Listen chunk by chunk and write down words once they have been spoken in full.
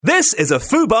This is a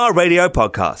Fubar Radio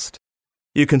podcast.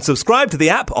 You can subscribe to the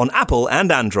app on Apple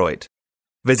and Android.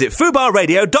 Visit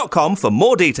FubarRadio.com for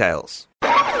more details.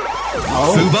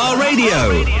 Fubar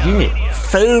Radio.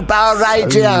 Fubar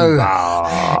Radio.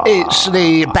 It's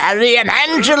the Barry and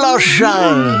Angelos show.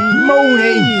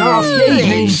 Morning,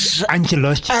 afternoon,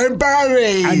 Angelos. And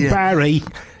Barry. And Barry.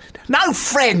 No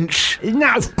French.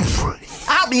 No.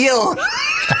 Up yours.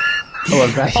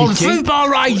 On Fubar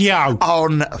Radio.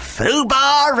 On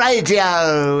Fubar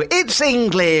Radio. It's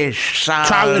English, so...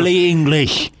 Totally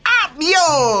English. Up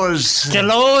yours.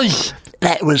 Angelos.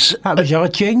 That was our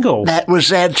jingle. That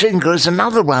was our jingle. There's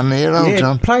another one here. Hold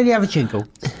on. Play the other jingle.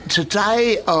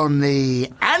 Today on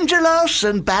the Angelos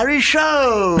and Barry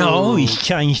show. No, he's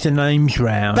changed the names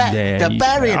round there. The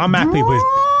Barry. I'm happy with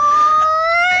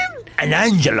an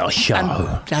Angelos show.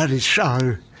 And Barry's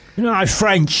show. No,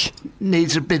 French.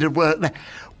 Needs a bit of work there.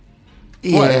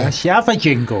 Yeah. Well, that's the other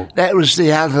jingle. That was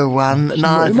the other one.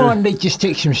 No, you might need to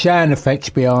stick some sound effects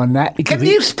behind that. Can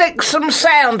you stick some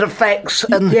sound effects?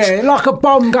 And yeah, like a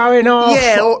bomb going off.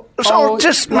 Yeah, or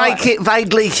just make it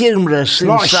vaguely humorous.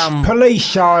 Like some police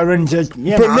sirens.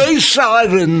 Police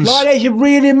sirens. Like there's a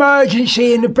real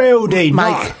emergency in the building.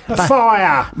 Like a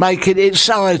fire. Make it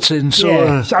exciting, sort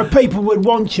of. So people would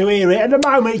want to hear it. At the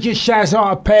moment, it just sounds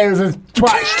like a pair of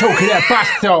twats talking at a bus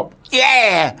stop.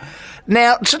 Yeah.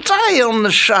 Now, today on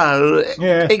the show,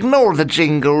 ignore the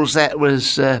jingles, that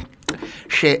was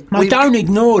shit. No, don't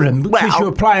ignore them, because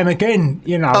you'll play them again,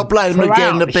 you know. I'll play them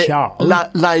again a bit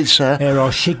later. They're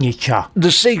our signature.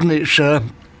 The signature.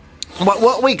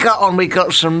 What we got on, we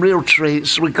got some real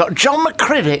treats. We got John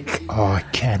McCririck. Oh, I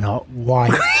cannot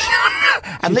wait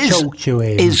and to talk to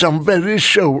him. Is on very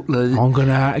shortly. I'm going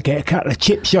to get a couple of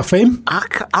chips off him.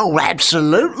 Oh,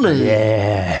 absolutely.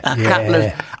 Yeah.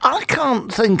 I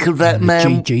can't think of that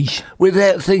man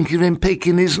without thinking of him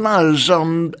picking his nose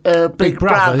on Big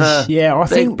Brother. Yeah, I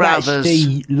think that's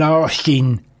the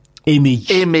lasting image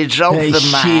of the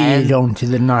man seared onto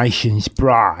the nation's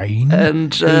brain,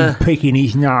 and picking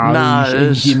his nose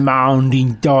and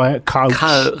demanding Diet Coke.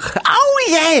 Oh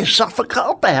yes, I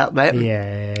forgot about that.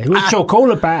 Yeah, we'll talk all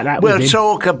about that. We'll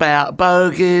talk about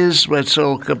bogies. We'll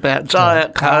talk about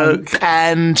Diet Coke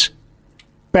and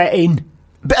betting.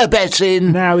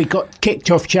 Betting. Now he got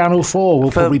kicked off Channel 4. We'll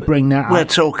probably bring that up. We'll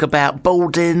talk about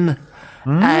balding,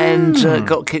 and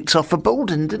got kicked off for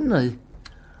balding, didn't he?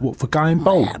 What, for going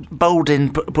bald?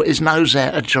 Balding put his nose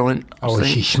out of joint. Oh,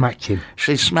 she smacked him.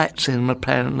 She smacked him,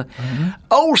 apparently.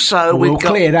 Also, we'll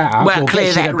clear that up. We'll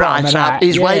clear that right up.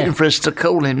 He's waiting for us to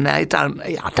call him now. I don't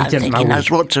think he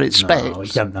knows what to expect. No, he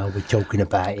don't know we're talking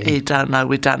about him. He don't know.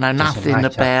 We don't know nothing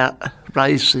about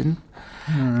racing.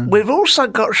 We've also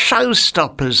got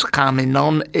Showstoppers coming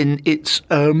on in its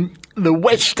the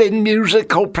West End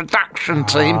musical production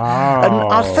team. And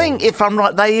I think, if I'm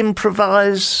right, they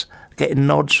improvise... Getting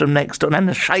nods from next door, and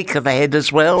a shake of the head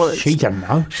as well. She don't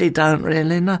know. She don't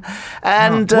really know.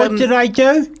 And what do they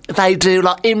do? They do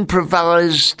like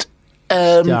improvised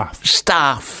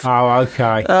stuff. Oh,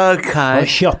 okay. Like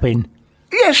shopping.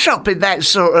 Yeah, shopping, that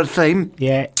sort of thing.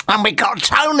 Yeah. And we got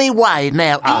Tony Way.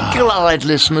 Now, eagle-eyed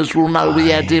listeners will know we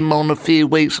had him on a few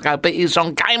weeks ago, but he's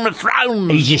on Game of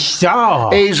Thrones. He's a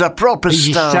star. He's a proper star.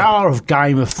 He's a star of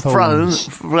Game of Thrones.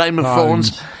 Game of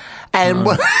Thrones. And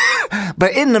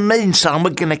but in the meantime, we're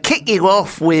going to kick you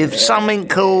off with something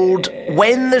called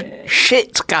 "When the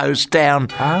Shit Goes Down"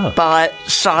 by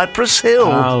Cypress Hill.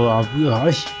 Oh,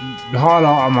 it's the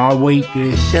highlight of my week.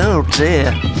 Oh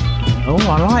dear. Oh,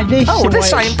 I like this. Oh,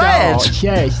 this ain't bad.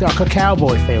 Yeah, it's like a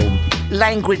cowboy film.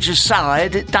 Language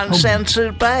aside, it don't sound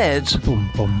too bad. Boom,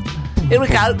 boom, boom, here we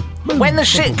go. When the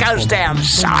shit goes down,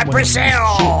 Cypress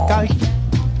Hill.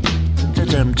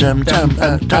 It's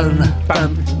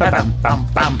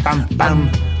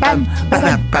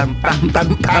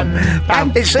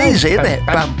easy, isn't it?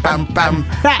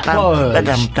 That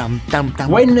was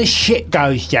When the Shit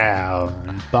Goes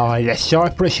Down by the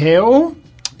Cypress Hill.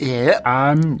 Yeah.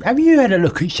 Have you had a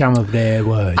look at some of their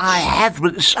words? I have,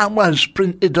 but someone's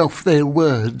printed off their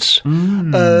words.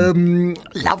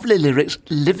 Lovely lyrics.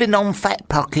 Living on fat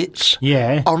pockets.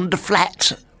 Yeah. On the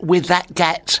flat with that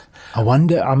gat. I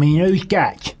wonder, who's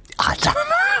Gat? I don't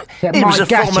know. He was a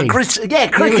former cricketer.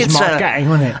 It was Mike Gatting,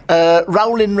 wasn't it?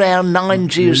 Rolling round 9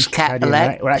 Juice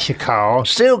Cadillac. Well, that's your car.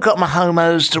 Still got my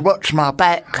homos to watch my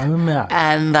back.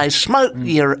 And they smoke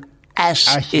your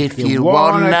ass if you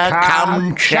wanna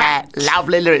come chat.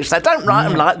 Lovely lyrics. They don't write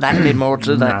them like that anymore,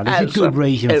 do they? No, there's a good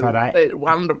reason for that. It's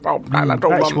wonderful.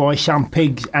 That's why some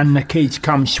pigs and the kids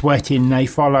come sweating. They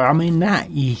follow. I mean,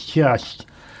 that is just...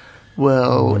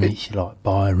 Well... it's like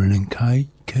Byron and Kate.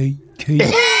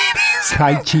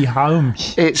 Katie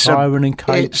Holmes. It's Byron and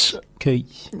Kate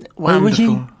Keats.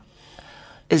 Wonderful.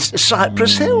 It's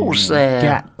Cypress Hills there.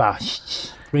 Gap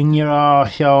busts. Bring your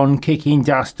arse on, kicking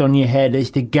dust on your head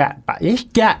as the gap. This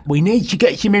gap, we need to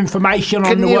get some information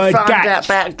on the word gat. Can you find out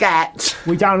about gat?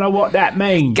 We don't know what that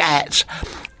means. Gat.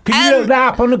 Can you look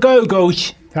that up on the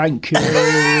Googles? Thank you.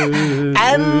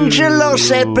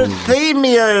 Angelos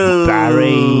Epithemio.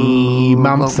 Barry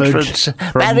Mumford.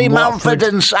 Barry Mumford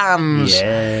and Sons.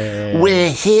 Yeah. We're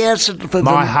here for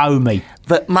my homie.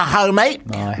 My homie.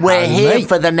 We're here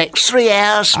for the next 3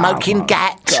 hours smoking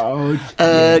gat.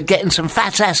 Getting some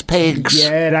fat ass pigs.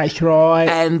 Yeah, that's right.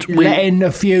 And letting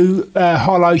a few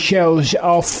hollow shells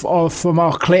off from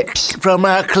our clips. From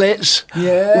our clips.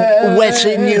 Yeah.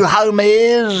 Wetting you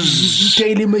homies.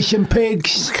 Dealing with some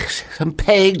pigs. Some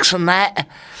pigs and that.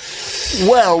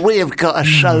 Well, we have got a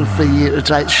show for you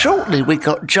today. Shortly, we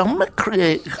got John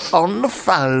McCririck on the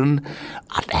phone.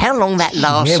 How long that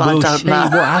lasts, I don't know.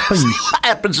 What happens? What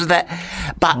happens to that?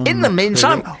 But in the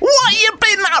meantime, what you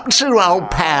been up to,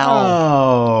 old pal?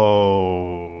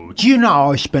 Oh, do you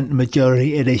know I spent the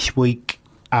majority of this week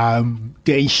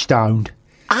getting stoned?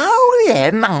 Oh,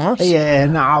 yeah, nice. Yeah,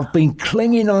 and I've been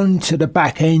clinging on to the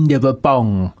back end of a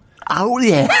bong. Oh,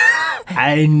 yeah.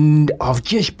 And I've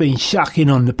just been sucking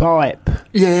on the pipe.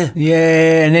 Yeah.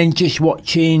 Yeah, and then just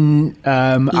watching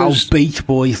old Beach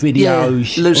Boys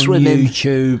videos Loose on Women.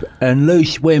 YouTube and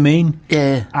Loose Women.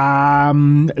 Yeah. A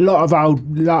lot of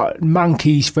old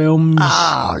Monkeys films.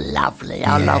 Oh, lovely.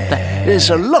 I love that. There's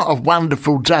a lot of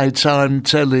wonderful daytime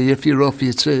telly if you're off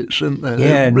your tits, isn't there?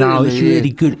 Yeah, really, it's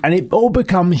really good. And it all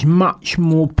becomes much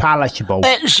more palatable.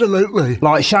 Absolutely.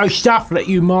 Like, so stuff that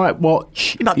you might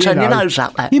watch. You might turn your nose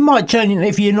up at. You might turn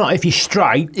if you're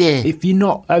straight. Yeah. If you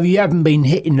haven't been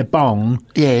hitting the bong.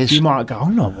 Yes. You might go,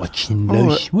 I'm not watching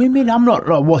Loose Women. I'm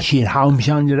not watching Homes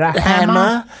Under the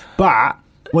Hammer. But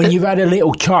when you've had a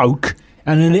little choke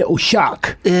and a little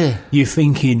shuck, you're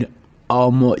thinking,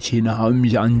 I'm watching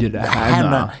Homes Under the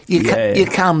Hammer. You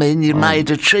come in, you made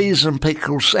a cheese and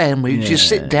pickle sandwich, you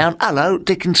sit down, hello,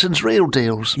 Dickinson's Real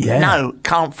Deals. Yeah. No,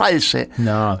 can't face it.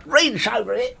 No. Reach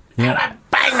over it, Yeah.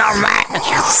 bang on that.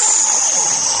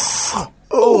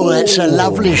 Oh, that's a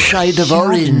lovely shade of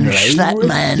orange, that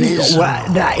man is.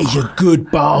 Well, that is a good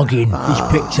bargain he's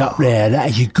picked up there.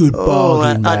 That is a good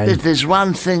bargain, man. If there's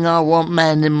one thing I want,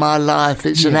 man, in my life,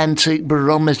 it's an antique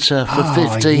barometer for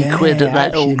 15 quid at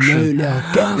that auction.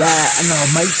 I'll get that and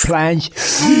I'll make plans.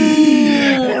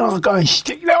 And I'll go and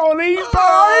stick that on eBay.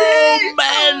 Oh,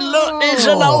 man, look, there's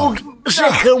an old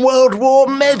Second World War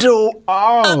medal.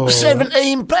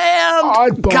 £17.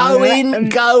 I'd buy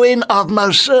Going. I've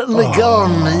most certainly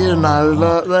gone, you know,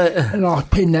 like that. And I'll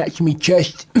pin that to my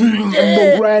chest and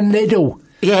walk round Lidl.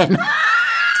 Yeah.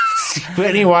 If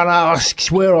anyone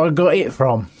asks where I got it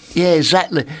from. Yeah,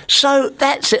 exactly. So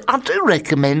that's it. I do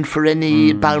recommend for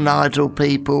any bone idle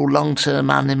people,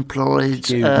 long-term unemployed,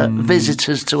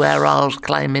 visitors to our Isles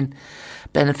claiming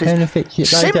benefits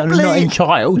that they're not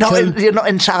entitled to. You're not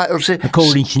entitled to.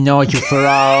 According to Nigel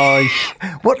Farage.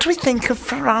 What do we think of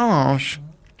Farage?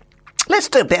 Let's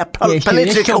do a bit of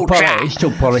political chat. It's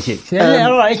still politics.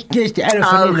 All right, just the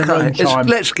elephant in the room time.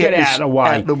 Let's get it out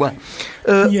of the way.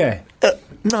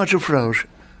 Nigel Farage.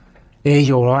 He's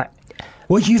all right.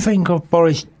 What do you think of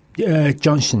Boris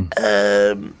Johnson?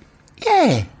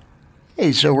 Yeah,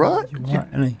 he's all right. He's all right,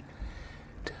 isn't he?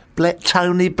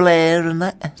 Tony Blair and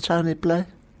that. Tony Blair.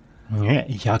 Yeah,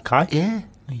 he's okay. Yeah.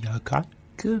 He's okay.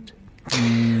 Good.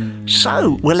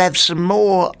 So, we'll have some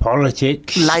more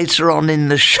politics later on in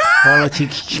the show.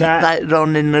 Politics chat. Later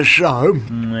on in the show.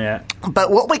 Yeah.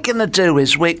 But what we're going to do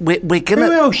is we're going to...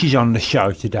 Who else is on the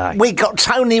show today? We got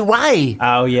Tony Way.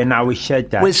 Oh, yeah, no, we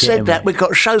said that. We said that. We've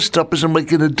got showstoppers and we're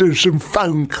going to do some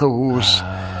phone calls.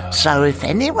 So if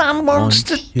anyone wants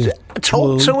to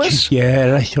talk to us... Yeah,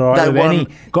 that's right.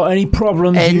 Got any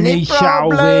problems you need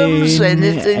solving?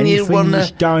 Anything you want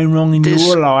to... going wrong in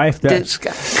your life?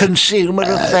 Consumer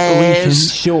affairs. We can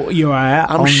sort you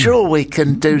out. I'm sure we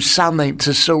can do something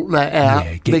to sort that out.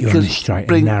 Yeah, get you on the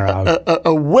straight and narrow.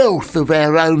 A wealth of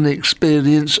our own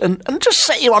experience and just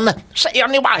set you on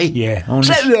your way. Yeah, on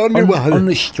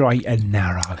the straight and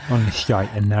narrow. On the straight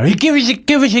and narrow. Give us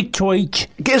a tweet.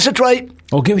 Give us a tweet.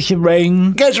 Or give us a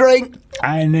ring. Give us a ring.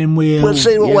 And then we'll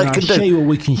see what we can do. See what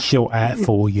we can sort out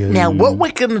for you. Now, what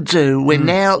we're going to do, we're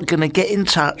now going to get in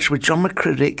touch with John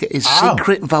McCririck at his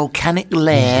secret volcanic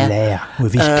lair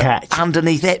with his cat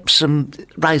underneath Epsom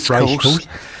Racecourse.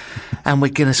 And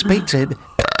we're going to speak to him.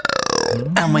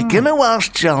 And we're going to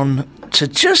ask John to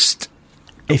just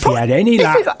If he had any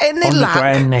luck on the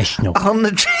Grand National. On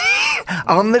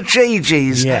the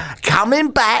GGs. Yeah.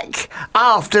 Coming back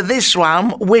after this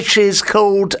one, which is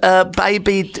called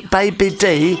Baby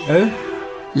D.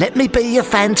 Let Me Be Your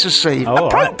Fantasy.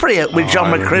 Appropriate with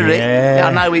John McCririck. Yeah.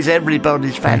 I know he's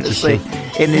everybody's fantasy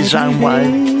in his own way.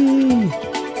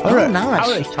 Nice.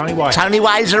 It's Tony White. Tony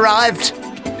Way's arrived.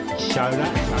 Show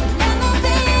that.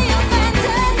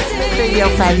 Be your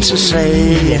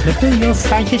fantasy. Let me be your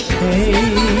fantasy.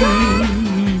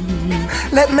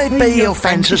 Let me be your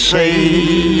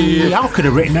fantasy. I could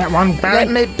have written that one, Barry. Let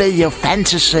me be your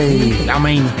fantasy. I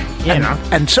mean, you know.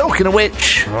 And talking of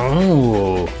which...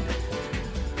 Oh.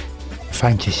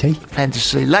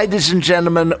 Fantasy. Ladies and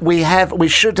gentlemen, we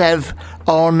should have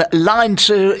on line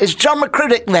 2, is John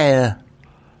McCririck there?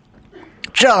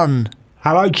 John.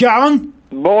 Hello, John.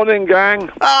 Morning, gang.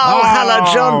 Oh,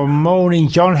 hello, John. Morning,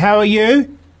 John. How are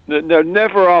you? No,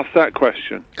 never ask that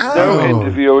question. No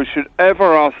interviewer should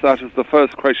ever ask that as the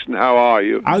first question, how are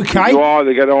you? Okay. You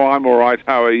either get, I'm all right,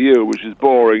 how are you, which is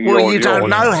boring. Well, you don't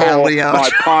know how we are. My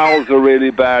piles are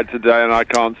really bad today and I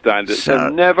can't stand it. So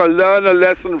never learn a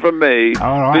lesson from me.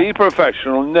 All right. Be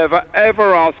professional. Never,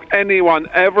 ever ask anyone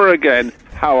ever again,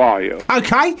 how are you?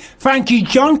 Okay. Thank you,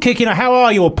 John. How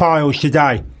are your piles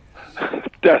today?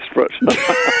 Desperate.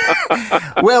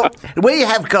 Well, we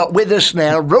have got with us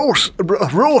now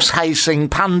Ross Hastings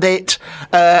pundit,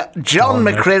 John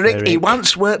McCririck. He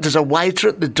once worked as a waiter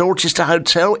at the Dorchester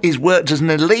Hotel. He's worked as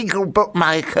an illegal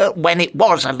bookmaker when it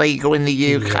was illegal in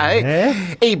the UK. Yeah.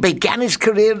 He began his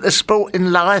career at the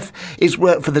Sporting Life. He's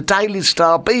worked for the Daily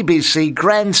Star, BBC,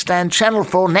 Grandstand, Channel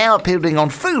 4, now appearing on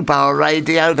Fubar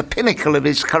Radio, the pinnacle of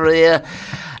his career.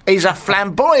 He's a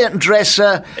flamboyant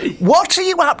dresser. What are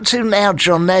you up to now,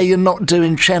 John, now you're not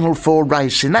doing Channel 4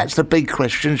 racing? That's the big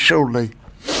question, surely.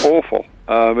 Awful.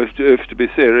 If to be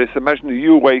serious, imagine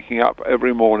you waking up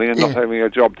every morning and not having a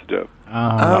job to do.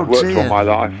 I've worked all my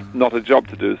life, not a job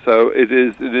to do. So it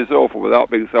is awful, without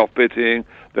being self-pitying.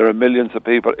 There are millions of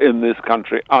people in this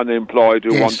country unemployed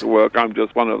who want to work. I'm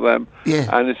just one of them. Yeah.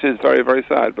 And it is very, very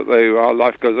sad, but there you are,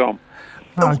 life goes on.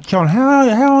 Oh, John,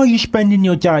 how are you spending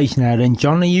your days now then,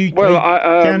 John? Are you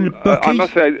I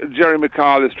must say, Jerry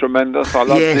McCall is tremendous. I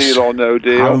love Deal or No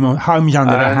Deal. Homes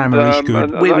Under the Hammer is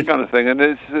good. And that kind of thing. And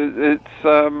it's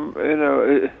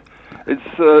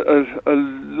a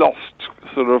lost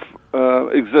sort of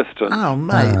existence. Oh,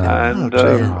 mate. And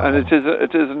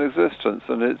it is an existence,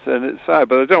 and it's sad.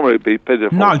 But I don't want to be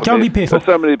pitiful. No, don't be pitiful. There's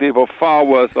so many people far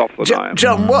worse off than I am.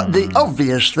 John, what the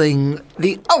obvious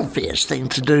thing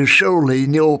to do, surely,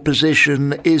 in your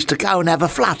position, is to go and have a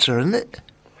flutter, isn't it?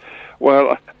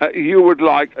 Well, you would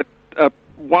like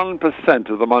 1%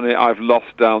 of the money I've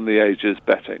lost down the ages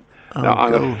betting. Now,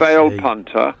 I'm a failed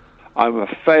punter. I'm a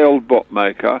failed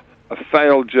bookmaker. A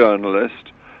failed journalist.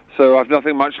 So I've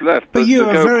nothing much left. But you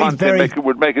were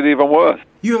would make it even worse.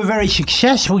 You were a very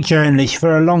successful journalist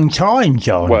for a long time,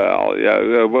 John. Well,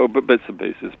 bits and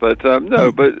pieces. But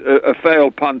but a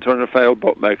failed punter and a failed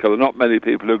bookmaker. There are not many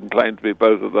people who can claim to be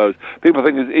both of those. People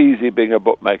think it's easy being a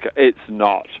bookmaker. It's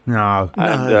not. No.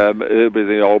 And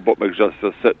the old bookmakers just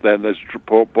sit there and there's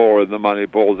pouring the money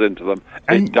balls into them.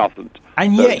 It doesn't.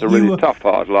 And so yet it's a really tough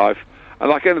part of life. And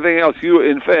like anything else,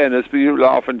 in fairness, you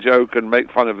laugh and joke and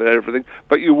make fun of it and everything,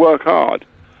 but you work hard.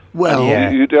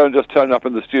 Well, you don't just turn up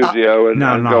in the studio and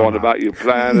go on about your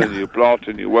plan and you plot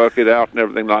and you work it out and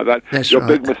everything like that. That's your right.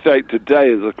 big mistake today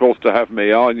is, of course, to have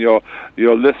me on. Your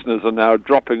listeners are now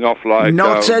dropping off like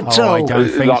not at all. I don't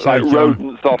think so, like John.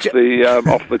 rodents off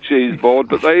the cheese board.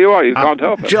 But there you are. You can't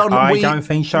help it. John, I don't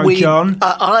think so, John.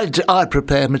 I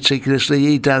prepare meticulously.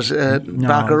 He does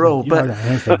bugger all.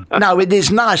 But no, it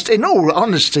is nice. In all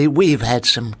honesty, we've had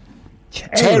some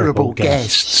terrible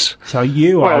guests. So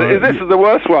you are... Well, this is the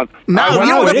worst one. No,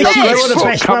 you're the best. You're the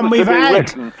best one we've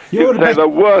had. You'd say the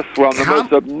worst one, the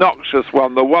most obnoxious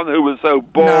one, the one who was so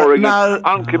boring and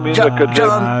uncommunicative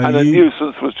and a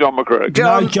nuisance was John McCririck.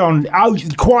 No, John. Oh,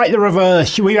 quite the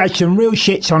reverse. We've had some real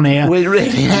shits on here. We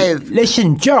really have.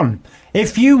 Listen, John,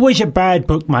 if you was a bad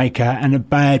bookmaker and a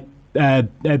failed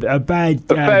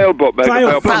bookmaker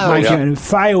and a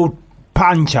failed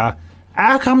punter,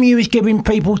 how come you was giving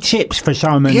people tips for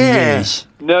so many years?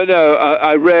 No,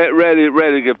 I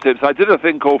rarely give tips. I did a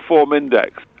thing called Form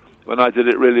Index when I did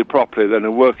it really properly,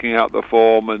 then working out the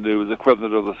form, and it was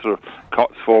equivalent of the sort of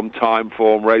COTS form, time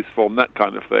form, race form, that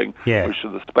kind of thing, which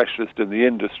is the specialist in the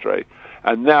industry.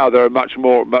 And now there are much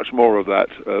more of that.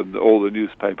 All the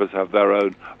newspapers have their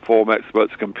own form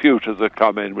experts. Computers have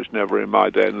come in, which never in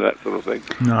my day, and that sort of thing.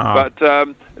 No. But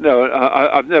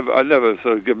I've never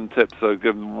sort of given tips. So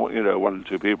given one or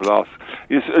two people ask.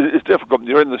 It's difficult.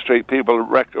 You're in the street.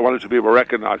 One or two people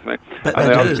recognise me, and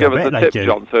they always give us a tip,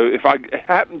 John. So if I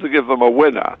happen to give them a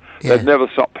winner, they'd never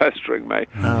stop pestering me.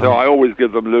 Oh. So I always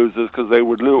give them losers because they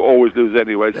would always lose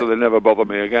anyway. So they never bother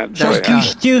me again. So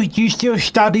do you still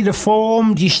study the form?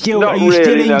 Do you still not really,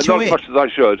 still into it? Not as much as I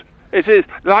should. It is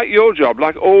like your job,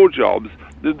 like all jobs.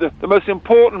 The most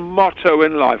important motto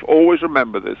in life, always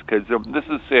remember this, kids, this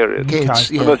is serious. Kids,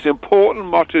 The most important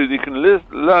motto you can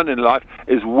learn in life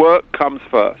is work comes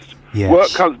first. Yes.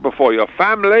 Work comes before your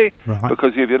family, right.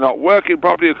 Because if you're not working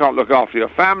properly, you can't look after your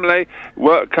family.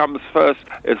 Work comes first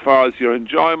as far as your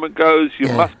enjoyment goes. You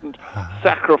mustn't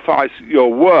sacrifice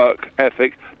your work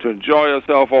ethic to enjoy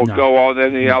yourself or go on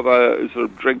any other sort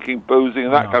of drinking, boozing,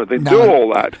 and that kind of thing. Do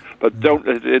all that, but don't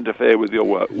let it interfere with your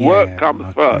work. Work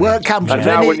comes first. Work comes first.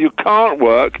 And now when you can't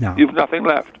work, you've nothing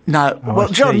left. No. Well,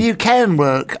 John, you can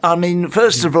work. I mean,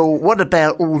 first of all, what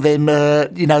about all them,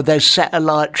 those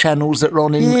satellite channels that are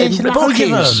on in the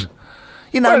bookies?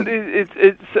 Well,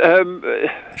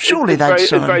 surely it's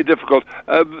very difficult.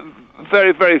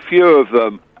 Very, very few of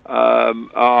them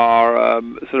are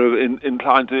sort of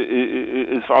inclined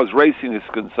to, as far as racing is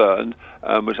concerned,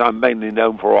 which I'm mainly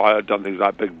known for. I've done things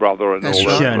like Big Brother and all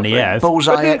that. Certainly, yeah.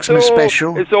 Bullseye Xmas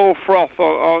special. It's all froth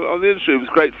on the industry. It was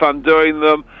great fun doing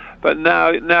them. But now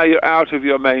you're out of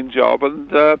your main job,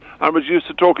 and I'm reduced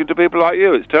to talking to people like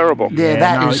you. It's terrible.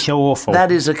 It's awful.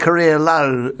 That is a career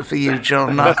low for you,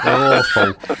 John.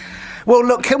 Awful. Well,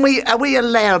 look, are we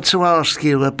allowed to ask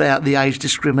you about the age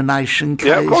discrimination case?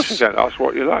 Yeah, of course you can. Ask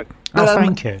what you like.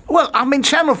 Thank you. Well, I mean,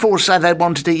 Channel 4 say they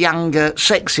wanted a younger,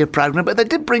 sexier programme, but they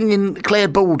did bring in Claire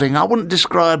Balding. I wouldn't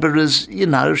describe her as,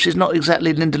 she's not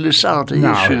exactly Linda Lusardi,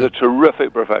 is she? She's a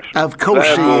terrific professional. Of course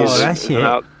she is. That's it.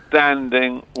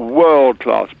 Outstanding,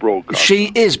 world-class broadcaster.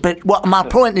 She is, but my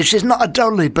point is she's not a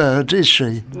dolly bird, is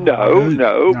she?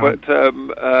 No. But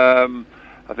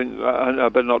I think I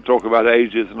better not talk about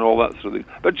ages and all that sort of thing.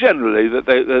 But generally, that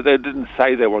they didn't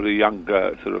say they wanted a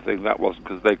younger sort of thing. That wasn't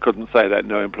because they couldn't say that.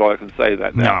 No employer can say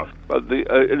that now. No. But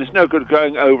and it's no good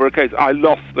going over a case. I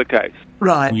lost the case.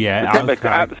 Right. Yeah. They make it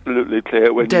absolutely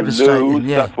clear when you lose.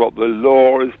 Yeah. That's what the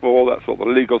law is for. That's what the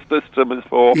legal system is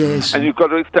for. Yes. And you've got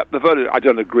to accept the verdict. I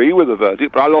don't agree with the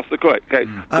verdict, but I lost the case.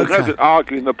 There's no good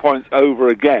arguing the points over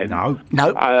again. No.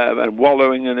 And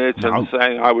wallowing in it and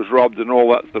saying I was robbed and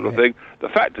all that sort of thing. The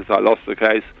fact is I lost the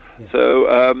case. So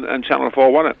and Channel 4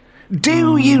 won it.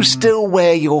 Do you still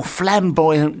wear your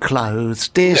flamboyant clothes?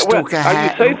 You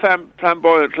say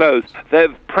flamboyant clothes. They're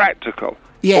practical.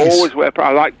 Yes. Always wear.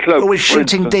 I like cloaks. Always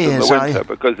shooting deer, in the winter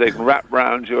because they can wrap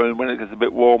round you, and when it gets a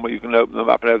bit warmer, you can open them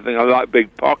up and everything. I like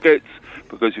big pockets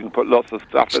because you can put lots of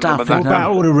stuff in them. What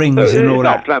about all the rings and all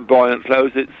that? It's not flamboyant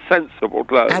clothes. It's sensible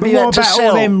clothes. Have you had to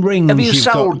sell them rings? Have you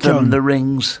sold them the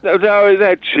rings? No,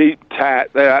 they're cheap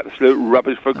tat. They're absolute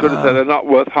rubbish. For goodness' sake, they're not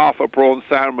worth half a prawn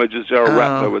sandwich, as Gerald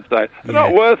Ratner would say. They're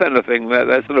not worth anything.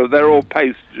 They're all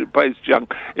paste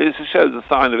junk. It shows a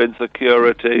sign of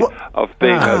insecurity, of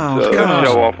being a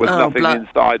show off with nothing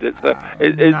inside it. So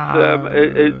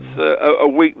it's a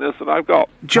weakness that I've got.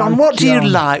 John, what do you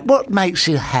like? What makes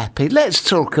you happy? Let's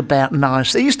talk about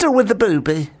nice. Are you still with the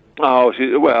booby? Oh,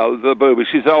 the booby.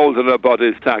 She's old and her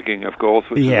body's tagging, of course,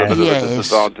 which is a bit of a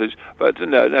disadvantage. But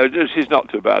no, she's not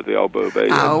too bad, the old booby.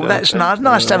 Oh, that's nice.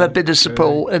 Nice to have a bit of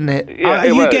support, isn't it? Yeah, are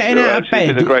you getting out of bed?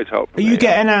 She's been a great help. Are you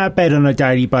getting out of bed on a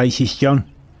daily basis, John?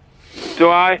 Do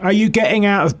I? Are you getting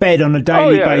out of bed on a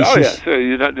daily basis? Oh, yeah. So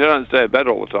you don't stay in bed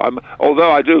all the time.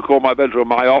 Although I do call my bedroom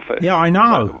my office. Yeah, I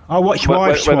know. I watch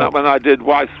Wife Swap. When I did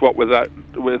Wife Swap with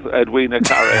Edwina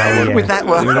Carey. With that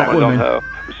woman. On her,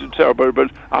 which is terrible,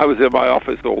 but I was in my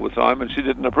office all the time and she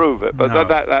didn't approve it. But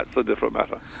that's a different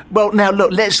matter. Well, now,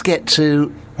 look, let's get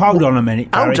to... Hold on a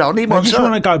minute, Barry. Hold on, I just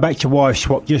want to go back to Wife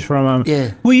Swap just for a moment.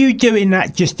 Yeah. Were you doing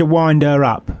that just to wind her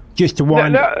up? Just to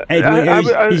wind Edwina?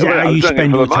 Is that how you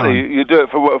spend your time? You do it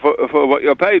for what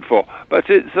you're paid for. But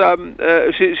it's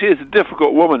she is a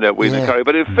difficult woman, Edwina Carey.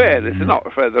 But in fairness, it's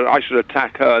not fair that I should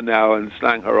attack her now and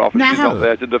slang her off. She's not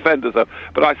there to defend herself.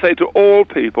 But I say to all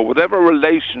people, whatever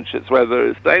relationships, whether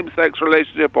it's same-sex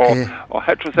relationship or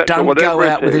heterosexual, don't whatever go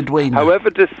out with Edwina. However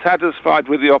dissatisfied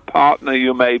with your partner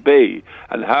you may be,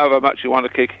 and however much you want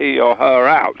to kick he or her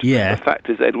out, the fact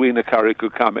is Edwina Carey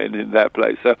could come in their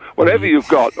place. So whatever you've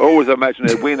got, always imagine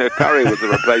Edwina Currie was the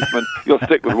replacement. You'll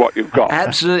stick with what you've got.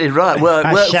 Absolutely right.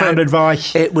 That's sound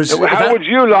advice. It was. How would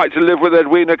you like to live with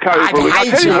Edwina Currie? I'll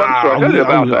tell you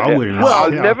about that.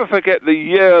 I'll never forget the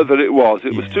year that it was.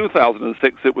 It was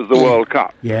 2006. It was the World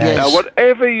Cup. Yes. Now,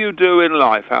 whatever you do in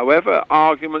life, however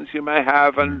arguments you may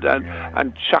have,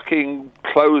 and chucking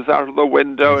clothes out of the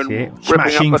window and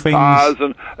ripping up the tires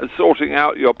and sorting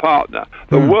out your partner,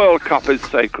 the World Cup is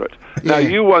sacred. Now,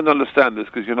 you won't understand this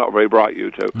because you're not very bright,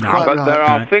 you two. No. But there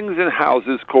are things in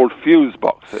houses called fuse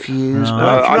boxes. Fuse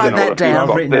box. I don't know Write that down.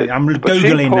 I'm but she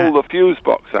Googling pulled that. the fuse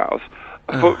box out.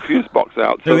 Put fuse box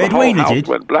out, so the whole house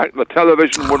went black. The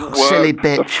television wouldn't work. Silly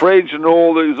bitch. The fridge and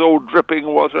all these all dripping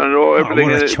water and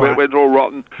everything in it went all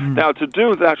rotten. Now, to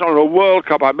do that on a World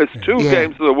Cup, I missed 2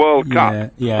 games of the World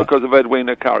Cup because of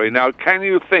Edwina Currie. Now, can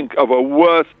you think of a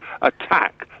worse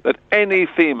attack that any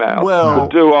female would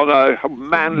do on a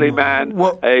manly man,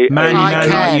 a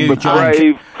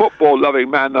brave,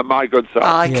 football-loving man than my good son?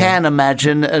 I can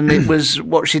imagine, and it was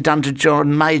what she'd done to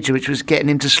John Major, which was getting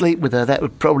him to sleep with her. That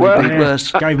would probably be worse.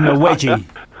 Gave him a wedgie.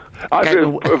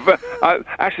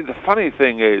 Actually, the funny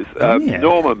thing is,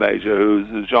 Norma Major, who's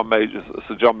Sir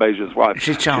John Major's wife,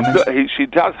 she's charming. She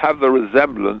does have the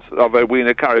resemblance of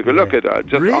Edwina Currie. Look at her.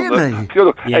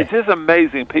 It is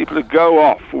amazing. People who go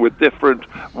off with different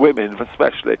women,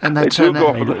 especially, and they do go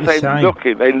off with the same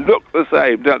looking. They look the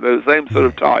same, don't they? The same sort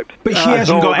of types. But she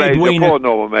hasn't got Edwina. Poor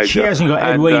Norma Major. She hasn't got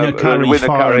Edwina Currie's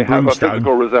fire and have a brimstone.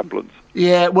 physical resemblance.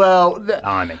 Yeah, well,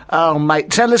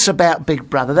 mate, tell us about Big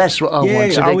Brother. That's what I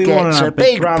wanted to get to.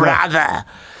 Big Brother.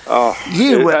 Well,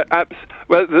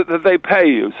 they pay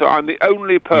you. So I'm the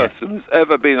only person who's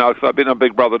ever been. I've been on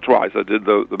Big Brother twice. I did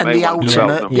the main one in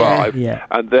 2005,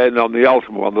 and then on the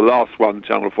ultimate one, the last one,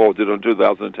 Channel 4 did on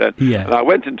 2010. And I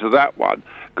went into that one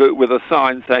with a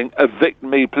sign saying, "Evict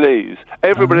me, please."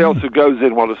 Everybody else who goes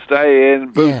in want to stay in,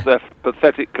 boost their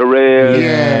pathetic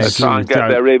careers, try and get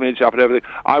their image up and everything.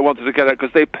 I wanted to get out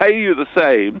because they pay you the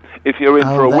same if you're in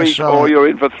for a week or you're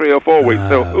in for 3 or 4 weeks.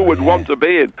 So who would want to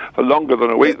be in for longer than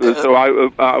a week? So I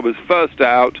was first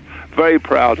out, very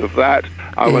proud of that.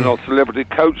 I went on celebrity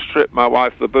coach trip, my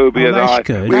wife, the booby, and I.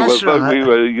 Good. We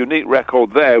were a unique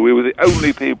record there. We were the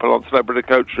only people on celebrity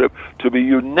coach trip to be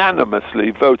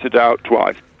unanimously voted out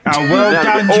twice. Oh, well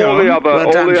done, John. All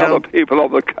the other people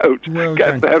on the coach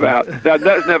get them out. Now,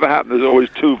 that's never happened. There's always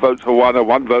 2 votes for one or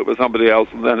 1 vote for somebody else,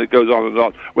 and then it goes on and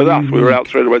on. With us, we were out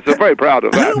straight away. So very proud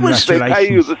of that. They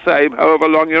pay you the same however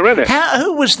long you're in it.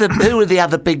 Who were the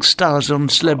other big stars on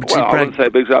Celebrity Break? I wouldn't say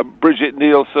big stars. Bridget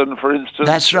Nielsen, for instance.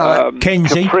 That's right.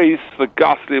 Kenzie. Caprice, the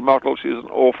ghastly model. She's an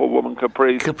awful woman,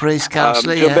 Caprice. Caprice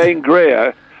ghastly, Jermaine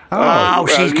Greer.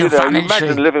 She's good fun, isn't she?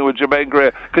 Imagine living with Jermaine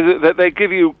Greer, because they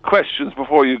give you questions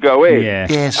before you go in,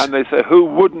 and they say, who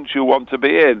wouldn't you want to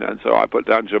be in? And so I put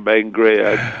down Jermaine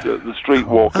Greer, the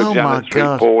Streetwalker, Janet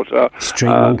Street Porter,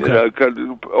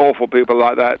 awful people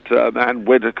like that, Anne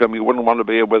Widdecombe, you wouldn't want to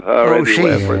be in with her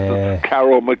anywhere, for instance,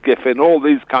 Carol McGiffin, all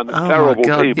these kind of terrible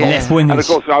people. And of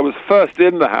course, I was first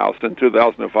in the house in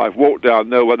 2005, walked down,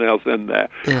 no one else in there,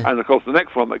 and of course the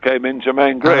next one that came in,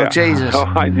 Jermaine Greer. Oh, Jesus. So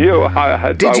I knew I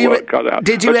had work cut out.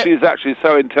 But she's actually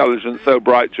so intelligent, so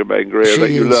bright, Jermaine Greer, that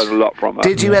you learn a lot from her.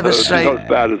 Did you ever say... She's not as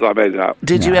bad as I made it out.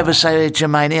 Did you ever say,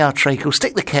 Jermaine, here, treacle,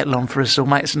 stick the kettle on for us all,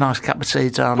 make us a nice cup of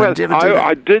tea, darling? Well, did you ever do that?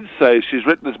 I did say she's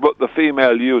written this book, The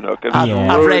Female Eunuch, and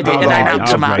I've read it, it ain't up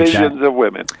to much. Millions of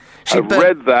women. I've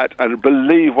read that and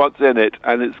believe what's in it,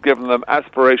 and it's given them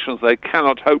aspirations they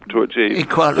cannot hope to achieve.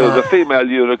 The female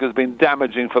eunuch has been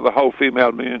damaging for the whole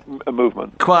female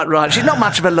movement. Quite right. She's not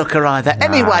much of a looker either.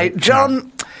 Anyway,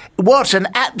 John, what an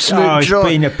absolute joy. It's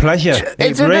been a pleasure.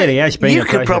 It really has been a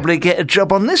pleasure. You could probably get a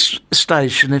job on this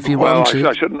station if you wanted.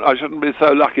 I shouldn't be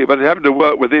so lucky, but having to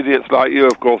work with idiots like you,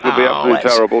 of course, would be absolutely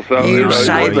terrible. So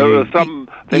there are some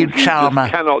things you just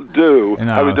cannot do,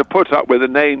 having to put up with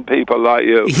inane people like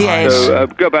you. Yes. So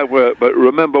go back to work, but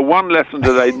remember one lesson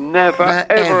today: never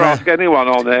ever ask anyone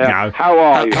on air, how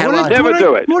are you? Never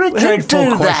do it. What a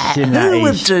dreadful question that is. Who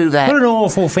would do that? What an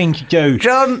awful thing to do.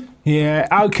 John. Yeah,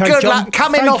 okay, Good John. luck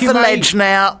coming off the ledge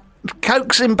now.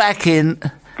 Coax him back in.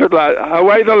 Good lad.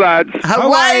 Away the lads.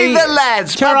 Away the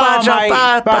lads. Bye-bye, John.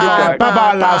 Bye-bye.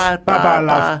 Bye-bye, love. Bye-bye,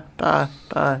 love. Bye.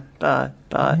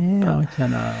 Yeah, I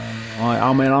don't know.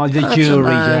 I mean, the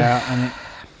jury's out. And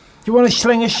do you want to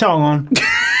sling a song on?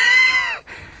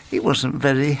 He wasn't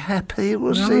very happy,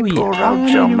 was he? Poor old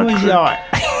John McCririck.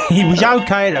 He was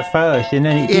okay at first, and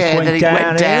then it just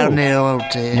went downhill. Oh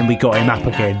dear. And then we got him up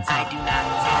again.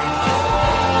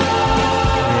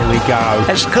 There we go.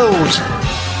 It's called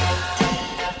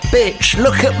Bitch,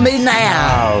 Look at Me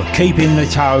Now. Oh, keeping the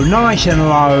toe nice and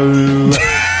low.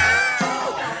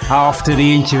 after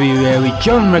the interview there with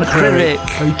John McCririck,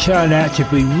 who turned out to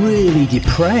be really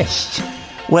depressed.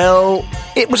 Well,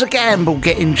 it was a gamble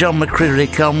getting John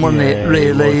McCririck on, wasn't it,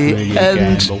 really? It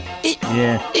was really a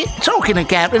gamble. Talking of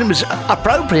gambling, it was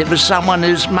appropriate for someone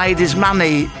who's made his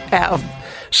money out of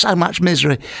so much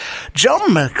misery. John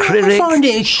McCririck... I find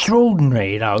it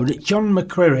extraordinary, though, that John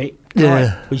McCririck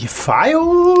was a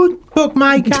failed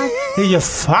bookmaker, he's a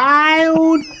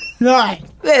failed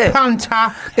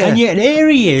punter, and yet there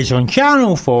he is on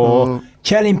Channel 4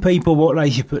 telling people what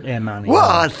they should put their money on.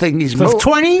 I think is for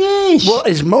 20 years. What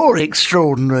is more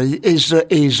extraordinary is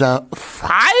that he's a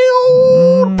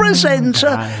failed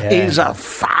presenter. He's a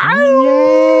failed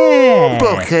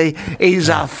bookie. He's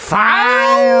a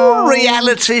failed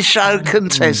reality show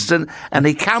contestant, and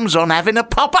he comes on having a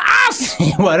pop at us.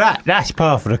 Well, that's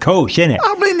part of the course, isn't it?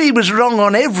 I mean, he was wrong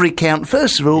on every count.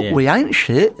 First of all, we ain't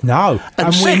shit. No.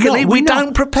 And secondly, we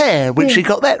don't prepare, which he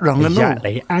got that wrong.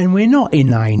 Exactly. And we're not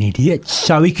inane idiots.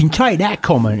 So he can take that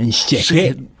comment and stick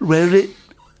it.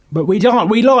 But we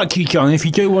like you, John. If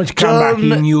you do want to come back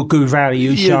in your good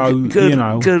value, so good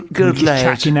just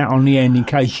checking that on the end in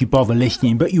case you bother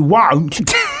listening. But you won't,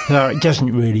 so it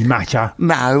doesn't really matter.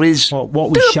 No, what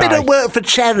we say. Do a bit of work for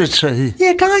charity.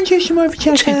 Yeah, go and do some work for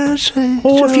charity.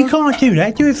 Or if you can't do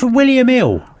that, do it for William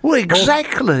Hill. Well,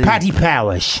 exactly. Or Paddy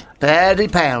Powers. Paddy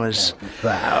Powers.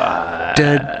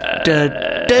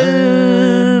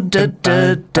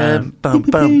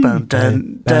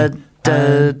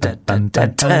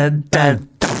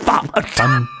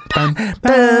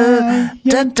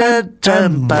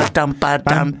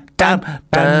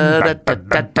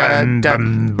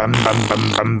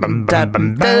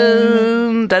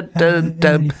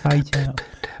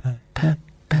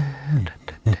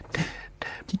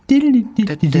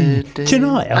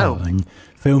 Tonight on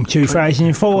Film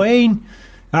 2014,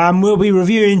 we'll be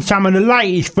reviewing some of the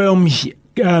latest films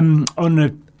on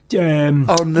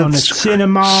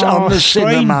the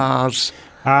cinemas,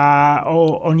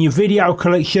 or on your video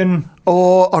collection,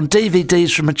 or on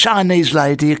DVDs from a Chinese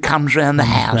lady who comes round the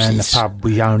houses. Round the pub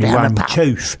with only one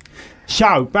tooth.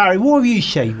 So, Barry, what have you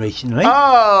seen recently?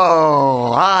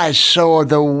 Oh, I saw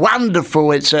the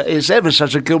wonderful, it's ever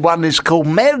such a good one, it's called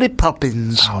Mary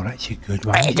Poppins. Oh, that's a good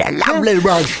one. It's a lovely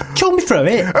one. Talk me through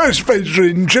it. It's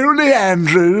featuring Julie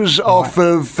Andrews off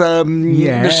of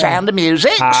The Sound of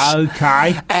Music.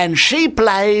 Okay. And she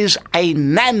plays a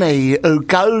nanny who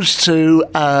goes to,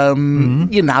 a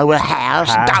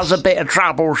house, does a bit of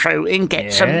troubleshooting,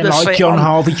 gets them to sit John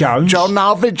Harvey Jones. John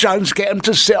Harvey Jones, get them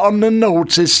to sit on the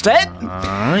naughty step.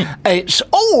 Right. It's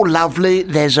all lovely.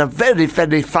 There's a very,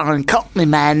 very fine Cockney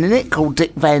man in it called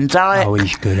Dick Van Dyke. Oh,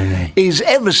 he's good, isn't he? He's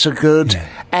ever so good. Yeah.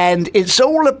 And it's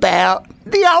all about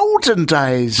the olden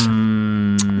days.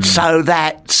 So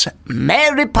that's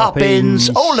Mary Poppins,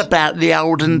 all about the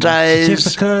olden days.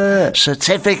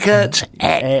 Certificate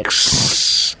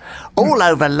X. All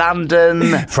over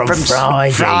London from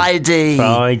Friday.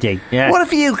 Yeah. What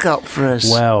have you got for us?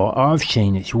 Well, I've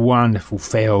seen this wonderful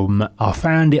film. I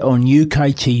found it on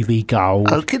UK TV Gold.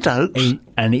 Okie dokes.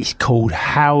 And it's called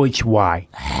Howard's Way.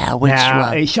 Howard's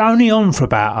Way. It's only on for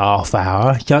about half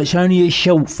hour, so it's only a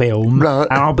short film. Right.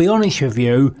 And I'll be honest with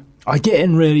you, I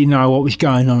didn't really know what was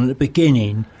going on at the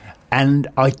beginning. And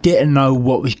I didn't know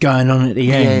what was going on at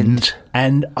the end.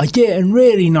 And I didn't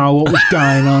really know what was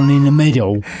going on in the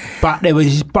middle. But there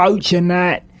was boats and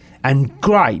that, and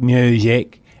great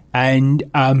music, and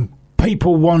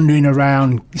people wandering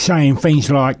around saying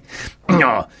things like,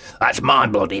 "No, that's my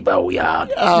bloody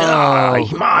boatyard. No,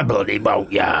 it's my bloody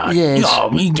boatyard. Yes. No,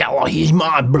 it's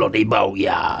my bloody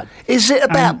boatyard." Is it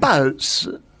about boats?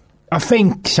 I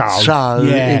think so.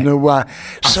 Yeah. In a way.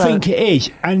 I think it is.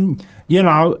 And...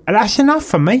 that's enough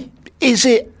for me. Is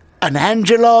it an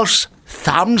Angelos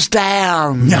thumbs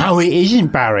down? No, it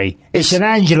isn't, Barry. It's an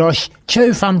Angelos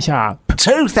 2 thumbs up.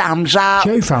 2 thumbs up.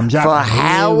 2 thumbs up for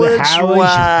Howard's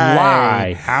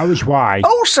Way. Howard's Way.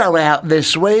 Also out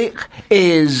this week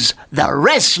is The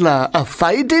Wrestler. A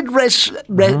faded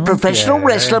professional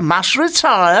wrestler must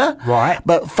retire,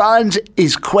 but finds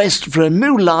his quest for a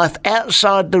new life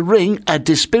outside the ring a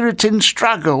dispiriting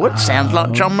struggle. It sounds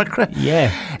like John McCririck.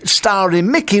 Yeah. Starring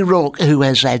Mickey Rourke, who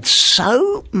has had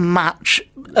so much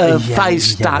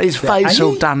face done. His face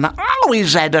all done. Oh,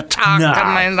 he's had a tuck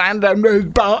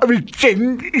and part of his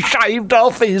chin shaved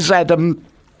off. He's had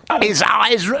his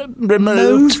eyes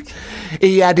removed.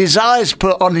 He had his eyes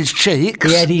put on his cheeks.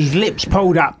 He had his lips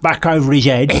pulled up back over his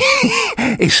head.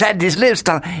 He's had his lips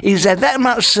done. He's had that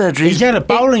much surgery. He's had a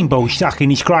bowling ball stuck in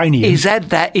his cranium. He's had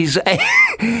that. He's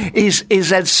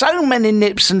had so many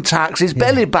nips and tucks. His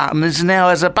belly button now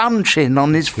has a bum chin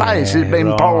on his face. It's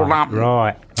been pulled up.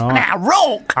 Right. Right. Now,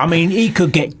 Rourke! I mean, he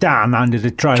could get done under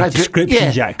the Trade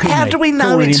Descriptions Act, couldn't How he? do we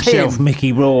know Calling it's himself him?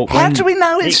 Mickey Rourke. How do we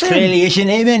know it's it him? It clearly isn't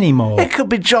him anymore. It could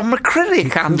be John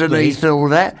McCririck underneath all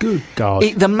that. Good God.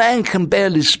 The man can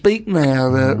barely speak now,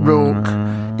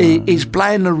 Rourke. He's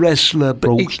playing a wrestler, but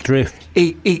Rourke's Drift.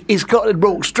 He's got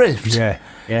Rourke's Drift. Yeah.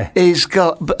 He's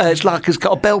got, it's like he's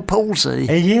got a Bell palsy.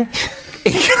 Is he?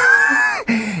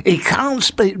 He can't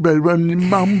speak, and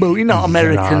mumble. You know what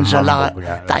Americans are like.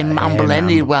 They mumble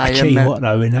anyway. I tell you what,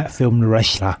 though, in that film, The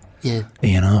Wrestler,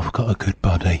 Ian I've got a good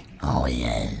body. Oh,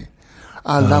 yeah.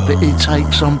 I love it. He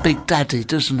takes on Big Daddy,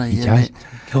 doesn't he? He takes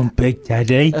on Big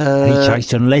Daddy. He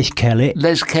takes on Les Kellett.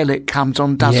 Les Kellett comes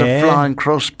on, does a flying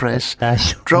cross press.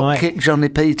 That's Drop right. kick Johnny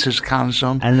Peters comes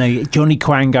on. And Johnny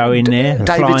Quango in there.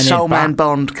 David Soulman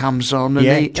Bond comes on.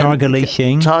 And Tiger Lee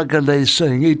Singh. Tiger Lee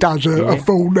Singh. He does a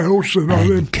full Nelson on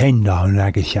him. Kendo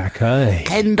Nagasaki.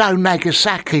 Kendo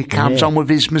Nagasaki comes on with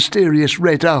his mysterious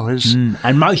red eyes.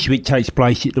 And most of it takes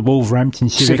place at the Wolverhampton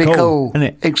Civic Hall, isn't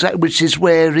it? Exactly, which is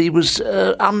where he was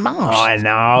unmasked. I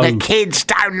know. The kids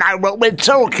don't know what we're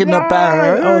talking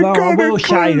about. Although I will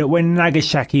say that when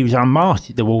Nagasaki was unmasked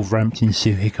at the Wolverhampton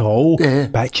Civic Hall,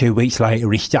 about 2 weeks later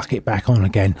he stuck it back on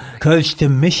again because the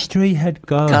mystery had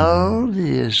gone. Oh,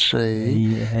 you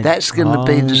see. That's going to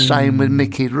be the same with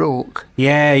Mickey Rourke.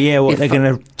 Yeah, well, they're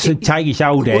going to take his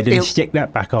old head and stick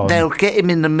that back on. They'll get him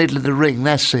in the middle of the ring,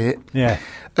 that's it. Yeah.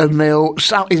 And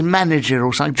his manager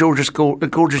or something, Gorgeous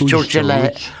George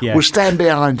Gillette, will stand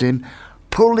behind him,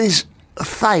 pull his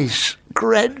face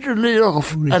gradually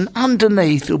off, and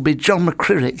underneath will be John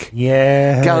McCririck.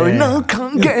 Going, I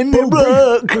can't get any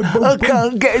work. I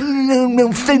can't get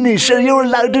any finish. You're a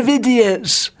load of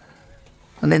idiots.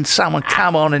 And then someone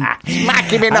come on and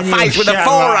smack him in the face with a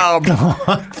forearm.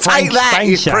 Take that,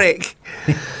 you prick.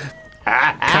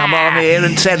 Come on here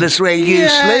and tell us we're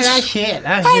useless.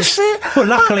 That's it. Well,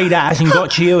 luckily that hasn't got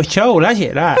to you at all, has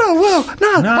it? That? Oh,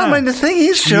 well, no. I mean, the thing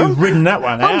is, John, you've ridden that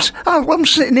one out. I'm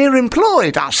sitting here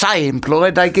employed. I say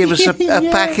employed. They give us a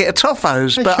packet of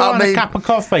toffos. But I mean, a cup of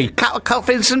coffee. Cup of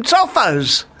coffee and some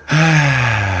toffos.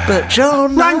 But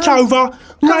John, rant over.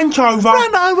 Sorry,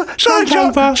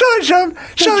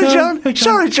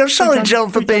 John,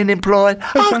 for being employed.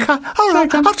 Okay, all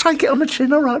right, I'll take it on the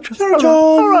chin. All right,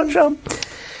 John.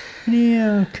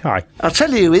 Yeah, okay. I'll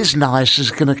tell you who is nice is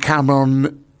going to come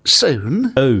on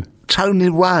soon. Who? Tony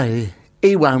Way.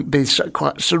 He won't be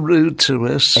quite so rude to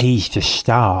us. He's the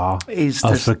star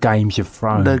of the Games of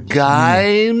Thrones. The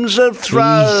Games of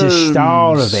Thrones. He's the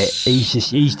star of it.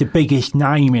 He's the biggest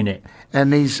name in it.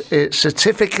 And he's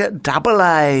certificate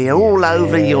AA all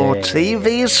over your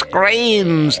TV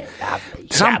screens.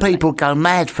 Some people go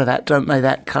mad for that, don't they?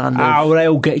 That kind of. Oh, they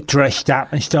all get dressed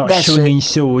up and start swinging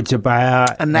swords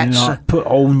about and like, put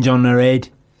horns on their head.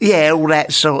 Yeah, all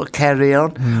that sort of carry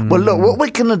on. Well, look, what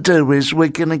we're going to do is we're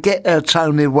going to get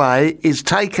Tony Way. He's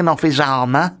taken off his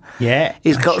armour. Yeah,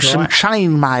 he's got some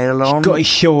chainmail on. He's got his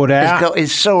sword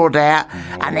out.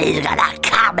 And he's going to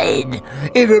come in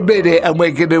a minute, and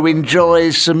we're going to enjoy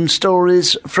some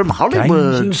stories from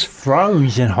Hollywood. Games of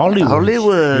Thrones and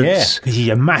Hollywood. Yeah, because he's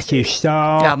a massive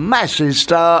star.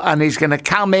 And he's going to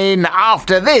come in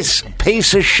after this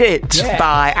piece of shit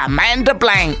by Amanda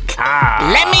Blank.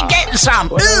 Let me get some.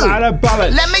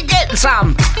 Let me get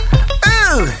some.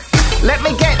 Let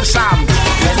me get some.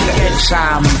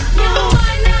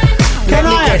 Can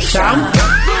I have some?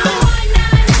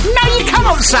 No, you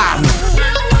can't, son.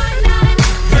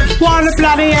 Why the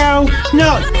bloody hell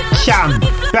not some,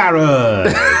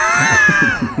 Barrett?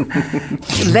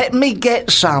 Let me get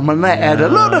some, and that had a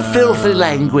lot of filthy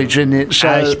language in it. So,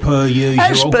 as per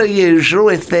usual,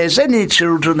 if there's any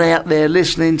children out there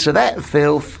listening to that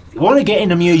filth, you want to get in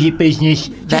the music business,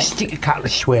 just stick a couple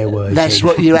of swear words. That's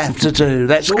what you have to do.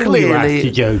 That's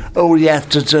clearly all you have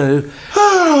to do.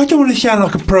 Oh, I don't want to sound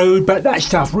like a prude, but that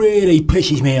stuff really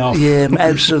pisses me off. Yeah,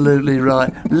 absolutely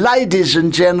right. Ladies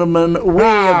and gentlemen, we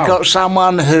have got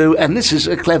someone who, and this is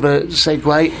a clever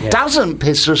segue, doesn't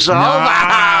piss us off.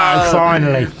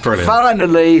 Finally. Brilliant.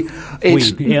 Finally.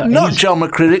 It's not John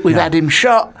McCririck. We've had him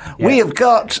shot. Yeah. We have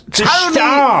got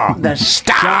Tony, the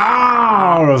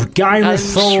star of Game of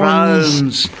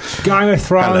Thrones. Game of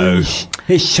Thrones. Hello.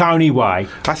 It's Tony Way.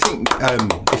 I think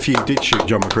if you did shoot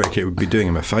John McCririck, it would be doing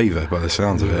him a favour by the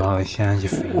sounds of it. By the sounds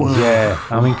of it. Yeah.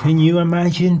 I mean, can you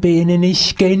imagine being in his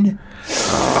skin?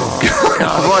 Oh,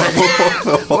 God.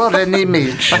 What an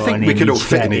image. I think we could all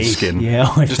fit in his skin.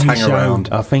 Yeah, just hang around.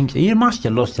 I think he must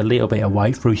have lost a little bit of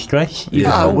weight through stress.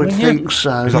 I would think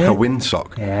so. He's like a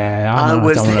windsock. Yeah, I don't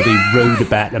want to be rude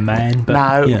about the man, but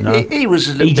no, he was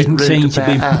a little bit rude. He didn't seem to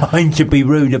be trying to be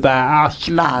rude about us.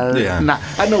 No.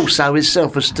 And also his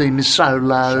self-esteem is so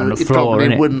low, he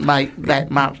probably wouldn't make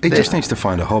that much. He just needs to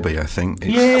find a hobby, I think.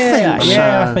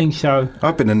 I think so.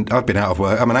 I've been out of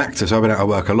work. I'm an actor, so I've been out of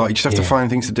work a lot. You just have to find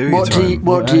things to do.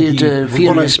 What do you do?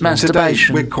 Furious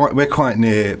masturbation. Today, we're quite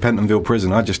near Pentonville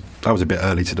Prison. I was a bit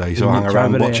early today, so I hung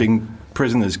around watching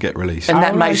prisoners get released. And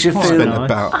that makes you feel... Spent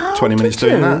about 20 minutes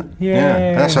doing that.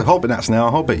 Yeah. That's a hobby. That's now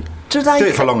a hobby. Do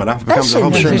it for long enough, it becomes a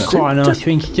hobby. It's quite a nice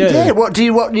thing to do. Yeah, what do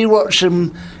you watch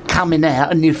them coming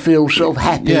out and you feel sort of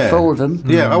happy for them?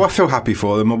 Yeah, I feel happy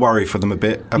for them. I worry for them a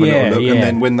bit. Have a little look. And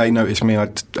then when they notice me, I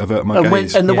avert my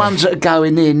gaze. And the ones that are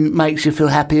going in makes you feel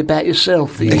happy about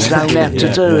yourself. That you don't have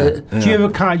to do it.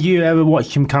 Do you ever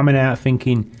watch them coming out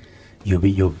thinking...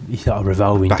 It's like a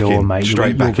revolving door, mate.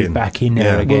 Straight back in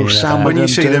there again. When you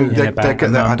see them, they get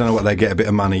that, I don't know what they get, a bit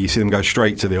of money. You see them go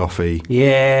straight to the offie.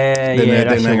 Then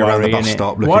they hang around the bus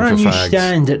stop looking for fags. Why don't you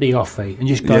stand at the offie and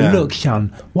just go, look,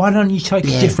 son, why don't you take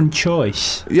a different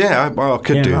choice? Yeah, I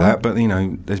could do that, but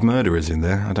there's murderers in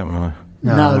there. I don't want to.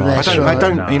 No, that's right. I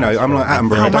don't. I'm like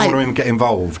Attenborough. I don't want to even get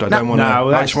involved. I don't want to.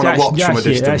 I just want to watch from a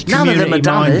distance. None of them have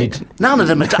done it. None of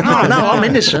them have done. Oh no, I'm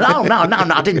innocent. Oh no,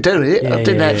 I didn't do it. I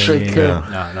didn't actually kill.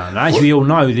 No. As we all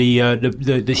know, the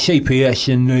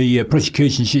CPS and the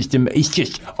prosecution system is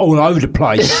just all over the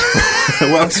place.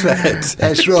 Well said.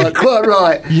 That's right. Quite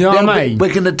right. You know what I mean?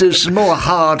 We're going to do some more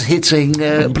hard-hitting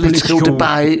political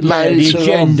debate later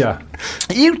on.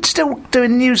 Are you still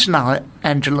doing Newsnight,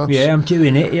 Angelos? Yeah, I'm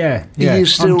doing it, yeah.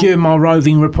 I'm doing my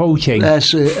roving reporting.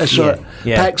 That's it, that's right.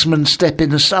 Yeah. Paxman's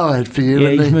stepping aside for you.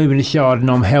 Yeah, he's moving aside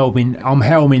and I'm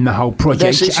helming the whole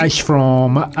project as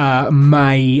from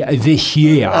May this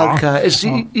year. Okay, it's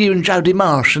you and Jodie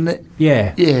Marsh, isn't it?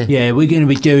 Yeah, we're going to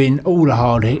be doing all the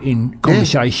hard-hitting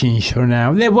conversations from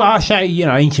now. Well, I say,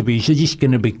 interviews are just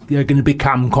going to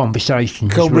become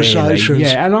conversations. Really.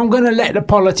 Yeah, and I'm going to let the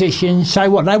politicians say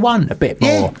what they want a bit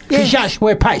more. Because that's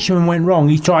where Paxman went wrong.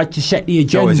 He tried to set the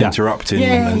agenda. Always interrupting.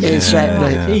 Yeah,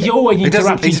 exactly. Yeah. He's always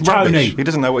interrupting Tony. He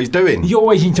doesn't know what he's doing. He's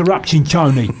always interrupting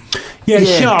Tony.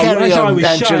 As I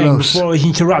was saying before, I was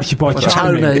interrupted by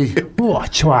Tony. What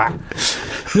a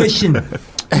twat. Listen...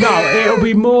 No, it'll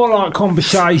be more like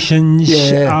conversations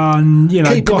and,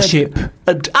 gossip.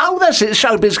 That's it,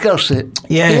 showbiz gossip.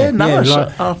 Yeah,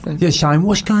 like, they're saying,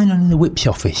 what's going on in the whip's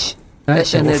office? And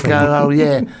they go,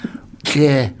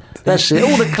 that's it,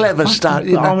 all the clever stuff.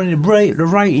 I mean, the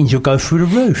ratings will go through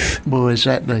the roof. Well,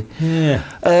 exactly. Yeah.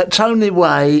 Tony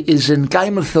Way is in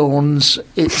Game of Thrones.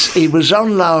 He was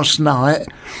on last night.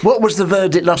 What was the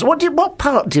verdict last night? What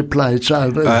part do you play,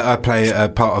 Tony? I play a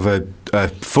part of a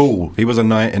fool. He was a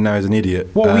knight and now he's an idiot.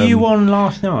 What were you on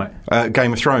last night?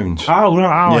 Game of Thrones. Oh,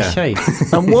 right, I see.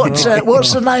 And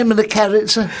what's the name of the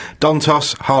character?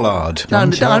 Dontos Hollard.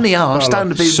 Only ask,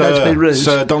 don't be rude.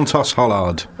 Sir Dontos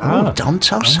Hollard. Oh,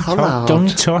 Dontos Hollard.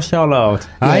 Dontos Hollard.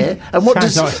 Yeah. And what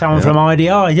sounds like someone from IDI,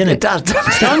 doesn't it? It does.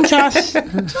 Dontos.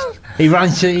 He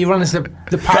runs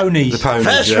the ponies. The ponies.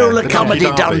 First rule of comedy,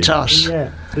 Dontos.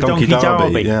 Yeah. The Donkey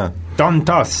Derby. Yeah.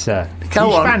 Dontos.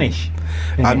 Go on. Spanish.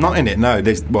 I'm not in it. No,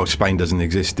 Spain doesn't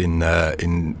exist in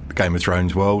Game of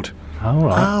Thrones world. Oh,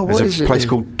 right. There's a place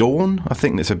called Dawn, I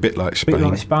think, that's a bit like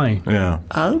Spain. Yeah.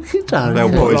 Okay, they'll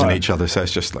poison each other, so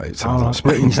it's just like...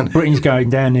 Britain's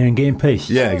going down there and getting pissed.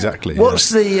 Yeah, exactly. What's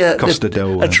the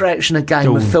attraction of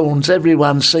Game of Thrones?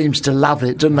 Everyone seems to love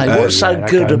it, don't they? What's so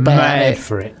good about it?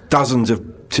 For it? Dozens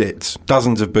of tits,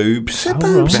 dozens of boobs,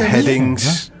 boobs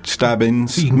beheadings,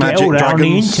 stabbings, you can magic get all dragons. On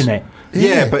the internet.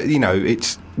 Yeah, but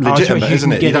it's legitimate,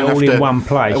 isn't it? You don't have to... all in one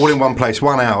place. All in one place,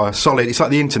 1 hour, solid. It's like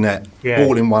the internet,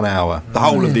 all in 1 hour. The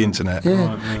whole of the internet.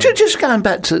 Yeah. Right. Just going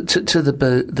back to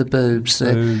the boobs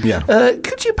there.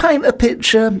 Could you paint a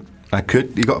picture... I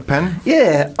could. You got a pen?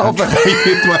 Yeah.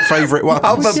 My favourite one.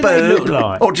 Of a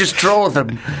boob. Or just draw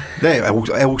them. They're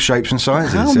all shapes and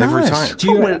sizes, every time.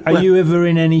 Are you ever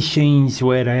in any scenes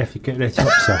where they have to get their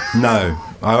tops off? No.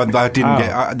 I didn't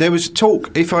get... there was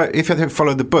talk, if I had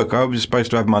followed the book, I was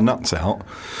supposed to have my nuts out.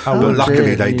 But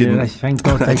luckily they didn't. Thank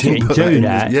God they didn't do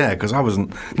that. Yeah, because I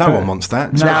wasn't... No one wants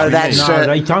that. No,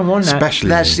 they don't want that. Especially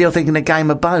that's you're thinking of Game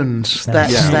of Bones.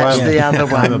 That's the other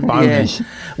one. Game of Bones.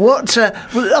 What...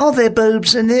 are there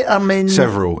boobs in it? I mean...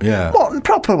 Several, yeah. What,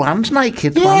 proper ones?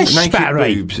 Naked ones? Naked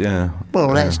boobs, yeah.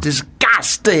 Well, that's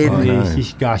disgusting. It's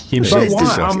disgusting. But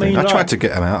why? I tried to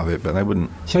get them out of it, but they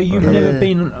wouldn't. So you've never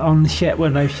been on the set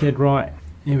when they've said, right,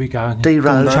 Here we go.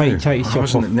 D-Road. I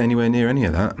wasn't anywhere near any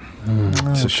of that.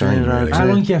 It's a shame. Really. How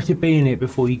long do you have to be in it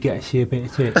before you get to see a bit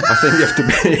of it? I think you have to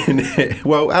be in it.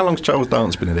 Well, how long's Charles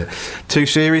Dance been in it? 2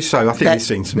 series, so I think he's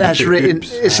seen some. That's written.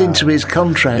 It's into his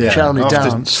contract. Charlie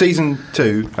Dance. Season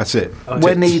 2. That's it.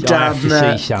 When he done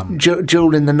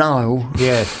Jewel in the Nile.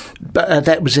 Yeah. But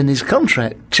that was in his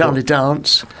contract. Charlie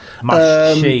Dance.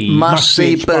 Must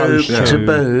see boob to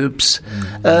boobs,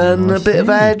 and a bit of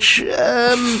edge.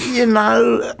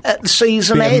 At the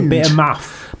season end. Bit of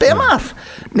muff.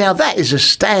 Now, that is a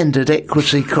standard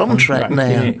equity contract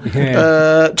now.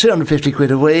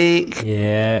 £250 a week.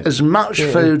 Yeah. As much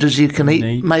food as you can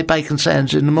eat. Make bacon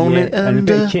sandwich in the morning. And a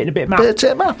bit of shit and a bit of muff. Bit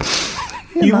of muff.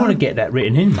 You want to get that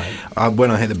written in, mate? When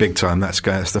I hit the big time, that's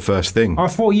the first thing. I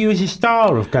thought you was a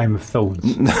star of Game of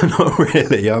Thrones. No, not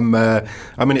really. I'm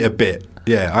in it a bit.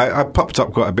 Yeah, I popped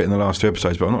up quite a bit in the last 2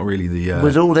 episodes, but I'm not really the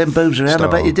with all them boobs around, star.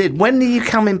 I bet you did. When are you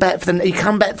coming back you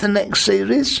come back for the next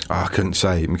series? I couldn't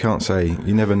say. You can't say.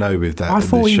 You never know with that. I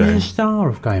thought you were a star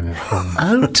of Game of Thrones.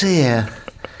 Oh dear.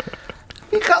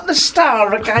 You got the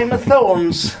star of Game of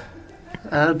Thrones.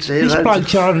 Oh dear. This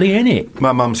bloke's hardly in it.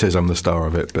 My mum says I'm the star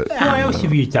of it, but what else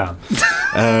have you done?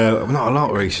 Not a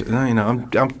lot recently. No,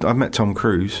 I've met Tom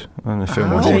Cruise on a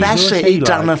film with him. Oh, that's it. He's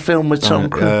done a film with Tom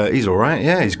Cruise. He's all right.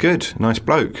 Yeah, he's good. Nice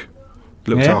bloke.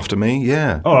 Looked after me.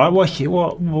 Yeah. All right. What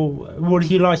does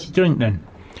he like to drink then?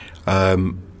 I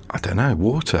don't know.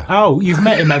 Water. Oh, you've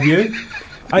met him, have you?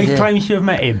 He claims you have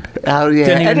met him. Oh yeah.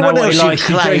 Anyone else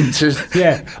you claim to?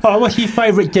 Yeah. Oh, what's your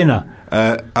favourite dinner?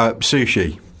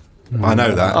 Sushi. I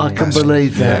know that. I can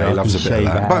believe that. Yeah, he loves a bit of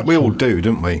that. But we all do,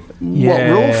 don't we?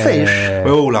 Yeah. What, raw fish?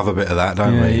 We all love a bit of that,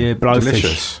 don't we? Yeah, blowfish.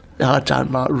 Delicious. I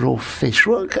don't like raw fish.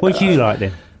 What do you like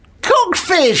then? Cooked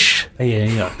fish. Yeah,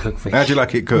 you like cooked fish. How do you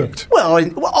like it cooked? Yeah.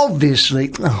 Well, obviously.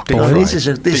 Oh, God, this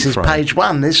is page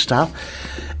 1. This stuff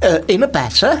in a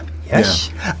batter. Yes.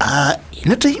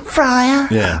 In a deep fryer.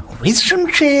 Yeah. With some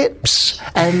chips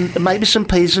and maybe some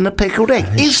peas and a pickled egg.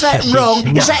 Is that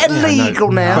wrong? Is that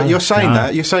illegal now? But you're saying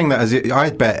that. You're saying that as it.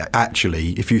 I bet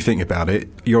actually, if you think about it,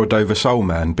 you're a Dover sole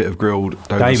man. Bit of grilled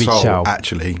Dover sole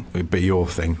actually would be your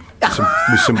thing.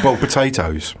 With some boiled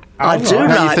potatoes. I do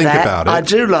like that. I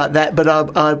do like that,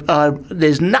 but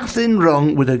there's nothing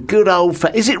wrong with a good old.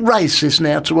 Is it racist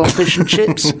now to want fish and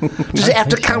chips? Does it have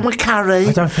to come with curry?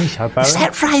 I don't think so, Barry. Is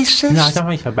that racist? No, I don't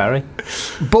think so, Barry.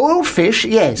 Boiled fish,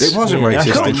 yes. It wasn't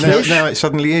racist. Now it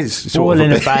suddenly is. Boil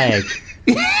in a bag.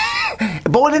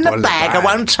 Boil in a bag. I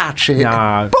won't touch it.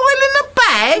 No. Boil in a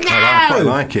bag. I quite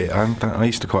like it. I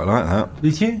used to quite like that.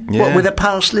 Did you? Yeah. What, with a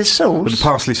parsley sauce? With a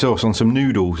parsley sauce on some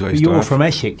noodles. You're from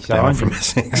Essex, so I'm from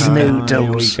Essex.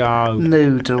 Noodles. There we go.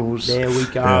 Noodles. There we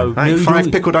go. I ate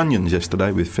 5 pickled onions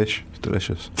yesterday with fish. It's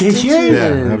delicious. Did you?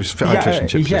 Yeah, I had fish and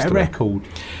chips. Is that yesterday. a record?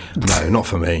 No, not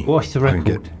for me. What's the record? I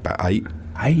can get about 8.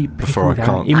 8 before I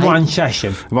can't. In one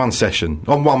session? One session.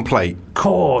 On one plate.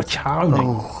 Tony.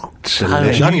 Oh,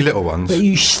 delicious. Only little ones. But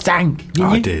you stank, didn't you?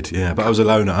 I did, yeah. But I was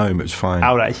alone at home. It was fine.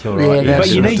 Oh, that's all right. Yeah, but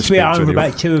you need to be at home for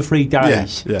about 2 or 3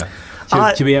 days. Yeah.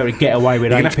 To be able to get away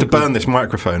with it. You're going to have to burn this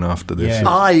microphone after this. Yeah.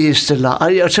 I used to like...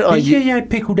 Did you have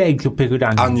pickled eggs or pickled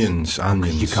onions?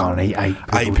 Onions. You can't eat 8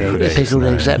 pickled eggs. Pickled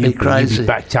eggs, that'd be crazy. You'd be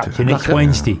backed up to next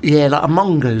Wednesday. Yeah, like a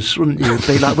mongoose, wouldn't you? It'd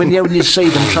be like when you see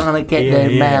them trying to get their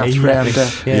mouth round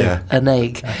an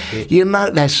egg. You know,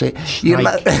 that's it. You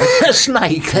know, a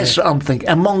snake, that's what I'm thinking.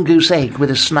 A mongoose egg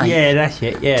with a snake. Yeah, that's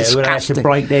it. Yeah, disgusting. It would have to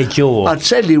break their jaw. I'll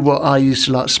tell you what I used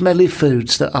to like. Smelly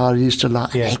foods that I used to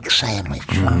like. Egg sandwich.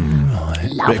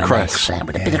 Love an egg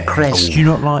sandwich. A bit of cress. Do you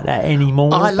not like that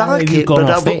anymore? I like it, but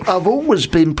I've always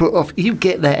been put off. You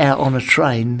get that out on a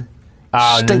train.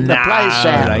 Stink the place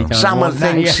out. Someone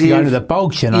thinks you have to go to the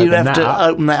bogs and you have to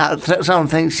open that up. Someone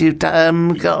thinks you've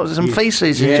got some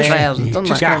feces in your trousers, doesn't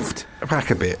just gaffed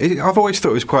back a bit. I've always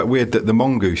thought it was quite weird that the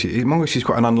mongoose is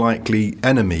quite an unlikely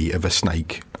enemy of a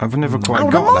snake. I've never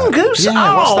quite got the mongoose? that.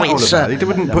 Yeah, what's that all about? You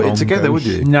wouldn't put it together, would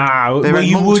you? No. They're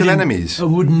mortal enemies. I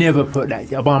would never put that.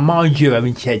 But mind you,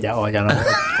 having said that, I don't know what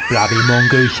a bloody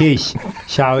mongoose is.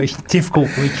 So it's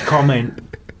difficult for me to comment.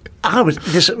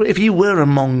 If you were a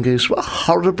mongoose, what a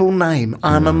horrible name.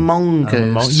 I'm a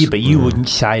mongoose. But you wouldn't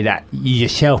say that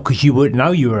yourself because you wouldn't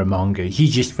know you were a mongoose. You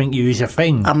just think you was a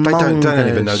thing. They don't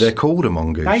even know they're called a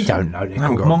mongoose. They don't know they're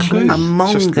called mongoose. A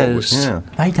mongoose.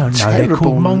 They don't know they're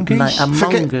called mongoose. A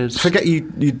mongoose. Forget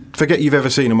you've ever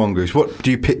seen a mongoose. What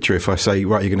do you picture if I say,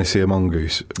 right, you're going to see a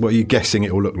mongoose? What are you guessing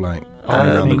it will look like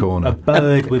around the corner? A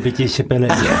bird with a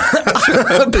disability.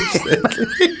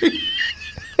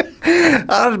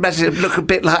 I'd imagine it would look a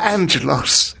bit like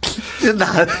Angelos.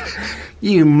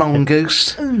 You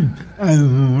mongoose.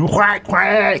 Quack,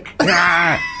 quack.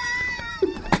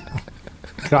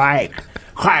 Quack.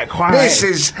 This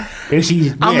is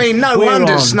I mean, no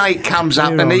wonder Snake comes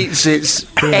up and eats its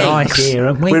eggs.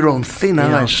 Here, we're on thin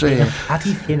ice here.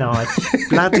 Bloody thin ice.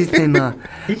 Bloody thin ice.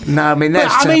 No, I mean,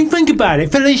 that's... I mean, think about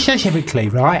it. Philosophically,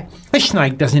 right? A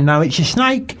snake doesn't know it's a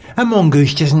snake. A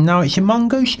mongoose doesn't know it's a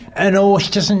mongoose. An horse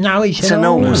doesn't know it's an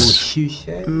horse. You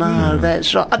said. No,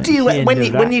 that's right. Do you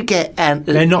when you get...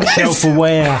 they're not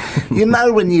self-aware. You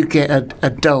know when you get a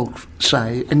dog,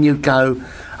 say, and you go...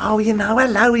 Oh, you know,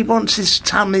 hello, he wants his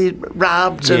tummy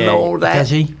rubbed and all that. Does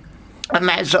he? And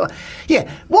that's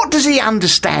what does he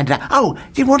understand? Oh,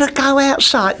 do you want to go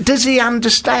outside? Does he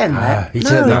understand that? He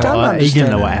don't understand. He doesn't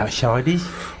know what outside is.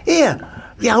 Yeah,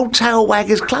 the old Tail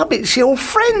Waggers Club, it's your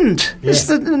friend. Yeah. It's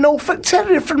the Norfolk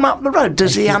Terrier from up the road.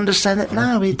 Does he understand it?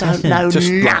 No, he don't know just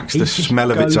nothing. likes the smell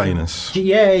of its anus.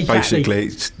 Yeah, exactly. Basically,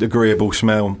 it's agreeable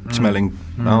smelling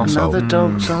arsehole. Another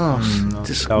dog's arse.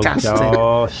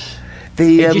 Disgusting.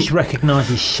 It just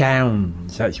recognises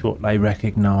sounds. That's what they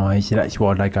recognise. That's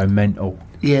why they go mental.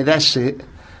 Yeah, that's it.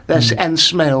 And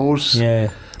smells. Yeah.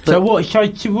 So what's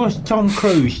Tom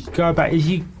Cruise? Go back. Do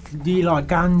you like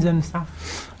guns and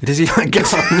stuff? Does he like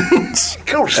guns? Of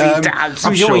course he does.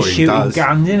 He's always shooting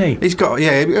guns, isn't he? He's got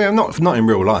not in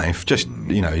real life. Just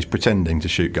he's pretending to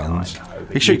shoot guns.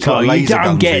 He shoots laser guns. You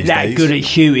don't get that days. good at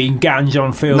shooting guns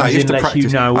on films unless you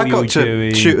know what you're doing.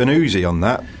 I got to shoot an Uzi on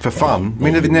that for fun. I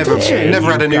mean, they've never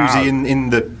had an Uzi in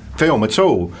the film at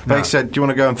all. They said, do you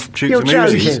want to go and shoot some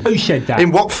Uzis? Who said that?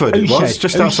 In Watford it was,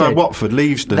 just outside Watford,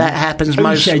 Leavesden. That happens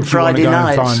most Friday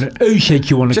nights. Who said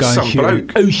you want to go and shoot?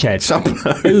 Bloke. Who said? Some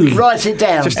bloke. Write it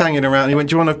down. Just hanging around. He went,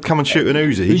 do you want to come and shoot an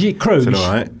Uzi? Was it Cruise? I said,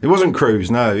 all right. It wasn't Cruise,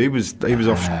 no. He was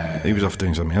off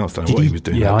doing something else. I don't know what he was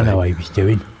doing. Yeah, I know what he was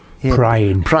doing.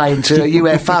 Praying to a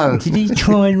UFO. Did he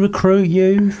try and recruit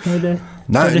you?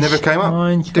 No, it never came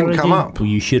up. Didn't come up. Well,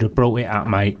 you should have brought it up,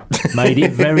 mate. Made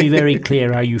it very, very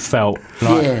clear how you felt.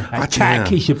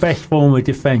 Attack is the best form of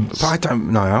defence. But I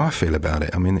don't know how I feel about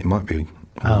it. I mean, it might be...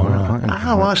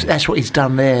 that's what he's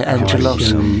done there, Angelos.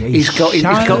 He's got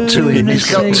to him.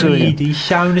 He's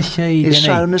shown a seed.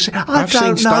 I've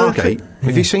seen Stargate.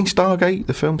 Have you seen Stargate,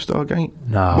 the film Stargate?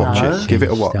 No. Watch it. Give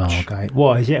it a watch. Stargate.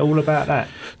 What, is it all about that?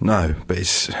 No, but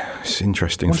it's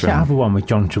interesting. What's film. That other one with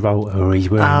John Travolta where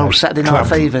he's wearing Saturday Night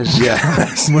Fevers. Yeah.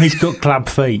 When he's got club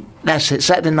feet. That's it,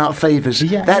 Saturday Night Fevers.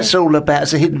 That's all about,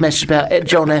 it's a hidden message about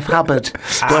John F. Hubbard,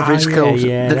 whatever it's called,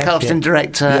 the casting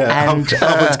director, and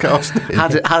Hubbard's casting.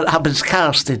 Hubbard's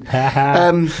casting.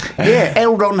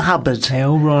 L. Ron Hubbard.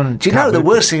 L. Ron. Do you know the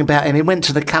worst thing about him? He went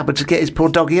to the cupboard to get his poor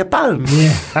doggy a bone.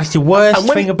 Yeah, that's the worst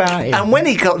thing about him. And when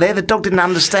he got there, the dog didn't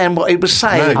understand what he was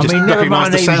saying. No, I mean, never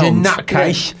mind, he was a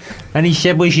nutcase. And he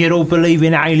said we should all believe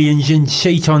in aliens and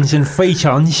cetons and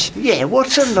phetons. Yeah,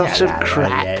 what a lot of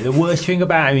crap. Yeah, the worst thing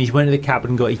about him is he went to the cupboard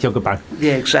and got his dog a bone.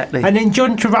 Yeah, exactly. And then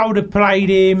John Travolta played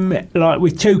him like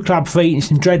with 2 club feet and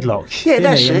some dreadlocks. Yeah,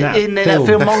 that's it. In that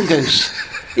film Mongoose.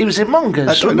 He was in Mongoose.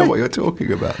 I don't know what you're talking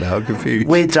about now. I'm confused.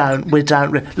 We don't. Look,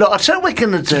 I'll tell you what we're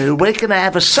going to do. We're going to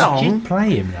have a song. He did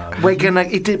play him, though.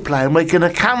 He did play him. We're going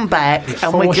to come back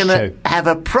and we're going to have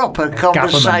a proper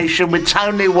conversation with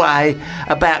Tony Way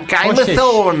about Game of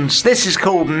Thorns. This is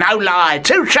called No Lie.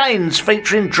 2 Chainz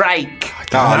featuring Drake.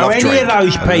 I love any Drake. of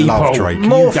those people. I love Drake.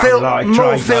 More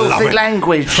filthy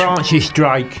language. Francis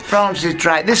Drake.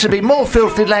 This will be more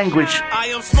filthy language. I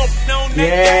am smoking on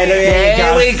that.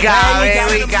 Here we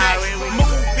go.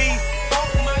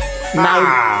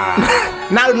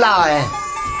 No lie.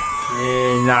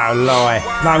 Yeah, no lie.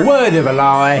 No word of a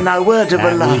lie. No word of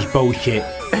a lie. That was bullshit.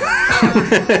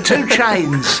 2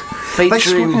 Chainz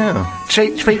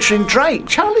featuring Drake.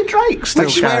 Charlie Drake still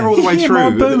swear all the way through. My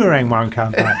Boomerang won't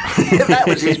come back. That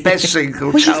was his best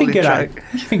single. What do you think of that?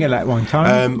 What do you think of that one,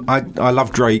 Tony? I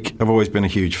love Drake. I've always been a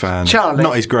huge fan. Charlie.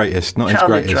 Not his greatest.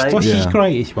 Drake. What's his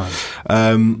greatest one?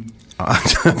 I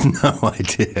have no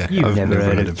idea. You've never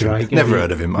heard of Drake. Never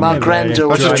heard of him. My granddaughter. I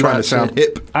was just trying to sound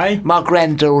hip. My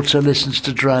granddaughter listens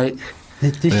to Drake.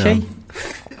 Does she?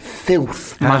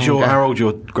 Filth. How old's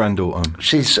your granddaughter?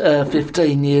 She's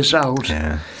 15 years old.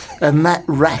 Yeah. And that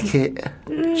racket,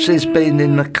 she's been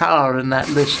in the car and that,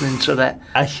 listening to that.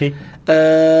 Has she?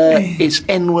 It's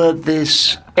N-word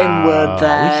this, N-word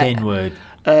that. What's N-word?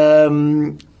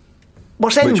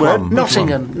 What's N-word?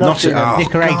 Nottingham.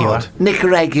 Nicaragua.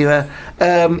 Nicaragua.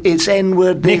 It's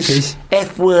N-word this, Knickers.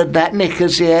 F-word that,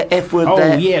 knickers, yeah, F-word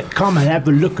that. Oh, yeah, come and have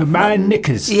a look at my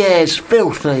knickers. Yeah, it's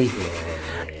filthy.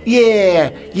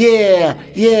 Yeah,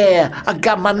 I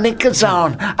got my knickers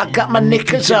on. I'm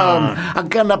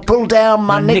gonna pull down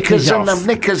my knickers and the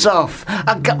knickers off.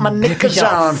 I got my knickers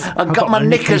on. I got my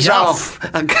knickers off.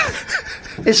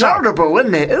 It's horrible,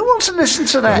 isn't it? Who wants to listen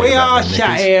to that? We are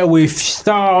sat here with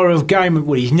star of Game of...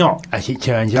 Well, he's not, as it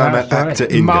turns out.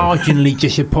 Marginally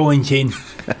disappointing.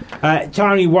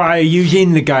 Tony Way, who's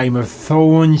in the Game of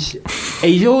Thorns.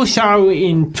 He's also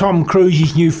in Tom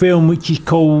Cruise's new film, which is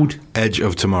called... Edge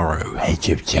of Tomorrow. Edge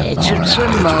of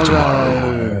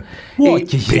Tomorrow. What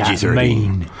does that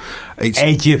mean?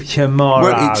 Edge of Tomorrow.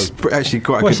 Well, it's actually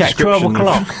quite a good description. What's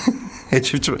that, 12 o'clock?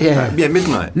 Edge of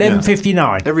midnight.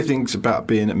 11:59. Everything's about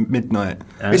being at midnight.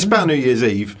 It's about New Year's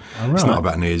Eve. Right. It's not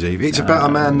about New Year's Eve. It's about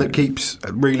a man that keeps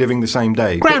reliving the same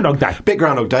day. Groundhog Day. Bit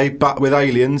Groundhog Day, but with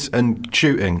aliens and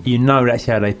shooting. You know that's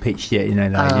how they pitched it,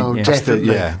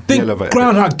 Definitely.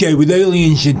 Groundhog Day with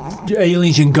aliens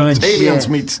and guns. Aliens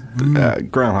meets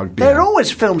Groundhog Day.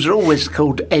 Films are always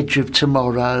called Edge of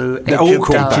Tomorrow. They're all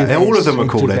called that. All of them are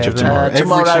called Edge of Tomorrow.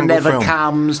 Tomorrow Never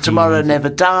Comes. Tomorrow Never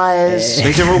Dies.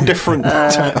 These are all different.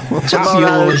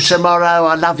 Tomorrow,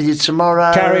 I love you.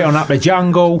 Tomorrow, Carry On Up the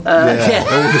Jungle. All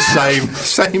the same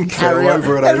film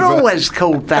over and over. They're always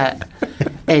called that.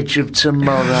 Edge of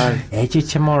Tomorrow. Edge of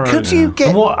Tomorrow. Could you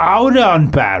get? Hold on,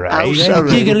 Barry. Let's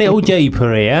dig a little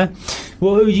deeper here.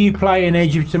 Well, who do you play in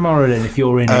Edge of Tomorrow then? If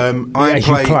you're in it, I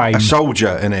play a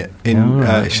soldier in it.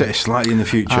 It's slightly in the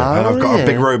future, and I've got a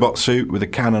big robot suit with a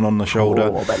cannon on the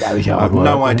shoulder. I have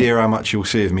no idea how much you'll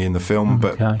see of me in the film,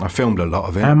 but I filmed a lot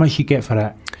of it. How much you get for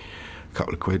that?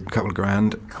 Couple of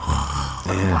grand.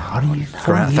 How do you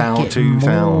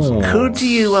 2,000. Could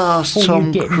you ask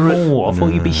Tom Cruise? I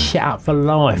thought you'd be set up for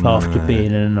life after being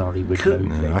in an Hollywood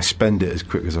movie. I spend it as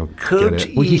quick as I get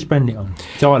it. What do you spend it on?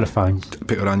 Xylophones.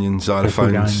 Pickled onions,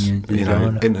 xylophones.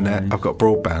 Internet. I've got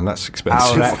broadband. That's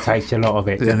expensive. Oh, that takes a lot of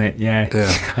it, doesn't it? Yeah.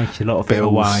 Takes a lot of it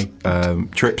away.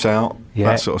 Trips out.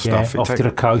 That sort of stuff. Off to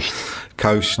the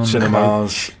coast.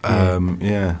 Cinemas.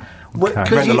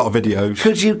 Rent a lot of videos.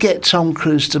 Could you get Tom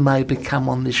Cruise to maybe come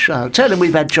on this show? Tell him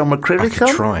we've had John McCririck I could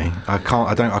try. I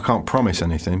can't promise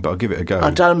anything, but I'll give it a go. I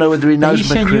don't know whether he knows McCririck. He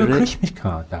sent you a Christmas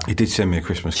card, though. He did send me a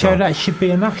Christmas card. So that should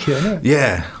be enough, shouldn't it?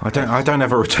 Yeah, I don't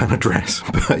have a return address,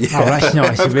 but yeah. Oh, that's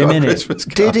nice of him, isn't it?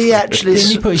 Did he actually?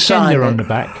 Didn't he put his sender on the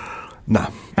back? No.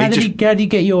 How did he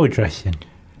get your address then?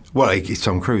 Well, it's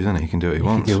Tom Cruise, isn't he? He can do what he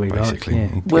wants, basically.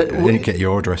 He can get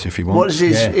your address if he wants. What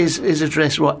is his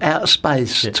address? What? Outer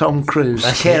Space, Tom Cruise,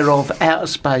 care of Outer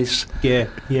Space. Yeah.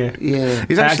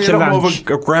 He's actually a lot more of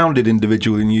a grounded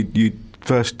individual than you'd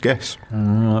first guess.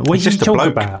 What did he talk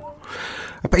about?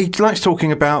 But he likes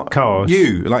talking about cars.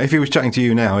 You. Like, if he was chatting to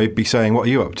you now, he'd be saying, what are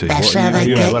you up to? That's how they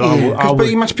get you. But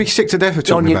he must be sick to death of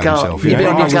talking about himself. You'd be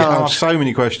on your guard. I asked so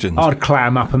many questions. I'd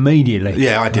clam up immediately.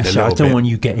 Yeah, I did a little bit. I don't want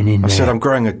you getting in there. I said, I'm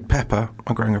growing a pepper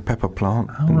plant.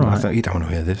 And I thought, you don't want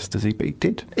to hear this, does he? But he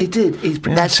did. He did.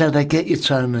 That's how they get you,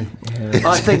 Tony. Yeah.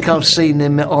 I think I've seen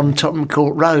him on Tottenham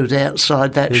Court Road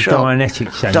outside that shop.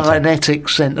 Dianetics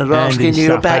Centre, asking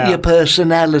you about your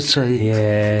personality.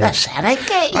 Yeah. That's how they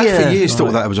get you. I for years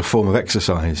thought that was a form of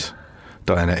exercise.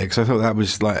 Dianetics. I thought that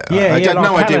was like... I had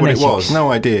no idea what it was. No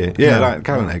idea. Yeah, like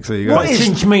Callanetics. There you go.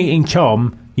 Since meeting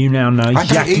Tom, you now know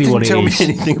exactly what it is. He didn't tell me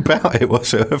anything about it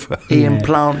whatsoever. He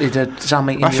implanted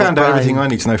something in your brain. I found out everything I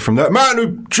need to know from that man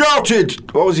who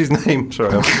shouted. What was his name?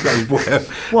 Sorry,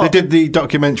 they did the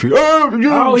documentary.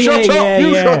 Oh, shut up!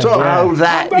 You shut up! Oh,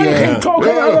 that, yeah.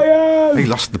 He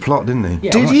lost the plot, didn't he?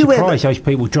 Yeah, did you ever? Those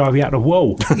people drive you out the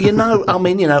wall.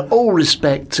 All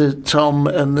respect to Tom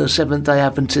and the Seventh Day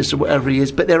Adventists or whatever he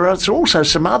is, but there are also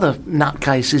some other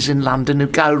nutcases in London who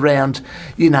go round,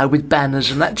 with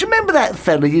banners and that. Do you remember that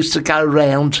fella used to go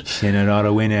round? Sinner or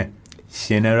a winner.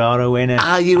 Sinner or a winner?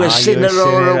 Are you a sinner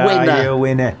or a winner? Are you a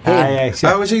winner?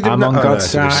 Was he the I'm on God's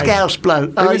side. Scouse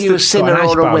bloke. Are you a sinner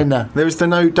or a winner? There was the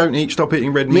don't eat, stop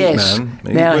eating red meat man.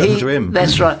 Now to him.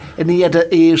 That's right. And he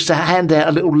used to hand out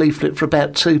a little leaflet for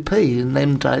about 2p in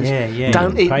them days. Yeah.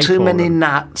 Don't eat too many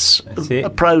nuts,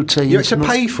 protein. You had to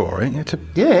pay for it.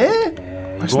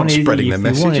 It's not spreading their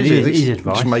message, is it? It's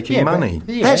just making money.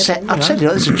 That's it. I'll tell you,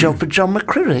 that's a job for John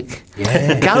McCririck.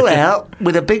 Yeah. Go out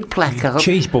with a big placard.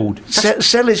 Cheese board.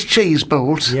 Sell his cheese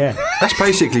boards. Yeah. That's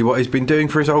basically what he's been doing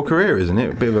for his whole career, isn't it?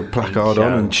 A bit of a placard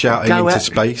on and shouting into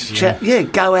space.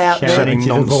 Go out shouting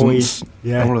nonsense.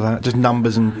 Yeah, all of that, just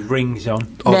numbers and rings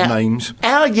on, odd names.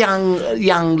 Our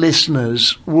young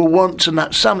listeners will want to know.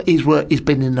 He's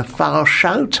been in the Far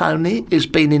Show, Tony. He's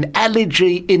been in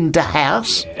Allergy in the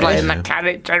House, playing the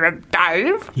character of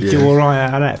Dave. You do all right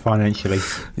out of that financially?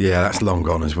 Yeah, that's long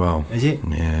gone as well. Is it?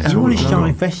 Yeah. I want to start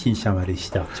investing some of this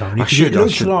stuff, Tony. It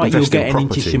looks like you're getting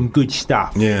into some good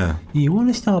stuff. Yeah. You want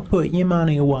to start putting your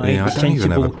money away. Yeah, I don't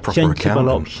even have a proper account.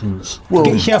 Options. Well,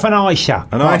 get yourself an ISA.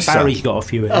 Barry's got a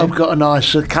few of them. I've got an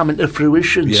ISA coming to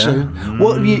fruition soon.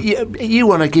 Well, you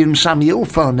want to give them some of your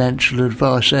financial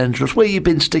advice, Angelos? Where you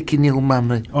been sticking your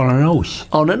money? On an horse.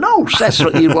 On an horse. That's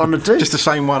what you want to do. Just the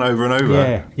same one over and over.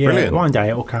 Yeah. Brilliant. One day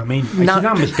it'll come in. It's a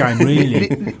numbers game,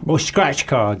 really. Or scratch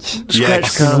cards.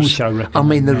 Scratch cards. I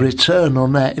mean, the return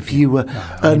on that, if you were,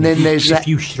 and then there's if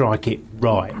you strike it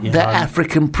right, that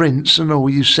African prince and all,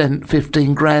 you sent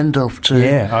 15 grand off to.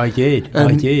 Yeah, I did.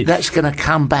 That's going to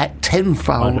come back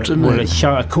tenfold, isn't it?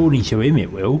 So according to him,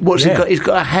 it will. What's he got? He's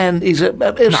got a hand. He's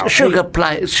a sugar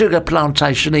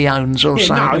plantation he owns or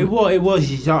something. No, what it was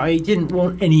is he didn't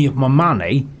want any of my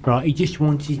money. Right, he just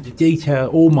wanted to detail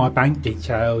all my bank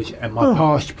details and my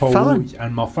passport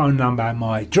and my phone number and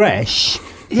my address.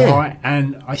 Yeah. Right,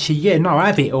 and I said, I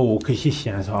have it all, because this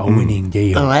sounds like a winning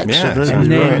deal. Oh, excellent. Yeah,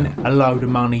 and then a load of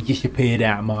money disappeared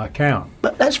out of my account.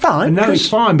 But that's fine. No, it's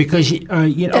fine, because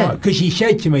because he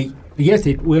said to me, yes,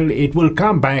 it will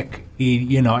come back,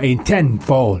 in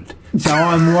tenfold. So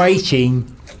I'm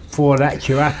waiting for that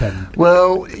to happen.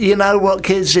 Well, you know what,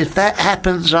 kids, if that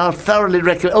happens, I'll thoroughly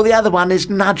recommend. Oh, the other one is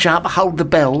nudge up, hold the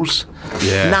bells.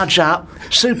 Yeah. Nudge up,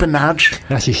 super nudge.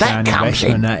 That's a sound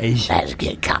investment, that is.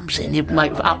 That comes in. You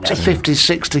make up to 50,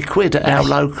 60 quid at our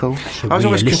local. I was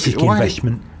always confused.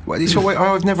 Investment.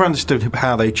 I've never understood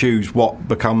how they choose what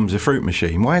becomes a fruit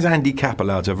machine. Why is Andy Capp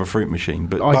allowed to have a fruit machine,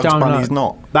 but Bugs Bunny's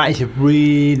not? That is a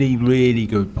really, really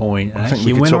good point. And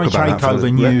actually, when I take over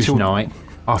Newsnight,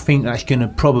 I think that's going to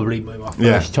probably be my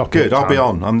first topic. Good, I'll be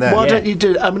on. I'm there. Why don't you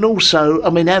do it?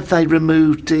 Have they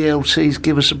removed DLC's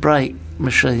Give Us a Break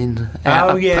machine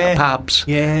out of pubs?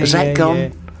 Yeah. Has that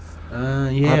gone?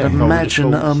 I'd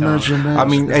imagine that. I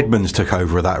mean, Edmonds took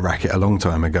over that racket a long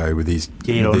time ago with his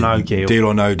Deal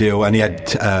or No Deal, and he had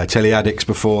Telly Addicts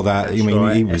before that. He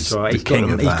was the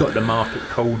king of that. He's got the market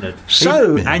cornered.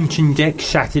 So, Anton Deck's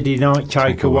Saturday Night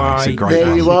Takeaway.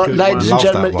 There you are, ladies and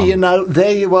gentlemen.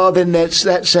 There you are. Then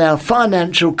that's our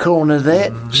financial corner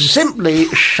there. Simply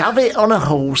shove it on a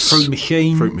horse. Fruit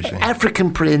machine.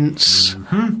 African Prince.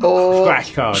 Or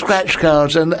scratch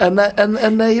cards, and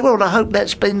there you are. I hope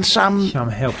that's been some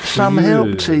help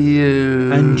to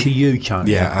you. And to you,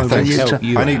 Tony. Yeah,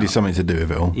 I needed something to do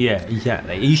with it all. Yeah,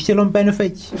 exactly. Are you still on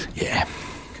benefits? Yeah.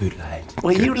 Good lad.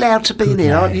 Well, you allowed to be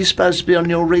there? Aren't you supposed to be on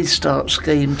your restart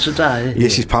scheme today?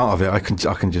 Yes, it's part of it. I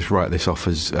can just write this off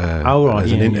as an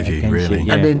interview, really.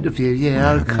 An interview,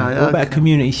 okay. What about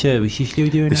community service? You still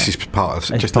doing this? This is part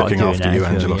of just looking after you,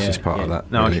 Angelos. Is part of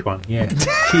that. Nice one. Yeah.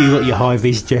 So you got your high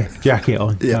vis jacket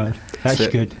on. Yeah, that's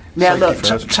good. Now look,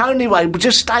 Tony Wayne, we'll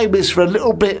just stay with us for a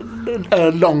little bit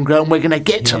longer, and we're going to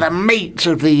get to the meat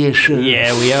of the issue.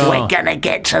 Yeah, we are. We're going to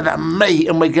get to the meat,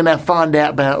 and we're going to find out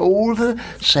about all the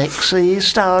sexy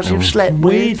stars you've slept with.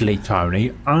 Weirdly,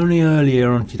 Tony, only earlier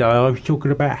on today I was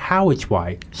talking about Howard's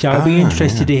way, so I'll be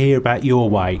interested to hear about your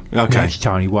way. Okay. That's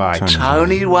Tony Way.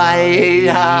 Tony Way,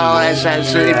 that's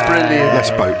absolutely brilliant.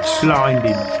 Less boats.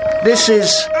 Blinding. This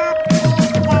is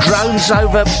Drones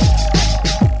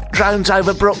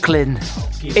over Brooklyn,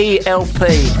 ELP.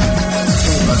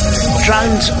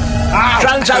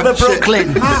 Drones over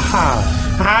Brooklyn.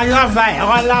 I love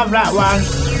that one.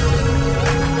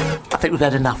 I think we've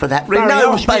had enough of that. No,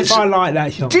 I like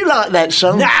that song. Do you like that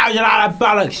song? No, you like that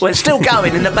bollocks. Well, it's still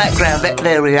going in the background.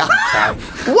 There we are.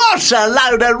 What a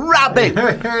load of rubbish!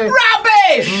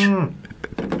 Rubbish!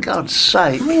 God's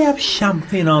sake. We have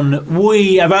something on that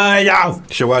we have heard of.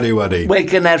 Shawaddy Waddy. We're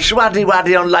going to have Shawaddy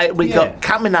Waddy on later. We got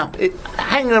coming up.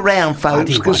 Hang around,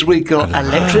 folks, because we got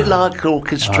Electric Light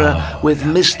Orchestra with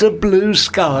Mr. Blue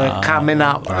Sky coming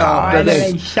up after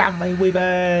this. Something we've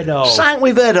heard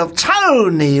of.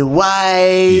 Tony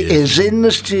Way is in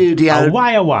the studio.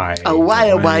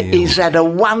 Away. He's had a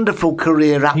wonderful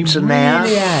career up to now.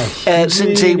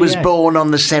 Since he was born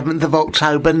on the 7th of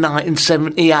October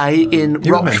 1978 in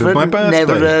Rochford.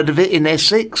 Never heard of it, in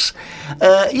Essex.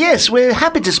 Yes, we're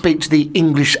happy to speak to the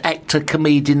English actor,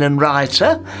 comedian and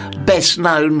writer, best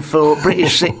known for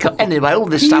British sitcom. Anyway, all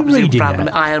this stuff is in front of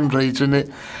me. I am reading it.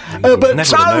 But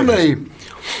Tony,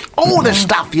 all the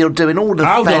stuff you're doing, all the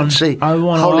fancy... I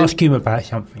want to ask him about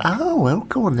something. Oh, well,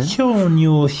 go on then. It's on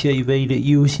your CV that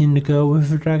you was in the girl with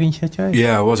the dragon tattoo?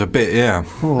 Yeah, I was a bit, yeah.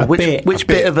 Which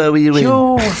bit of her were you in?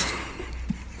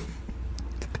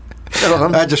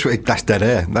 That's dead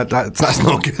air. That's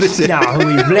not good, is it? No,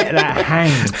 we've let that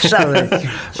hang. Sorry.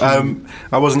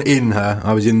 I wasn't in her.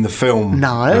 I was in the film.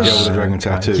 Nice. The Girl with the Dragon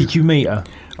Tattoo. Did you meet her?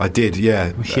 I did,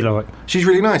 yeah. What's she like? She's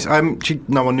really nice.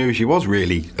 No one knew who she was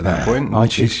really at that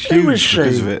point. She's Who was huge she?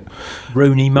 because of it.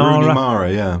 Rooney Mara. Rooney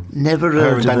Mara, yeah. Never Her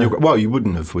heard and of Daniel. her. Well, you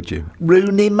wouldn't have, would you?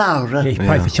 Rooney Mara. Yeah, she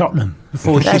played for Tottenham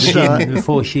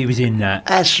before she was in that.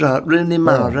 That's right, Rooney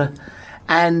Mara.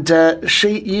 And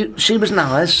she was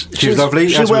nice. She was lovely.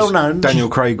 She's well known. Daniel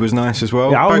Craig was nice as well.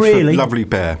 Yeah, Both really? a lovely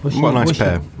pair. What a nice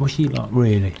pair. What's she like,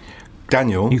 really?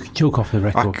 Daniel. You can talk off the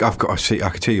record. I've got I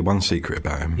can tell you one secret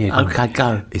about him. Yeah, okay,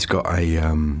 go. He's got he's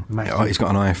got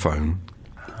an iPhone,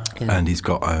 and he's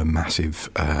got a massive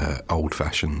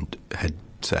old-fashioned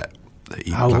headset that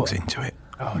he plugs into it.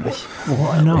 Oh, that's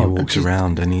what I know. He walks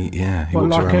around and he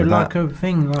walks around with like that. a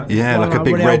thing, like a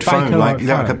big red phone, like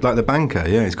the banker.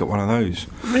 Yeah, he's got one of those.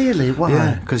 Really? Why?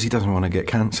 Yeah, because he doesn't want to get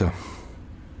cancer.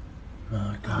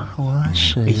 Oh, God. Oh, I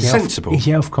see. He's sensible. He's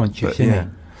health conscious, isn't he?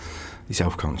 He's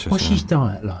health conscious. What's his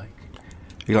diet like?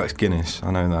 He likes Guinness.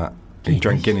 I know that. He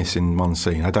drank Guinness in one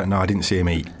scene. I don't know. I didn't see him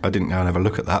eat. I didn't go and have a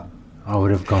look at that. I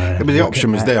would have gone. But the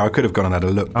option was there. I could have gone and had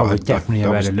a look. I would definitely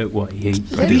have had a look what he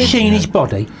eats. Have you you seen his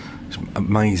body? It's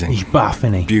amazing. He's buff,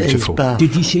 isn't he? Beautiful. He's buff.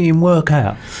 Did you see him work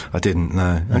out? I didn't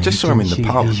know. I just you saw him in didn't the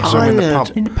see pub. his- I saw him in the I pub.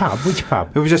 heard. In the pub? Which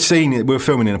pub? It was just scene. We were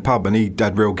filming in a pub, and he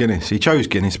had real Guinness. He chose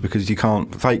Guinness because you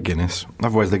can't fake Guinness.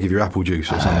 Otherwise, they give you apple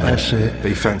juice or something. That's it. But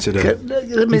he fancied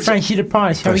a. He fancied a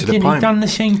pint, so he Fancied a didn't pint. done the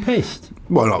scene pissed.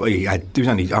 Well, he was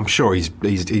only. I'm sure he's can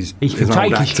an old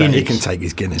take his actor. He Guinness. can take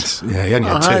his Guinness. Yeah, he only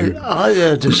had two. I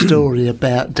heard a story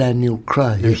about Daniel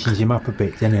Craig Loosens him up a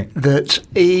bit, doesn't it? that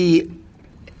he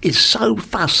is so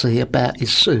fussy about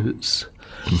his suits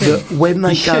that when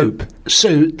they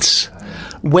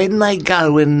when they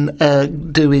go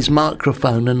and do his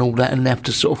microphone and all that and have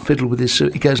to sort of fiddle with his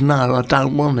suit, he goes, no, I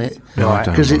don't want it. Right.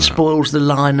 Because it spoils the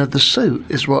line of the suit,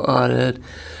 is what I heard.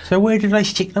 So where do they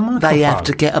stick the microphone? They have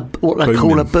to get what they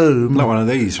call a boom. Not one of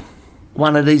these.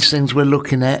 One of these things we're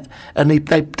looking at, and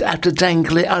they have to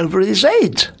dangle it over his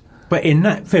head. But in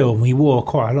that film, he wore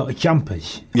quite a lot of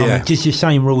jumpers. Yeah. Does the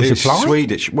same rules It's apply?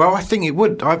 Swedish. Well, I think it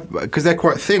would, because they're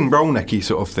quite thin, roll-necky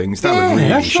sort of things. That Yeah, would really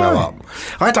that's show right. up.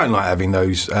 I don't like having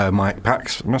those mic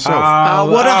packs myself.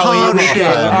 Oh, what a hardship.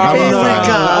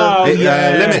 Here we go.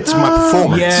 It limits my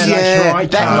performance. Yeah, that's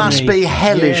right, that Tony. must be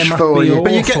hellish must for be you.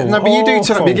 But you get awful, no, but you do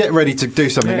turn up, you awful. get ready to do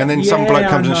something, and then some Yeah, bloke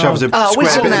comes I and know. shoves a square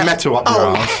isn't bit of that- metal up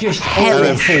your ass. Just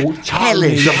Hellish. awful,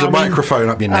 Tony. Shoves a microphone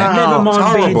up your neck. Never It's mind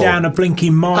being horrible. down a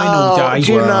blinking mine all day.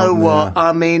 Do you know what? yeah.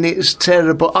 I mean, it's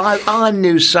terrible. I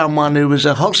knew someone who was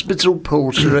a hospital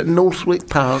porter at Northwick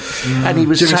Park, and he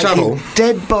was Jimmy taking Savile?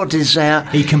 dead bodies out.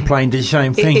 He complained the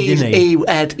same thing, didn't he?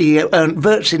 He earned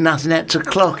virtually nothing, had to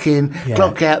clock in, Yeah,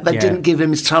 clock out. They yeah. didn't give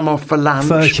him his time off for lunch.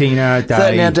 13-hour day.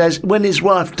 13-hour days. When his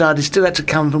wife died, he still had to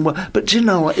come from work. But do you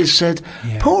know what? He said,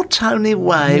 Yeah. poor Tony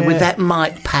Way Yeah. with that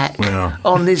mic pack Yeah.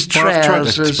 on his Well, I've tried to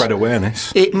trousers. spread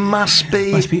awareness. It must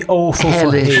be awful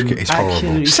hellish. for him. It's horrible.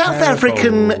 Absolutely South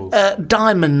terrible. African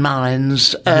diamond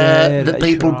mines Yeah, that that's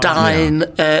people right. die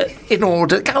in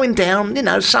order, going down,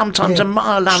 sometimes a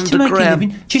mile Just to make a underground.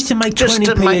 living, just to make Just 20p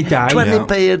to make a day.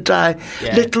 20p a day.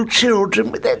 Yeah. Little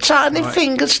children with their tiny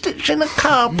fingers stitching a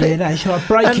carpet. Yeah, that's right.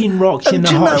 Breaking rocks in the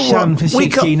do you hot know sun what? for We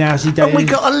 16 hours a day. And we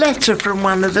got a letter from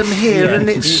one of them here, Yeah. and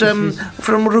it's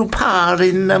from Rupar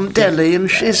in Delhi, and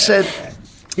she said,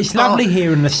 It's lovely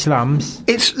here in the slums.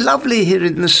 it's lovely here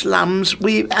in the slums.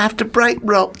 We have to break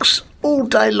rocks all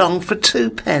day long for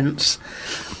 2p.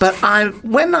 But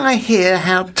when I hear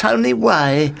how Tony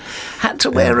Way had to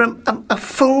wear a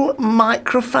full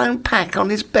microphone pack on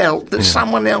his belt that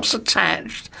someone else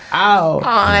attached, Oh.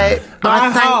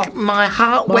 my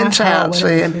heart went out to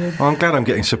him. Well, I'm glad I'm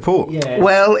getting support. Yeah.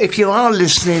 Well, if you are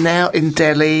listening out in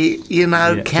Delhi, count the your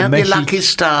message- lucky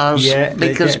stars, Yeah,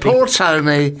 because the- poor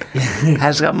Tony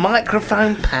has got a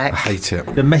microphone I pack. hate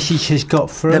it. The message has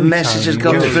got through. The message has Tony.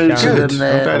 gone Good, through to good. them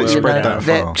there. I'm glad it spread that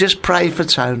far. Just pray for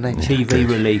Tony. TV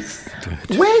relief.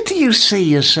 Where do you see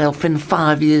yourself in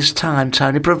 5 years' time,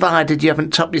 Tony, provided you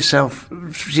haven't topped yourself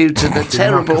due to the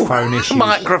terrible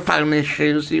microphone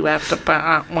issues. issues you have to put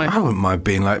up with? I wouldn't mind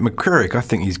being like McCririck. I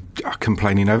think he's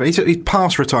complaining over. He's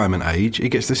past retirement age. He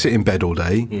gets to sit in bed all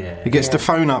day. Yeah. He gets to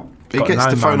phone up He gets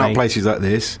to phone up places like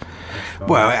this.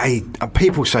 Well,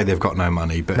 people say they've got no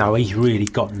money, but no, he's really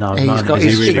got no money.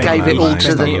 He gave it all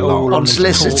to the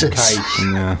solicitors.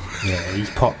 Yeah, he's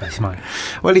potless, mate.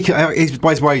 Well,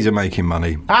 his ways of making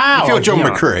money. If you're John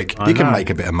McCririck, you can make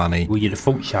a bit of money. Well, you'd have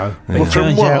thought so. Yeah. Well,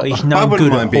 turns out he's no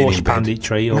good at horse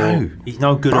punditry, or he's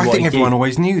no good at what he did. I think everyone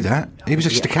always knew that. He was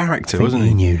just a character, wasn't he?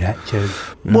 He knew that too.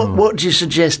 What do you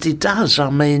suggest he does? I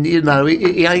mean, he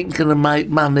ain't going to make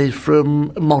money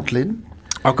from modelling.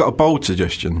 I've got a bold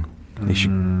suggestion. He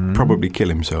should probably kill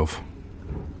himself.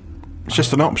 It's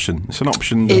just an option. It's an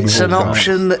option. It's an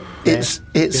option. It's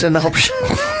an option.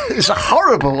 It's a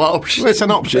horrible option. Well, it's an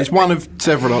option. It's one of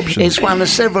several options. It's one of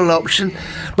several options.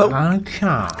 But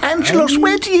Angelos,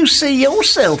 where do you see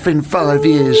yourself in 5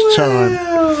 years' time?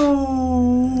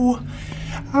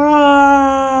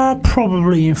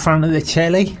 Probably in front of the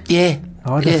telly. Yeah.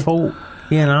 I'd have thought.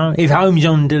 You know, if Homes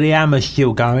Under the Hammer's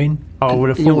still going, I would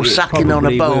have thought you're sucking on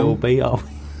a bong. Will be.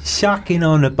 Sucking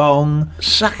on a bong.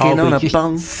 Sucking on a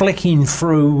bong. Flicking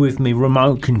through with me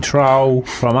remote control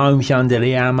from Homes Under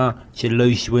the Hammer to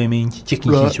Loose Women's,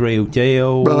 Chickens is Real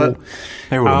Deal. Right.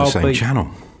 They're all on the same channel.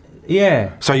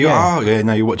 Yeah. So you're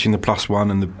you're watching the Plus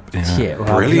One and the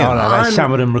brilliant.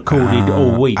 Some of them recorded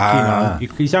all week.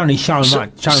 There's only so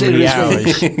many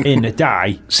hours in a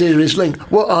day. Seriously,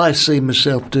 what I see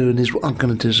myself doing is what I'm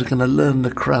going to do is I'm going to learn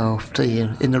the craft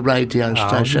here in the radio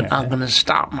station. I'm going to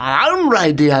start my own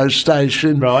radio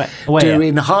station. Right.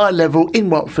 Doing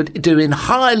doing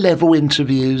high level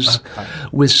interviews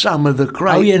with some of the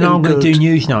great. Oh yeah, and I'm going to do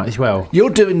Newsnight as well. You're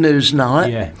doing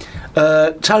Newsnight. Yeah.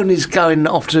 Tony's going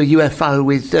off to a UFO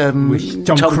with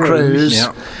Tom Cruise.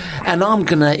 Yeah. And I'm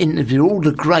going to interview all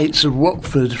the greats of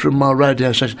Watford from my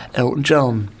radio station. Elton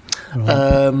John,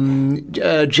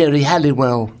 Jerry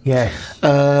Halliwell, yes,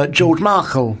 George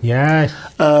Markle, yes,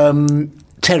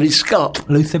 Terry Scott,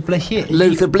 Luther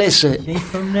Blissett, He's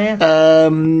from there.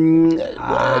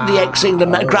 The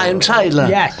ex-England Graham Taylor,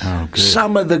 yes,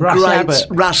 some of the greats,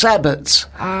 Russ Abbott,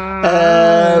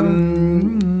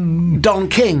 Don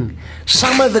King,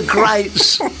 some of the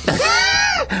greats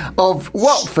of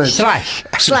Watford.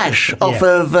 Slash off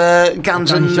of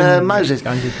Guns N' Moses.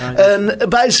 And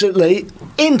basically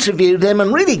interview them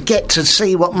and really get to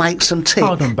see what makes them tick.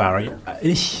 Hold on, Barry.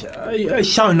 It's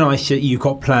so nice that you've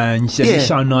got plans, and it's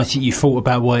so nice that you thought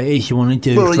about what it is you want to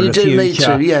do for the future. Well, you do need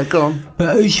to, go on.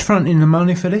 But who's fronting the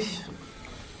money for this?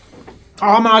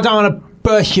 I don't want to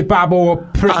burst your bubble or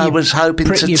I was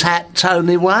hoping to tap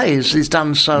Tony Ways. He's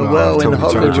done so well in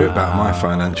Hollywood. I told you about my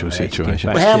financial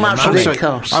situation. Well, how much would it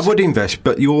cost? I would invest,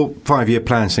 but your 5-year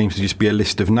plan seems to just be a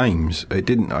list of names. I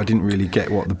didn't really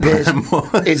get what the plan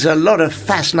was. It's a lot of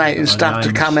fascinating stuff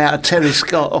to come out of Terry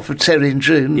Scott off of Terry and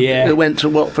June, who went to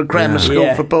Watford Grammar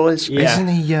School for boys. Yeah. Isn't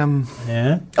he?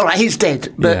 All right, he's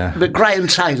dead, but Graham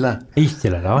Taylor, he's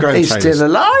still alive. He's still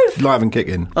alive, live and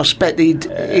kicking. I expect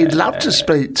he'd love to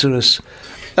speak to us.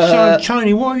 So,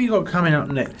 Tony, what have you got coming up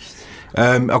next?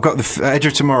 I've got the Edge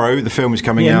of Tomorrow. The film is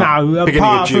coming out. No,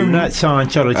 apart from that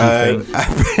Scientology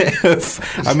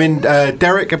thing. I'm in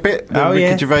Derek a bit, the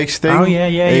Ricky Gervais thing. Oh, yeah.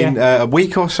 In a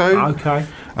week or so. Okay.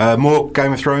 More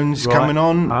Game of Thrones coming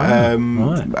on.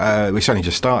 It's only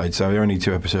just started, so we're only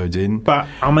 2 episodes in. But,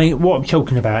 I mean, what I'm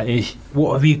talking about is,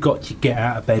 what have you got to get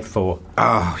out of bed for?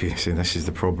 Oh, you see, this is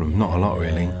the problem. Not a lot,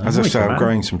 really. As I say, I'm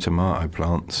growing some tomato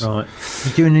plants. Right.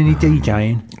 You doing any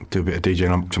DJing? Do a bit of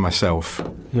DJing to myself.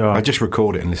 Right. I just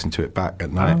record it and listen to it back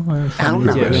at night.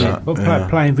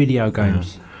 Playing video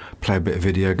games. Play a bit of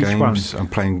video games. I'm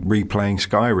replaying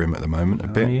Skyrim at the moment a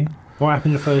bit. Yeah. What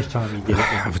happened the first time you did it?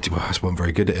 I wasn't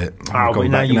very good at it. I've gone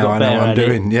back now. I know what I'm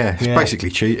doing. Yeah, it's basically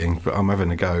cheating, but I'm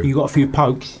having a go. You got a few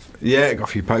pokes? Yeah, I got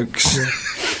a few pokes.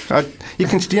 You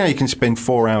can spend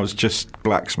 4 hours just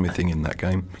blacksmithing in that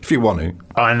game if you want to.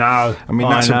 I know. I mean,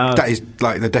 that is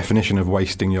like the definition of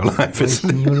wasting your life.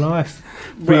 Wasting your life.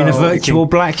 Being a virtual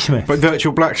blacksmith. But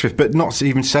virtual blacksmith, but not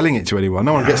even selling it to anyone.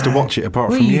 No one gets to watch it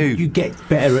apart from you. You get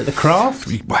better at the craft.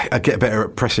 I get better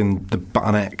at pressing the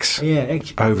button X.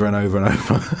 Over and over and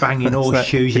over. Banging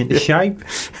horseshoes into shape.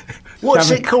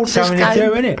 What's it called? This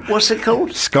game? What's it called?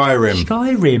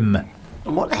 Skyrim.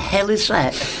 And what the hell is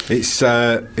that? It's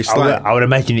like I would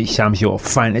imagine it's some sort of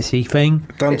fantasy thing.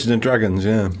 Dungeons and Dragons,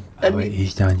 yeah. It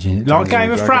is Dungeons. Like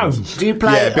Game of Thrones. Do you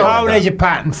play? There's a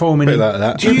pattern forming. Bit like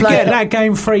that. Do you get that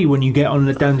game free when you get on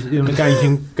the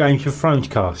Games of Thrones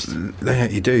cast? Yeah,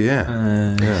 you do.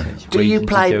 Yeah. Do you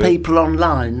play people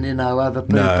online? Other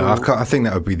people. No, I think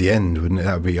that would be the end, wouldn't it?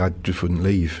 That would be. I just wouldn't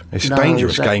leave. It's a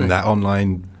dangerous game, that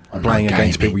online. Playing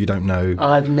against people you don't know.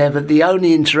 I've never. The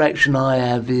only interaction I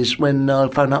have is when I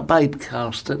phone up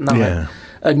Babecast at night.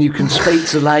 and you can speak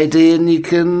to the lady and you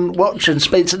can watch and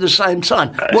speak at the same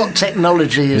time. What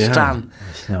technology has done.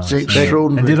 It's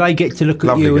extraordinary. And do they get to look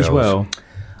at you as well?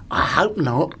 I hope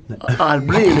not. I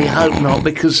really hope not,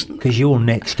 because your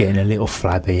neck's getting a little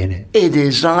flabby, isn't it? It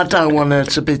is. I don't want her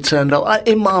to be turned off.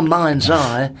 In my mind's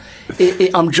eye,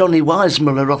 I'm Johnny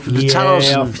Weissmuller off of the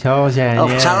Tarzan. Off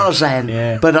Tarzan.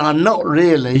 Yeah. But I'm not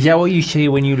really. Is that what you see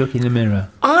when you look in the mirror?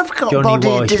 I've got body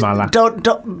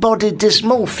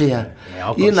dysmorphia. Yeah,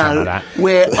 I've got some of that.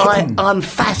 Where I'm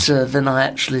fatter than I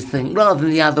actually think, rather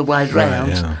than the other way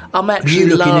round. Yeah. I'm actually you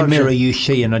look larger. in the mirror, you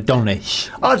see an Adonis.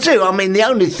 I do. I mean, the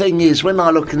only thing is, when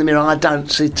I look in the mirror, I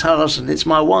don't see Tarzan. It's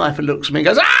my wife who looks at me and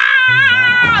goes,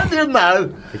 "Ah!" You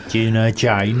know. Do you know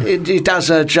Jane? It does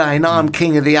her Jane. I'm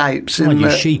king of the apes.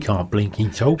 She can't blink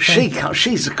and talk. She can't.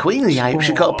 She's the queen of the apes.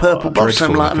 She's got a purple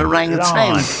bottom like an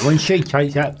orangutan. When she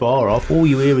takes that bar off, all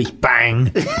you hear is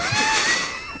bang.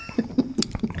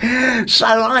 So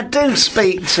I do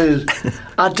speak to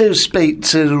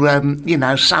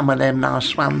some of them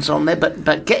nice ones on there,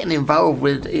 but getting involved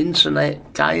with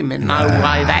internet gaming, no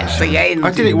way, that's the end.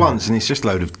 I did it once, and it's just a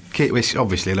load of kids. It's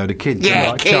obviously a load of kids.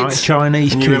 Yeah, kids.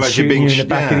 Chinese kids shooting you in the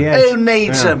back of the head. Who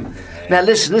needs them? Now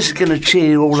listen, this is going to cheer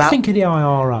you all up. Think of the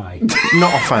IRA.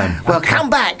 Not a fan. Well, come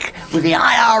back with the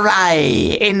IRA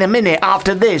in a minute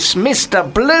after this, Mr.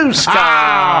 Blue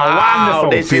Sky.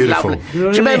 Wonderful. This Beautiful. is lovely. Do you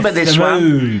remember this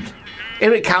one?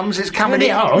 Here it comes, it's coming in.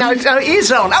 No, it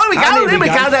is on. Oh, here we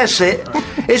go, that's it.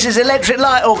 This is Electric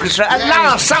Light Orchestra. At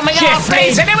last, something else,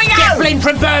 please, and here we go. Jeff Lynne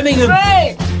from Birmingham.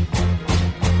 Right.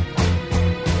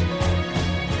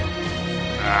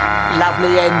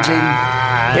 Lovely ending.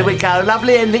 Here we go,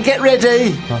 lovely ending. Get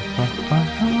ready. Here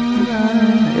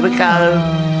we go.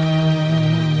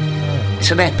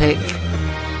 It's an epic.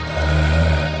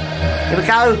 Here we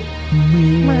go.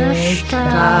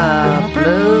 Mr.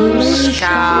 Blue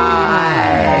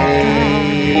Sky.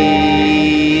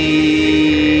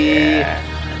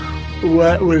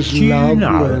 What was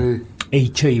lovely.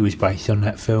 E.T. was based on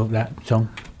that song.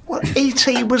 What,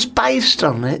 E.T. was based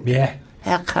on it? Yeah.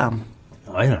 How come?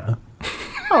 I don't know.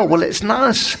 Oh, well, it's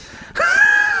nice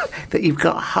that you've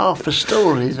got half a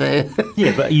story there.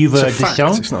 Yeah, but you've heard the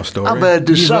song. It's not a story. I've heard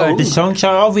the song. Heard the song, so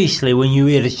obviously when you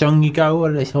hear the song you go,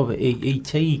 well, it's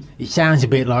E.T. It sounds a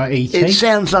bit like E.T. It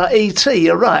sounds like E.T.,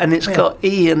 you're right, and it's got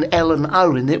E and L and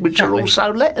O in it, which are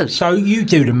also letters. So you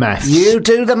do the maths. You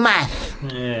do the math.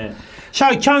 Yeah. So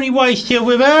Tony Way's still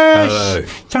with us. Hello.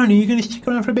 Tony, you going to stick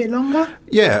around for a bit longer?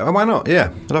 Yeah, why not?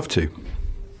 Yeah, I'd love to.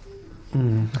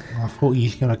 I thought you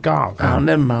was going to go. Oh,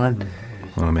 never mind.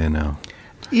 Well, I'm here now.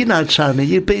 You know, Tony,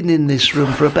 you've been in this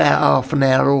room for about half an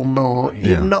hour or more. Yeah.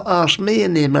 You've not asked me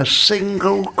and him a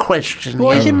single question.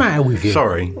 What is the matter with you?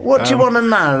 Sorry. What do you want to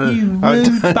know? You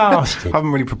rude bastard. I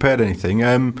haven't really prepared anything.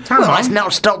 Well, it's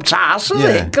not stopped us, has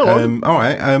it? Go on. All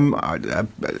right.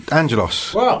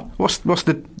 Angelos. What? What's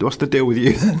the deal with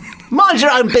you then? Mind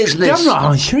your own business. I'm not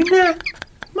answering that.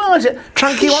 Mind it.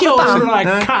 Trunky, It's what sort of about?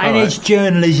 like cutting-edge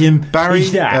journalism. Barry,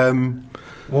 Is that?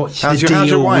 What's how's the your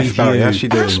deal wife, with Barry? you? How's she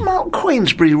doing? That's Mark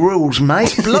Queensberry rules,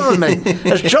 mate. Blimey.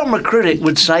 As John McCririck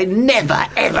would say, never,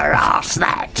 ever ask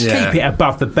that. Yeah. Keep it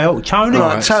above the belt, Tony.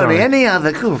 Right, Tony, sorry. any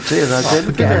other... God, dear, I didn't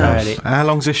Forget about it. How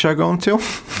long's this show going till?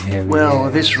 Yeah, Well,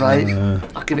 at this rate,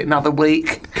 I'll give it another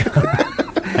week.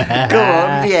 Go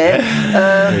on,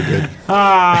 yeah. Very good. Go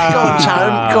on,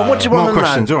 Tone. Go on, what do you want More to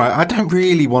questions. know? All right. I don't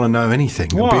really want to know anything.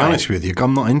 I'll be Why? honest with you.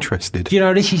 I'm not interested. Do you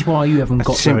know, this is why you haven't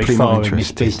got very simply not far in this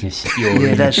interested. business. You're Yeah,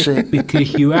 in. that's it.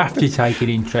 Because you have to take an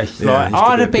interest. Yeah, Like, he's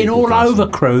got I'd to have be a been people all person.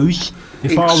 over Cruz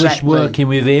if I was Exactly. working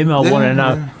with him. I want to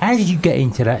know, yeah. how did you get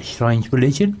into that strange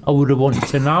religion? I would have wanted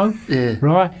to know. Yeah.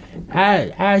 Right?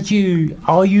 Are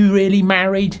you really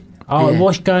married? Yeah.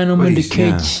 What's going on Well, with the he's-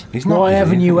 yeah. kids? He's not, Why is he?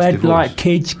 haven't you He's had divorced. like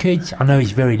kids? I know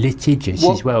he's very litigious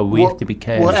as well. We have to be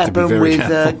careful. What have to be happened very with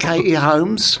careful. Katie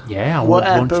Holmes? Yeah, I What would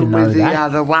want to happened know with the that.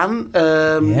 other one?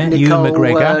 Yeah, Nicole Ewan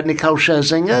McGregor. Nicole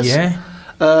Scherzinger's. Yeah.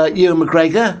 Ewan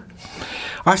McGregor.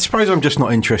 I suppose I'm just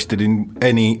not interested in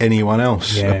anyone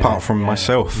else apart from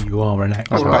myself. You are an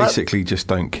actor. I right. basically just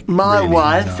don't. My really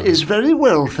wife is very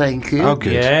well, thank you. Oh,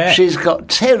 good. Yeah. She's got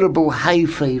terrible hay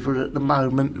fever at the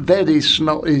moment, very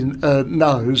snotty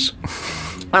nose.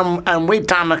 And we've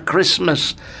done a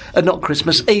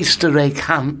Easter egg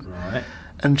hunt. Right.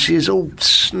 And she's all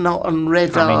snot and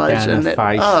red Coming eyes. down And her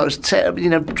face. Oh, it's terrible. You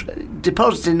know,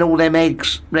 depositing all them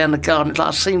eggs round the garden. It's like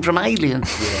a scene from Alien.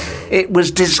 It was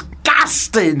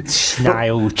disgusting.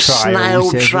 Snail But trails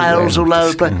Snail trails all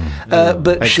over.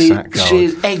 But Egg she's sack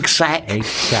egg sack. Egg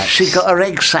sack. She got her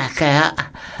egg sack out.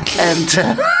 And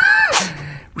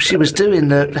she was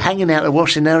hanging out the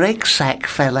washing, her egg sac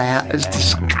fell out. It's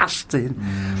disgusting.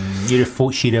 You'd have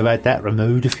thought she'd have had that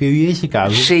removed a few years ago.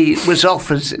 She was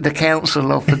the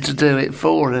council offered to do it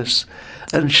for us.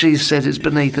 And she said it's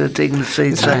beneath her dignity.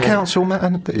 Is that council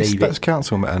matter? That's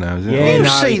council matter now, isn't it? Yeah, you've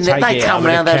seen it. They come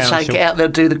round, they'll take it out, they'll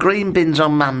do the green bins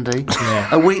on Monday.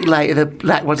 A week later, the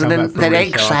black ones, and then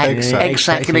egg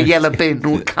sack in a yellow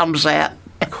bin comes out.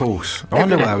 Of course. I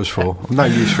wonder what that was for. I've no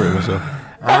use for it myself.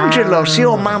 Angelos,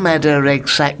 your mum had her egg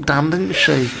sac done, didn't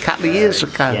she? A couple of years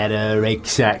ago. She had her egg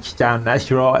sacs done, that's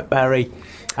right, Barry.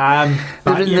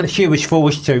 But she was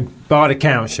forced to by the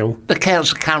council. The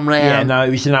council come round. Yeah, no, it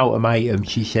was an ultimatum.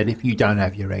 She said, if you don't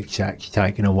have your egg sacs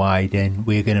taken away, then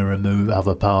we're going to remove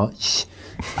other parts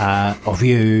of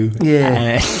you.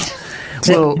 Yeah.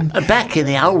 Well, back in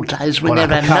the old days, we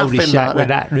never had nothing like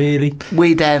that. Really.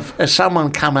 We'd have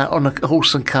someone come out on a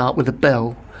horse and cart with a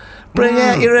bell. Bring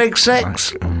out your egg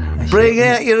sacs. Bring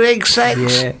out your egg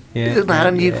sacs. Yeah.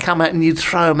 And you'd come out and you'd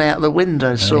throw them out the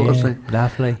window, sort of thing.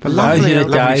 Lovely.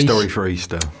 Lovely story for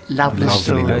Easter. Lovely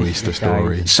little Easter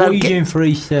story. So what are you doing for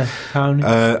Easter, Tony?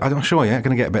 I'm not sure yet.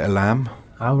 Going to get a bit of lamb.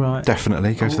 Oh, right.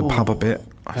 Definitely. Go to the pub a bit,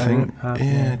 I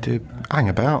think. Do hang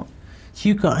about. Do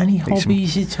you got any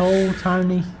hobbies at all,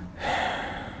 Tony?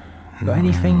 Got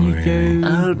anything you do?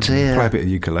 Oh, dear. Play a bit of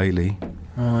ukulele.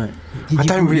 Right. I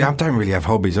don't really have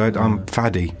hobbies. I'm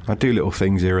faddy. I do little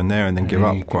things here and there and then give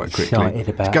up quite quickly.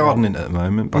 It's gardening at the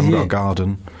moment, but I haven't got a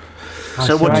garden.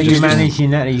 So what are you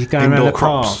managing that? Are you going around the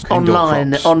crops, park?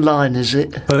 Online, is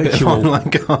it? Virtual online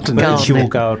gardening. Virtual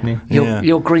gardening.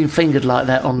 You're green-fingered like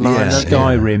that online. Yeah,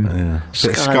 Skyrim. Yeah.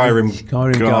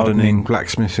 Skyrim gardening,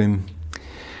 blacksmithing.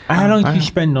 How long do you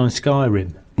spend on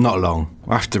Skyrim? Not long.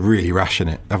 I have to really ration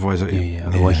it, otherwise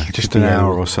just an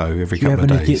hour or so every couple of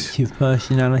days. Do you have an addictive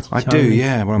personality? I do,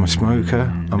 yeah. Well, I'm a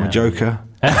smoker. I'm a joker.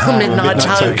 Midnight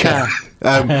toker.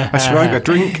 I smoke. I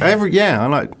drink. I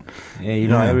like. Yeah, you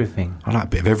like everything. I like a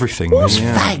bit of everything. What's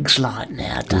fags like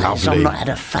nowadays? Lovely. I've not had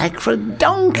a fag for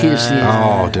donkeys years.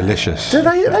 Oh, delicious. Do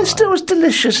they still as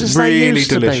delicious as they used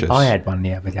to be? I had one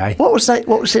the other day. What was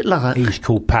it like? He was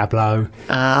called Pablo.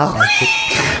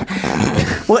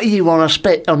 What are you on? I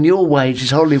bet on your wages,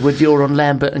 Hollywood. You're on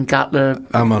Lambert and Cutler.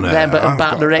 I'm on Lambert and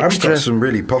Butler Extra. I've got some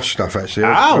really posh stuff actually.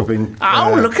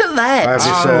 Look at that! I have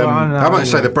this, I won't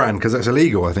say the brand because that's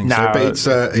illegal. I think so,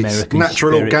 but it's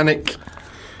natural, organic.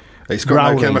 It's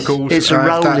got no chemicals. It's a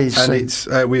Rollies, and it's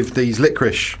with these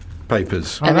licorice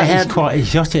papers. And it's quite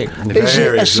exotic. Is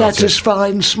it a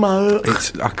satisfying smoke?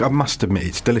 I must admit,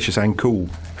 it's delicious and cool.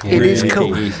 It is cool.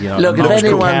 Look,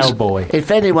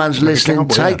 if anyone's listening,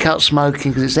 take up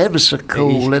smoking because it's ever so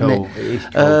cool, isn't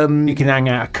it? You can hang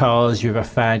out of cars with a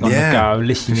fag on the go,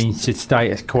 listening to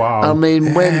Status Quo. I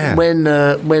mean, when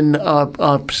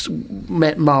I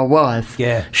met my wife,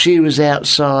 she was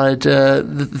outside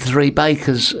the Three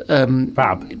Bakers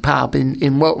pub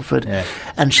in Watford,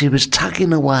 and she was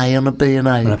tugging away on a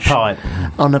B&H.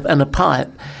 On a pipe.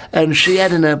 And she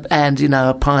had in her hand,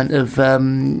 a pint of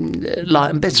light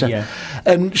and bitter. Yeah.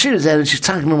 And she was there and she's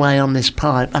tugging away on this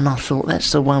pipe. And I thought,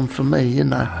 that's the one for me,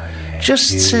 Just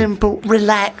simple,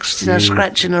 relaxed,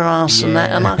 scratching her arse and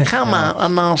that. And I come out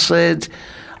and I said,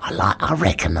 I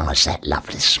recognise that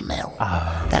lovely smell.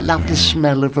 That lovely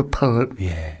smell of a pipe.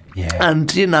 Yeah. And,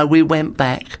 we went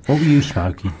back. What were you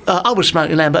smoking? I was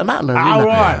smoking Lambert and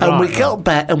Butler. We got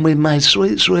back and we made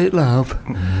sweet, sweet love.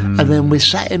 And then we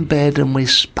sat in bed and we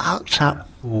sparked up.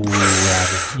 You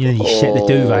set the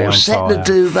duvet on fire. Set the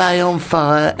duvet on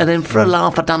fire. And then for a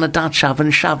laugh, I done a Dutch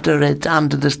oven, shoved her head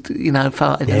under the,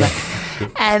 fire.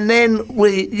 And then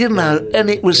and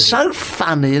it was so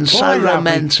funny and so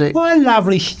romantic. What a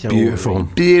lovely story.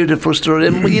 Beautiful story.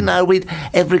 And, we'd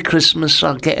every Christmas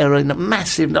I'd get her in a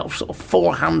massive, sort of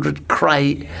 400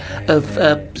 crate of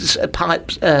pipe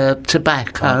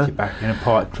tobacco. And a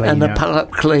pipe cleaner. And a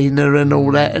pipe cleaner and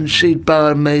all that. And she'd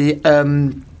buy me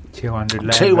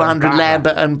 200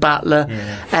 Lambert and Butler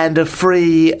and a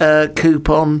free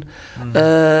coupon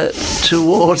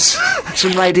towards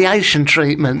some radiation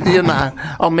treatment,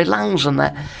 on my lungs and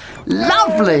that.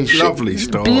 Lovely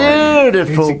story.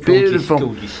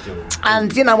 Beautiful.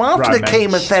 And, after the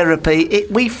chemotherapy,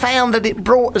 we found that it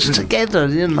brought us together,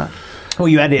 Well,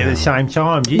 you had it at the same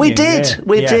time, didn't you?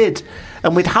 We did.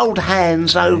 and we'd hold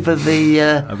hands over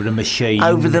the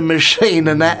machine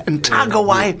and that, and tug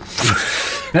away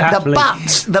the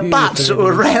butts that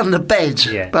were around the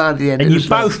bed by the end. And you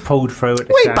both pulled through at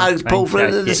the same time. We both pulled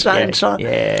through at the same time.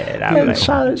 Yeah, lovely.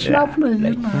 So it's lovely,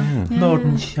 you know.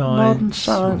 Modern science.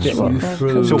 It's all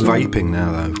vaping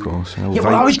now, though, of course.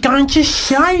 I was going to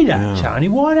say that, Tony.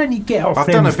 Why don't you get off? I've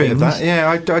done a bit of that. Yeah,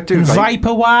 I do vape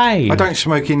away. I don't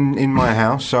smoke in my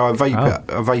house, so I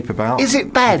vape about. Is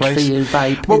it bad for you,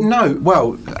 vape? Well, no.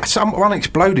 Well, someone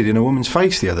exploded in a woman's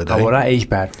face the other day. Oh, well, that is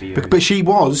bad for you. But she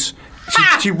was.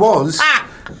 She was.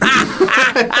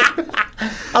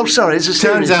 Oh, sorry. It's a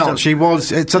serious Turns out story. she was.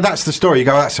 So that's the story. You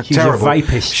go, that's terrible. A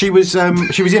vapist. She was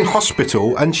in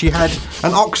hospital and she had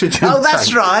an oxygen. Oh, that's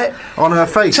tank right. On her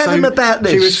face. Tell him about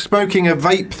this. She was smoking a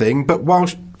vape thing, but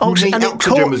whilst oxygen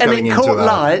was going into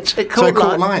her. It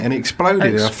caught light and it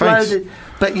exploded in her face.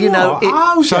 But you know,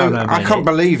 I can't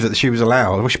believe that she was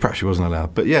allowed. I wish perhaps she wasn't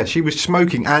allowed. But yeah, she was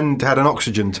smoking and had an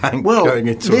oxygen tank going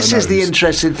into her nose. This is the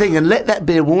interesting thing, and let that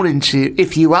be a warning to you.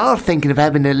 If you are thinking of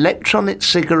having electronic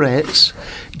cigarettes,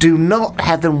 do not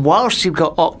have them whilst you've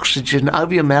got oxygen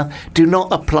over your mouth. Do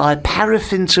not apply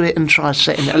paraffin to it and try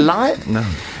setting it alight. No.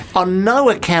 On no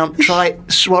account try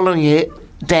swallowing it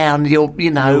down your,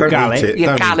 gullet.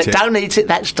 Don't eat it.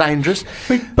 That's dangerous.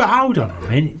 But hold on a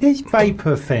minute. This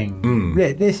vapor thing,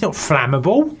 it's not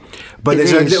flammable. But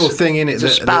there's a little thing in it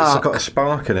that's got a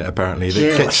spark in it, apparently,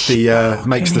 that gets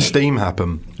makes the steam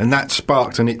happen, and that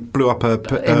sparked and it blew up her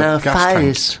gas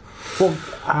face. Tank.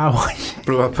 Well,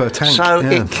 blew up her tank. So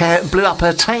it blew up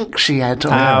her tank she had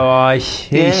on. I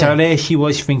see. Yeah. So there she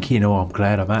was thinking, I'm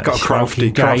glad I'm out. Got a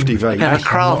crafty vape. Got a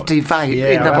crafty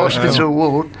vape in the hospital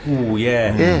ward. Oh,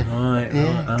 yeah. Right.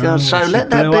 God, so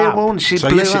let that be a warning. She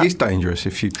blew up. It is dangerous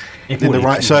if in the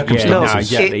right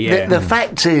circumstances. The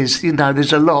fact is,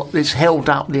 there's a lot that's held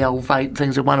up the old vape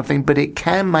things are one thing, but it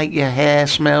can make your hair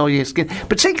smell, your skin,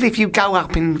 particularly if you go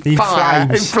up in flames.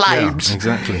 Yeah,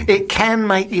 exactly. It can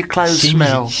make your clothes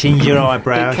smell. Singe your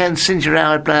eyebrows. It can singe your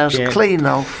eyebrows clean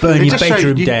off. Burn your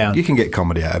bedroom down. You can get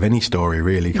comedy out of any story,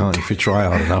 really, can't you, if you try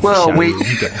hard enough? Well,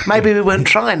 maybe we weren't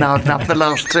trying hard enough the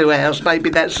last 2 hours. Maybe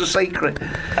that's the secret.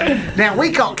 Now, we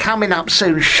got coming up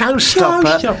soon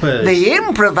Showstoppers, the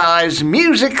improvised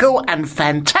musical and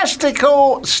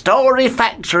fantastical story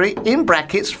factory, in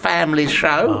brackets, family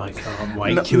show. I can't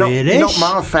wait to hear this. Not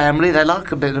my family, they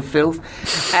like a bit of filth.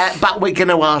 But we're going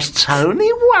to ask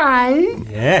Tony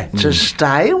Way to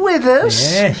stay with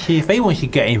us. Yeah, see if he wants to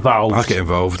get involved. I'll get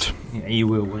involved. Yeah, you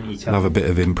will, won't you, Tony? Love a bit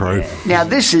of improv. Yeah. Now,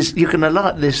 this is, you're going to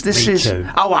like this. This Me is. too.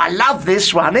 Oh, I love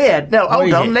this one here. No,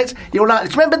 hold on. You'll like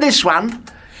this. Remember this one?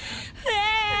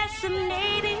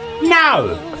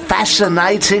 No!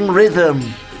 Fascinating Rhythm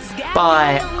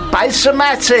by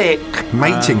Bassomatic.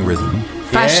 Mating rhythm.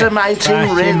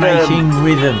 Fascinating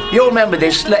Rhythm. You'll remember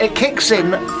this. It kicks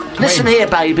in. Listen here,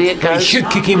 baby. It goes. It should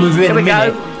kick in within a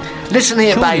minute. Here we go. Listen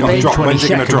here, baby. When's it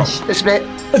going to drop? This bit.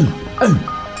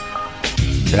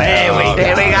 There we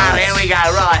go.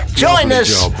 Right. Join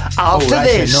us after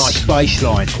this. That's a nice bass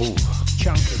line.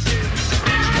 Chunky.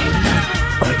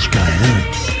 What's going on?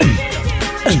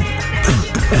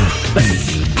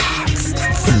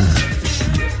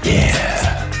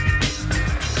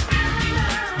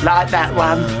 Like that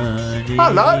one. I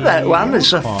like that one.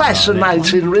 It's a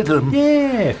fascinating rhythm.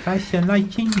 Yeah,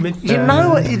 fascinating rhythm. You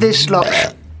know this lot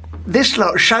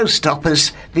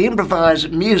Showstoppers, the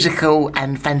improvised musical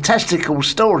and fantastical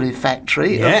story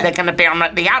factory. Yeah. They're going to be on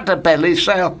at the Underbelly,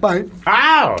 South Bay.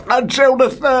 Oh! Until the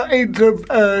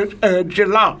 13th of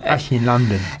July. That's in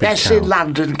London. That's in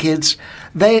London, kids.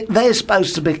 They're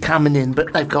supposed to be coming in,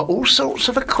 but they've got all sorts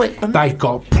of equipment. They've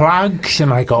got plugs and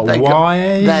they've got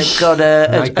wires. They've got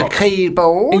a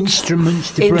keyboard.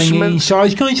 Instruments to bring in. So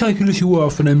it's going to take a little while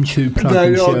for them to plug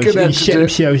themselves and set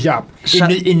themselves up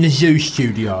in the zoo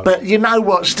studio. But you know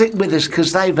what? Stick with us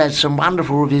because they've had some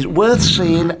wonderful reviews. Worth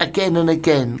seeing again and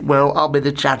again. Well, I'll be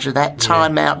the judge of that.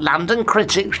 Time Out, London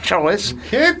Critics' Choice.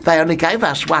 Okay. They only gave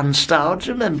us 1 star. Do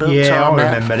you remember? Yeah, Time I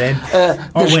Out? remember them.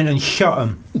 I went and shot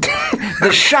them.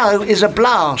 The show is a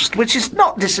blast, which is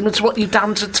not dissimilar to what you've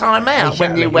done to Time Out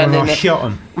when you went in. I shot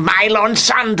them. Mail on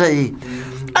Sunday.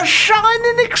 A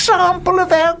shining example of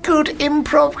how good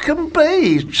improv can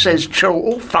be, says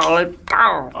Chortle 5.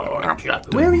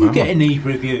 Where are you getting these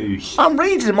reviews? I'm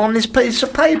reading them on this piece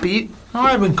of paper.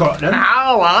 I haven't got them.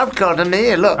 Oh, I've got them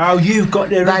here, look. Oh, you've got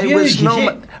the reviews,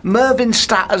 Mervyn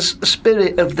Statter's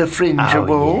Spirit of the Fringe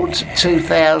Award,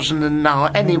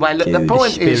 2009. Anyway, look, the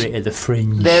point is... Spirit of the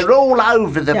Fringe. They're all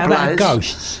over the place. About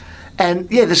ghosts? And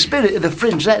the Spirit of the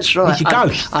Fringe, that's right. He's a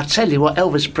ghost. I tell you what,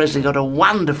 Elvis Presley got a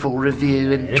wonderful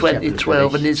review in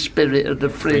 2012 in his Spirit of the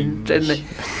Fringe.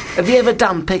 Have you ever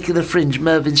done Pick of the Fringe,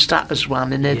 Mervyn Stutter's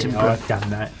one in Edinburgh? I've done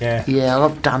that, yeah. Yeah,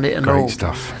 I've done it and all. Great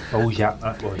stuff. Balls up,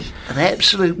 that was. An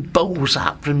absolute balls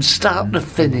up from start to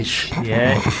finish.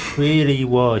 Yeah, it really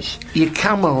was. You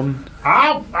come on.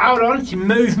 Oh, hold on, it's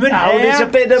movement. Oh, here. there's a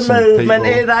bit of movement.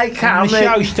 Here they come. The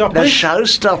showstoppers. The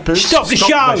showstoppers. Stop the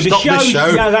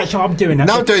show. No, that's what I'm doing.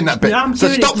 No, I'm doing that bit. No,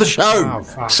 Stop the show.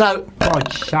 Oh, so,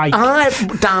 God's sake.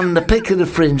 I've done the Pick of the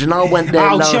Fringe and I went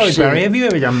there last year. Barry, have you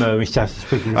ever done Mervyn Stutter's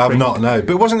Pick of the Fringe? I've not, no.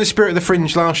 But wasn't the Spirit of the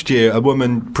Fringe last year a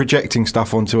woman projecting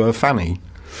stuff onto her fanny?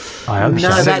 I hope so.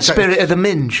 No, that's Spirit of the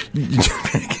Minge.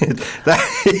 That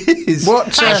is...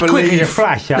 What's quick as a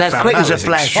flash. That's quick as a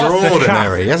flash.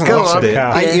 Extraordinary. He hasn't lost it.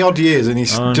 80-odd years and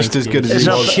he's just as good as he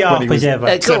was sharp when he was as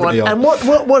ever. Go on. And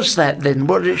what was that then?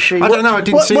 What did she... I don't know, I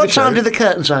didn't see the What time show. did the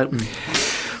curtains open?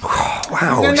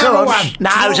 Wow. Go on. No,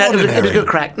 it was a good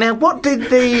crack. Now, what did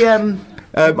the...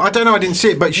 I don't know. I didn't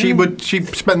see it, but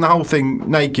she'd spend the whole thing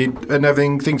naked and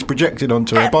having things projected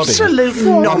onto her body.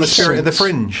 Absolutely on nonsense. the Spirit of the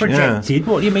Fringe. Projected?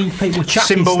 Yeah. What do you mean? People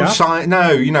chucking symbols, stuff?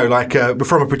 No, like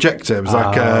from a projector. It was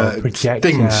like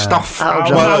things, stuff,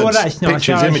 words, well, that's not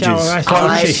pictures, images. That's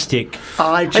artistic.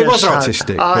 It was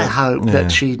artistic. I hope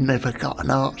that she'd never got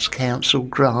an Arts Council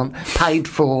grant paid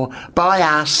for by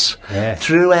us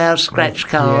through our scratch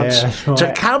cards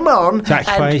to come on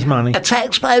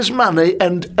taxpayers' money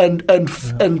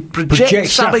and project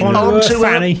something onto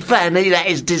her fanny. That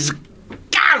is disgusting.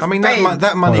 I mean,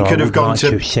 that money could have gone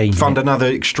to fund another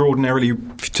extraordinarily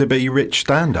to be rich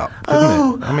stand-up,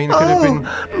 couldn't it? I mean, it could have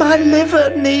been... my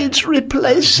liver needs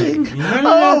replacing.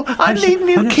 I need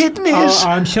new kidneys.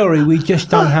 I'm sorry, we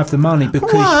just don't have the money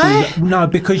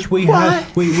because we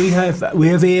have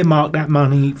earmarked that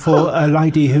money for a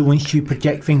lady who wants to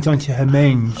project things onto her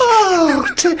mange.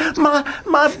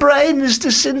 My brain is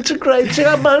disintegrating.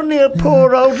 I'm only a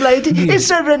poor old lady. Is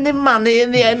there any money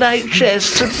in the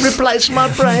NHS to replace my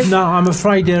brain? No, I'm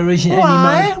afraid there isn't any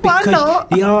money. Why not?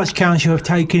 The Arts Council have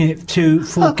taken it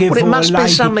for give it must a lady.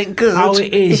 Be something good. Oh,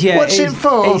 it is, yeah. What's it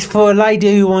for? It's for a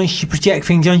lady who wants to project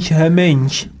things onto her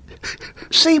minge.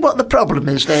 See what the problem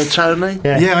is there, Tony?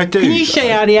 Yeah, I do. Can you see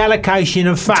how the allocation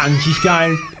of funds is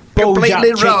going...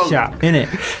 completely wrong, isn't it?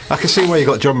 I can see why you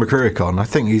got John McCririck on. I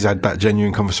think he's had that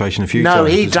genuine conversation a few times. No,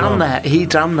 he done that.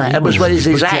 That was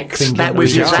his act. That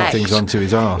was his act. Things onto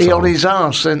his arse. On his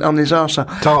arse and on his arse.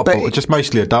 Dartboard, just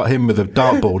mostly him with a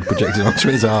dartboard projected onto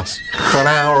his arse for an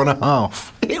hour and a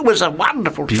half. It was a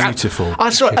wonderful, beautiful. I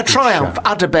saw a Triumph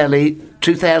Udderbelly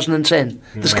 2010.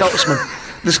 The Scotsman.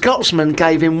 The Scotsman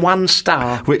gave him 1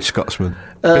 star. Which Scotsman?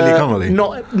 Billy Connolly?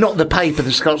 Not the paper,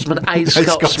 the Scotsman, a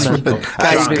Scotsman.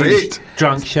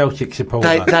 Drunk Celtic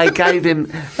supporter. They gave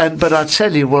him, but I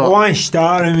tell you what. 1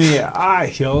 star in me,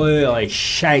 absolutely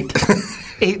shite.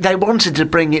 They wanted to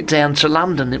bring it down to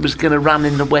London. It was going to run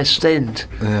in the West End.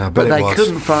 Yeah, but they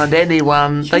couldn't find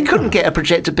anyone. They couldn't get a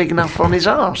projector big enough on his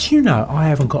arse. You know, I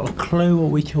haven't got a clue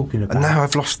what we're talking about. Now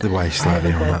I've lost the way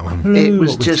slightly on that one. It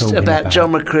was just about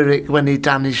John McCririck when he'd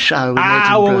done his show.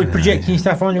 What was projecting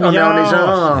stuff on his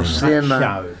arse?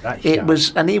 It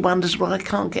was, and he wonders why I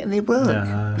can't get any work.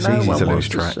 No, it's easy to lose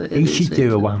track. He should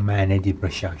do a one-man Edinburgh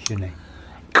show, shouldn't he?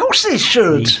 Of course he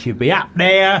should. He should be up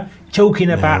there talking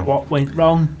about what went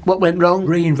wrong. What went wrong?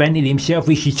 Reinventing himself.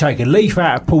 He should take a leaf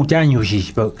out of Paul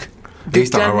Daniels' book. He's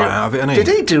done all right out of it, hasn't he?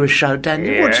 Did he do a show,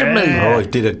 Daniel? Yeah. What do you mean? Oh, he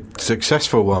did a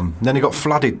successful one. Then he got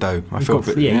flooded, though. I feel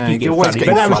he always gets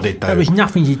flooded, though. That was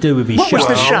nothing to do with his show. What was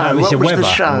the show? What was the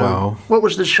show? What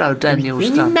was the show Daniel's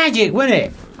done? Magic, wasn't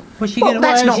it?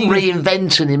 That's not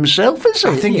reinventing himself, is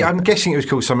it? I'm guessing it was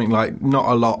called something like Not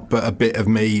a Lot, but a Bit of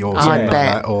Me, or something like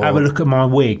that. Or Have a look at my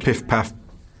wig. Piff Paff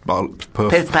Puff.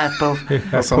 Piff Paff Puff.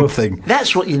 Or something.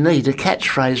 That's what you need, a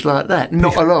catchphrase like that.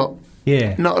 Not a lot.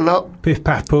 Yeah. Not a lot. Piff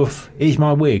Paff Puff. Here's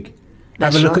my wig.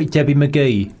 Have a look at Debbie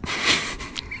McGee.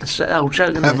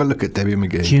 Have a look at Debbie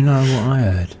McGee. Do you know what I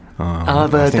heard?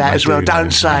 I've heard that as well. Don't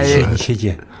say it. Should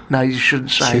you? No, you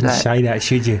shouldn't say that. Shouldn't say that,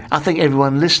 should you? I think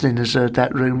everyone listening has heard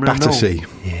that rumour. Battersea.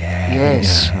 Yeah.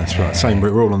 Yes. Yeah, that's right.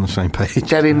 We're all on the same page.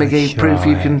 Debbie McGee, proof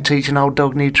you can teach an old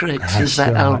dog new tricks. That's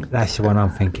right. That's the one I'm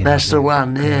thinking. That's the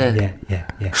one, yeah.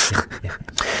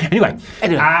 Anyway.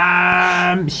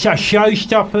 So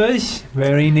Showstoppers,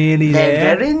 very nearly there.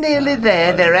 They're very nearly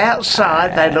there. They're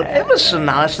outside. They look ever so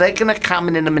nice. They're going to come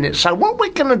in a minute. So what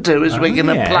we're going to do is we're going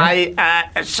to play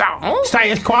a song.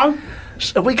 Status quo.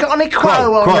 Have we got any quo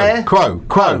on there? Quo.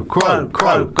 We're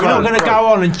not going to go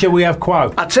on until we have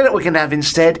quo. I'll tell you what we can have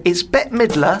instead. It's Bette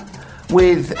Midler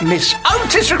with Miss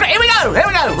Otis. Here we go.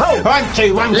 Oh. 1,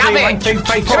 2, 1, 2, 1, 2,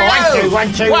 3, 4. 1, 2, 1, 2,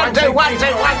 1, 2, 1, 2, 1,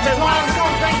 2, 1.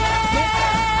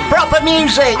 Proper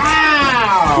music.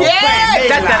 Wow. Yeah.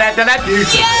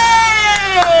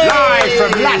 Live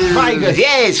from Las Vegas.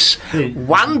 Yes.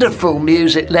 Wonderful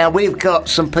music. Now, we've got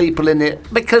some people in it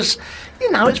because,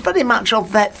 you know, it's very much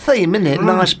of that theme, isn't it?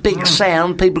 Nice big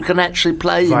sound. People can actually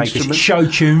play instruments. Show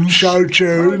tunes,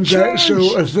 that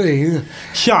sort of thing.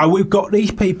 So, we've got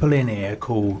these people in here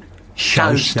called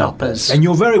Showstoppers. And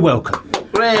you're very welcome.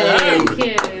 Thank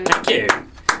you.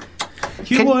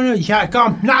 Do you want to... Go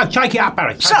on. No, take it up,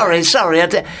 Barry. Sorry.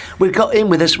 We've got in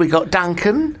with us, we've got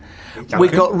Duncan.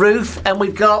 We've got Ruth, and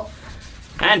we've got...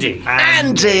 Andy,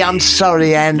 I'm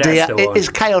sorry, Andy. It's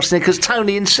chaos there because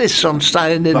Tony insists on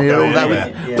staying in here, although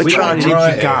we're trying to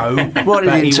go.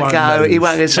 Wanted him to go. He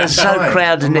won't. It's so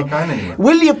crowded in here.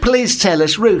 Will you please tell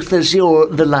us, Ruth, as you're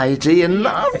the lady and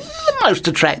the most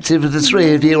attractive of the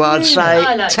three of you, I'd say,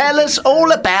 tell us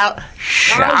all about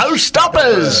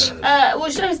Showstoppers. Well,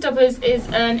 Showstoppers is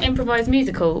an improvised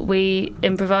musical. We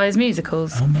improvise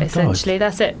musicals, essentially. God.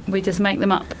 That's it. We just make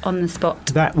them up on the spot.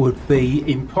 That would be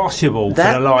impossible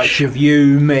for the likes of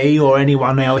you, me, or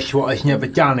anyone else what has never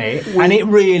done it. And it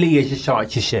really is a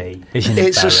sight to see, isn't it?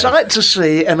 It's a sight to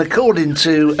see, and according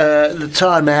to the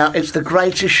Time Out, it's the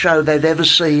greatest show they've ever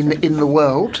seen in the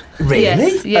world. Really?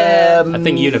 Yes, yeah. I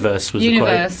think Universe was the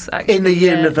quote. Actually, in the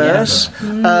Universe.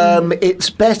 Yeah. It's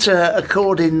better,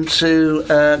 according to,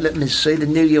 let me see, the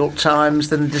New York Times,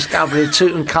 than the discovery of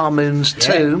Tutankhamun's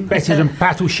tomb. Better than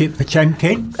Battleship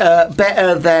Potemkin.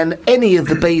 Better than any of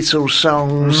the Beatles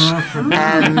songs.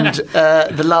 And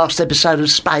the last episode of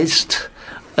Spaced,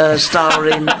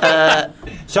 starring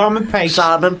Simon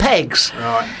Peggs.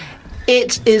 Right.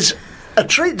 It is a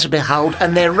treat to behold,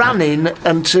 and they're running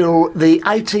until the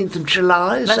 18th of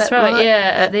July. That's right,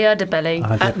 yeah, at the Udderbelly.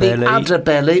 At the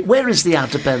Udderbelly. Where is the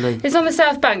Udderbelly? It's on the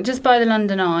South Bank, just by the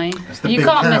London Eye. You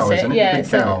can't miss it. Yeah,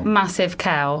 it's a massive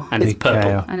cow. And it's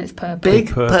purple. And it's purple. Big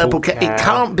purple cow. It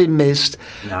can't be missed.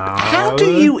 No. How do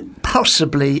you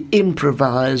possibly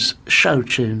improvise show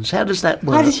tunes? How does that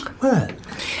work? How does it work?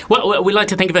 Well, we like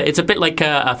to think of it, it's a bit like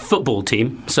a football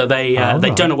team. So they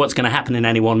don't know what's going to happen in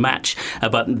any one match,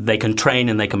 but they can train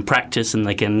and they can practice and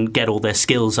they can get all their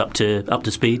skills up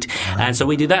to speed. And so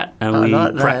we do that, and we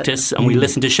practice and we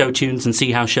listen to show tunes and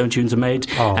see how show tunes are made,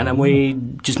 and then we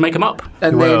just make them up.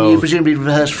 And then you presumably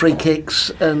rehearse free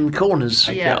kicks and corners.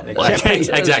 Yeah,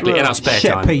 exactly, in our spare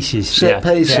time. Set pieces. Set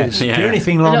pieces. Yeah. If you're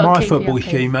anything like my football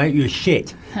team, mate, you're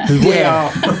shit. Yeah.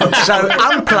 So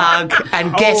unplug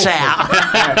and get out.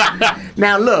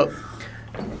 Now look,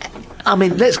 I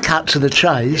mean, let's cut to the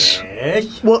chase.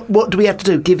 Yes. What do we have to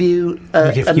do? Give you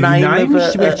a name of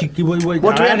what do we have to do?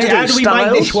 How do we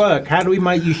make this work? How do we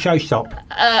make you show stop?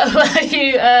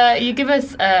 You give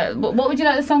us. What would you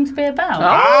like the song to be about?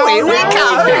 Here we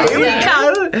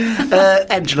go.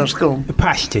 Angelos, go on.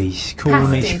 Pasties.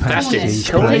 Cornish pasties.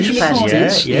 Cornish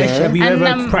pasties. Yes. Have you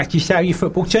ever practised out your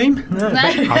football team? No.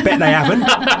 I bet they haven't.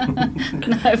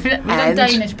 No, we don't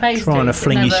Danish pasties. Trying to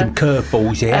fling you some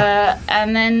curveballs here.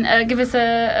 And then give us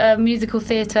a musical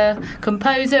theatre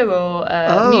composer or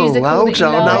musical. Hold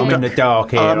on. I'm in the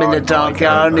dark here. I'm in the dark.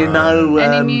 I only know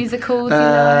any musicals.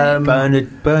 Bernard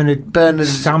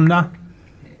Sumner.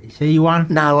 Is he one?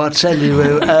 No, I'll tell you.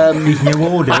 He's New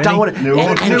Order. I don't want New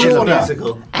Order.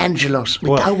 Angelos.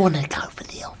 We don't want to go for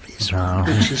the obvious one,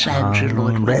 which is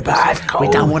Angelos. We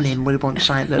don't want him. We want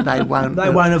something that they won't. They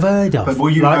won't have heard of. But will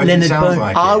you know Leonard Bernard?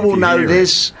 Like I will know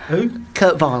this. Who?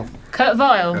 Kurt Weill. Kurt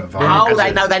Weill. Oh,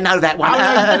 they know that one.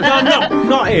 No,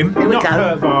 not him. Here we not go.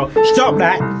 Kurt Weill. Stop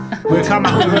that. We'll come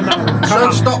up with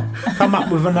another. Come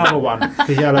up with another one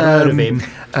because you'll have heard of him.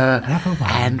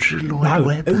 Andrew Lloyd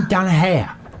Webber. Who done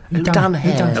hair? Who done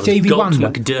hair? Stevie Wonder.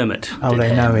 McDermott. Oh,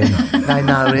 they know him. They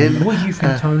know him. What do you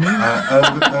think, Tony?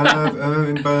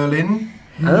 Irving Berlin.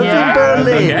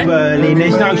 Berlin. Berlin.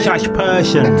 There's no such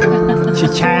person. It's a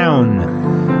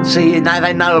town. See, now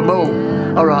they know them all.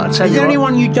 All right, I'll tell you. Is there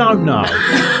anyone you don't know?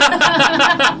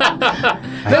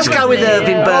 Let's go with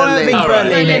Irving Berlin.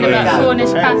 Berlin. About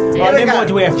Cornish pasties. Then what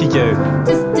do we have to do?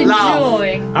 Just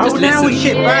enjoy. Oh, now we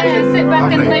sit back. Sit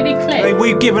back and maybe click.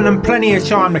 We've given them plenty of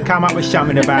time to come up with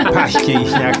something about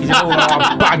pasties now because they're all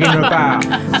bugging about.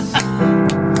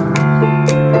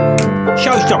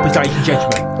 Showstoppers, ladies and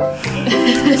gentlemen.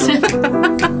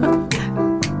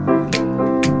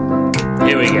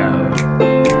 Here we go.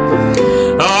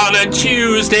 On a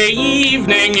Tuesday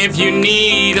evening if you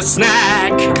need a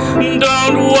snack.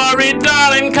 Don't worry,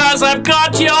 darling, 'cause I've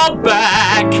got your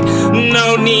back.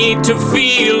 No need to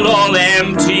feel all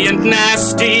empty and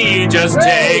nasty. Just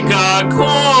take a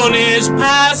Cornish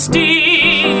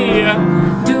pasty.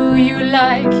 Do you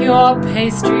like your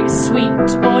pastry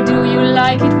sweet, or do you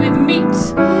like it with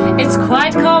meat? It's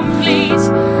quite complete.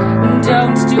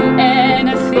 Don't do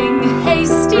anything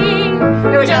hasty.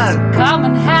 Just come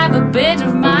and have a bit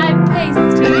of my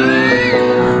pastry.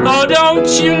 Oh, don't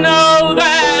you know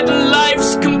that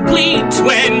life's complete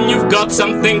when you've got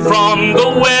something from the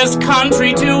West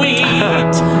Country to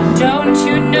eat? Don't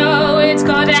you know it's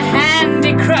got a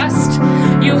handy crust?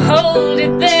 You hold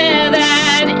it there,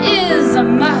 that is a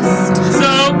must.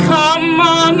 So come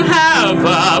on, have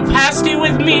a pasty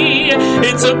with me.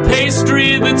 It's a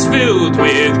pastry that's filled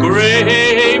with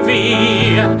gravy.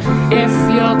 If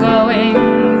you're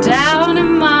going down a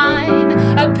mine,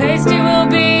 a pasty will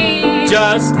be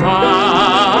just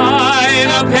fine.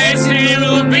 A pastry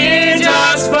will be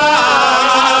just fine.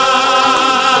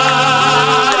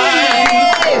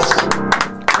 Yes.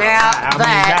 Now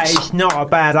that is not a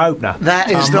bad opener. That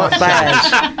is not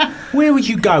bad. Where would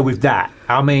you go with that?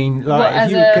 I mean, like,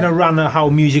 if you're going to run a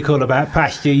whole musical about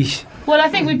pasties. Well, I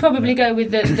think we'd probably go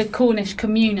with the Cornish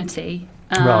community.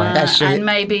 Right, that's it. And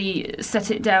maybe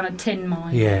set it down a tin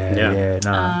mine. Yeah,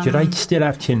 no. Do they still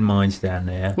have tin mines down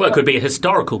there? Well, it could be a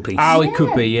historical piece. Oh, it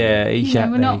could be, yeah,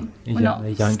 exactly. We're not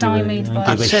stymied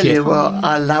by I tell you what,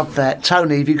 I love that.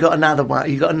 Tony, have you got another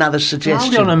one? You got another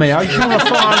suggestion? Hold on a minute, I just want to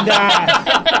find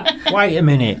out. Wait a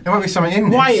minute. There might be something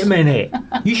in this. Wait a minute.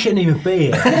 You shouldn't even be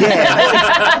here.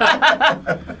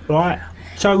 Yeah. Right.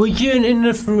 So we're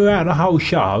doing throughout the whole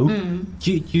show.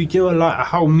 Do you do a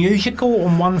whole musical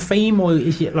on one theme, or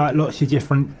is it like lots of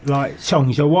different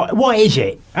songs, or what is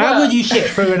it? How would you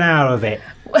sit through an hour of it?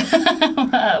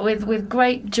 with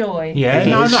great joy. Yeah,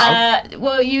 no.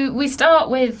 Well, we start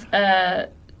with.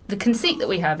 The conceit that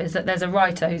we have is that there's a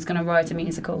writer who's going to write a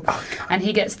musical, and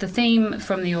he gets the theme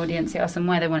from the audience. He asks them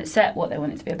where they want it set, what they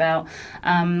want it to be about.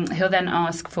 He'll then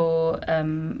ask for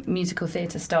musical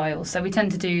theatre styles. So we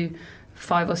tend to do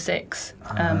 5 or 6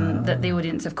 that the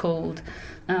audience have called.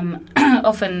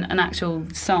 Often an actual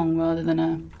song rather than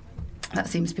a... That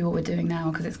seems to be what we're doing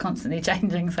now, because it's constantly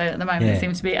changing. So at the moment it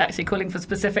seems to be actually calling for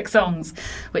specific songs,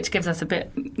 which gives us a bit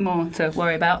more to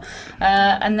worry about.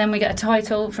 And then we get a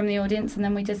title from the audience, and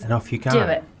then we just and off you go. do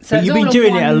it. So but you've been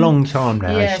doing it a long time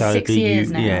now. Yeah, so 6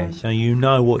 years now. Yeah, so you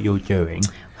know what you're doing.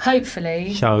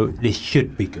 Hopefully. So this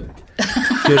should be good.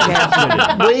 We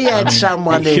had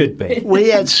someone in. Should be. We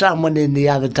had someone in the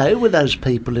other day with those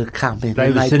people who come in.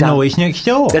 They was the noise next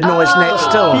door. The noise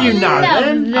next door. You know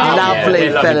them.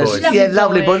 Lovely fellas. Lovely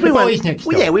lovely boys. boys.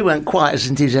 We weren't quite as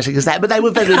enthusiastic as that, but they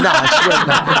were very nice, weren't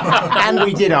they? And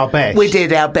we did our best. We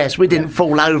did our best. We didn't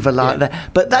fall over like that.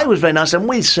 But they was very nice, and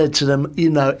we said to them,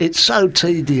 it's so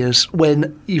tedious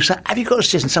when you say, have you got a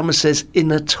suggestion? Someone says,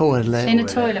 in a toilet. In a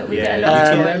toilet. We get a lot of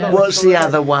toilet. What's the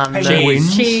other one?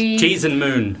 Cheese and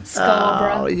moon.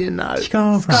 Scarborough.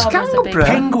 Scarborough.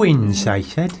 Penguins, they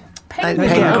said.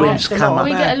 Penguins come up.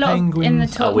 We get a lot in the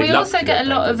toilet. We also get a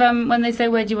lot of when they say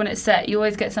where do you want it set, you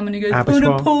always get someone who goes on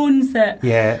a porn set.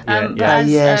 Sean,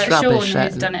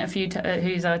 who's done it a few times,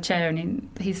 who's our chair, and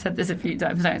he said this a few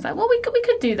times. So it's like, well, we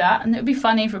could do that, and it would be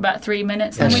funny for about 3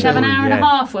 minutes. Then we'd have an hour and a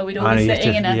half where we'd all be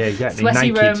sitting in a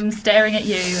sweaty room, staring at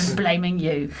you and blaming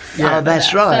you. Yeah,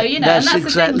 that's right. So that's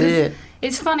exactly it.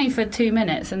 It's funny for 2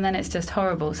 minutes, and then it's just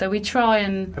horrible. So we try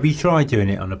and... Have you tried doing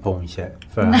it on a porn set?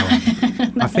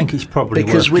 I think it's probably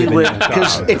because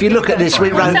if you look at this,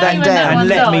 we wrote that down. And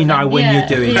let me know when you're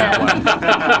doing that one.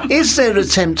 Is there a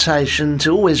temptation to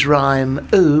always rhyme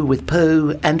ooh with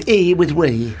poo and e with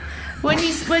wee? When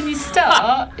you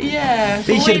start, yeah.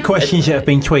 These are the questions that have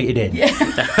been tweeted in. Yeah.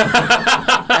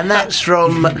 And that's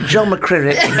from John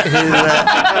McCririck, who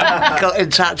got in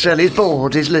touch early. He's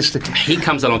bored, he's listening. He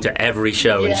comes along to every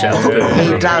show in Shelter.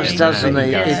 He does, doesn't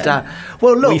he? Yeah. He does.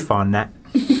 Well, look. We find that.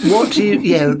 What do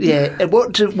you?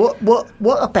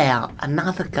 What about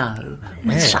another go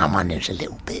with someone who's a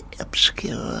little bit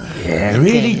obscure? Yeah,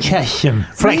 really test them,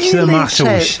 flex the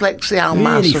muscles, flex the old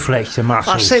muscles. Really flex the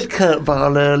muscles. I said Kurt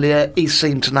Vile earlier. He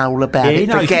seemed to know all about it.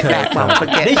 Forget that one.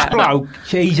 Forget this that bloke.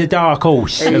 He's a dark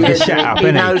horse of the setup.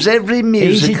 He knows every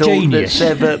musical that's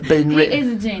ever been written. He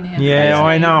is a genius. Yeah,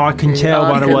 I know. I can tell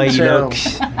by the way he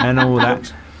looks and all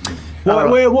that.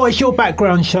 What is your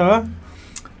background, sir?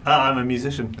 I'm a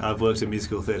musician. I've worked in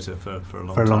musical theatre for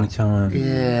a long time.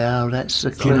 Yeah, that's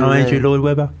the clue. Do you know Andrew Lloyd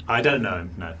Webber? I don't know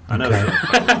him, no. I know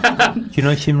him. Do you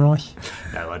know Tim Rice?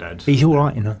 No, I don't. He's all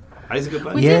right, you know. He's a good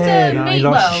player. We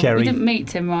we didn't meet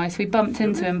Tim Rice. We bumped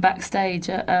into him backstage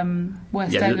at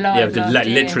West End Live.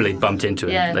 Literally bumped into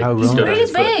him. Yeah. Oh, right. He's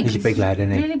really big. He's a big lad,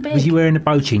 isn't he? Really big. Was he wearing a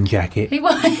boating jacket? He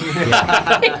was.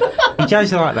 He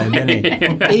does like them, doesn't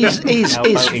he? His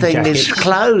thing is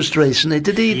closed recently.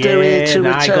 Did he do it to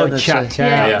Eternity?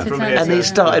 And he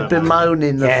started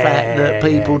bemoaning the fact that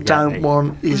people don't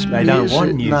want his music. They don't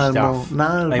want new stuff.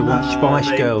 No, they want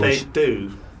Spice Girls. They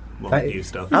do. New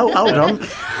stuff. Oh, hold on.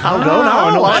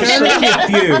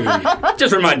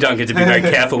 Just remind Duncan to be very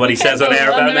careful what he says on air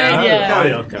about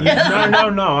now.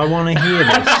 No, I want to hear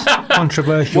this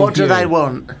controversial. What do they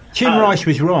want? Tim Rice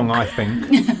was wrong, I think.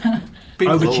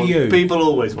 Over to you. People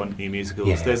always want new musicals.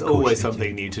 Yeah, there's always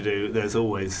something new to do. There's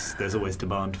always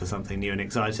demand for something new and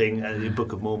exciting. The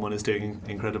Book of Mormon is doing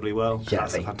incredibly well. Exactly.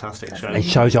 That's a fantastic show. It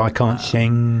shows I can't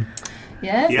sing.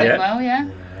 Yeah, very well, yeah.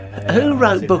 Who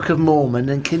wrote Book of Mormon,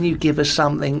 and can you give us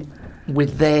something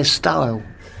with their style?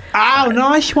 Oh,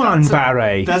 nice one,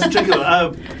 Barry. That's a tricky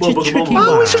one.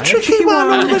 It's a tricky one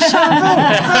all of a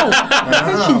sudden.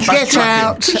 Get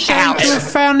out. You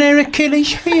found their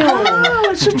Achilles heel.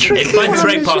 It's a tricky one. It's by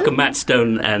Trey Parker, Matt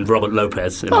Stone and Robert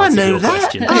Lopez. I knew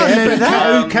that.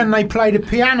 Who can they play the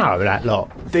piano, that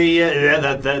lot?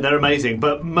 They're amazing,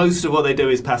 but most of what they do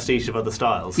is pastiche of other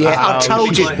styles. Yeah, I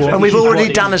told you. And we've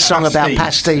already done a song about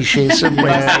pastiches, haven't we?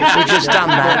 We've just done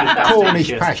that.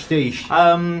 Cornish pastiche.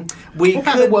 What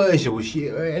about the Wurzels?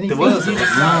 The Wurzels.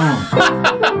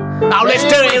 Oh, let's do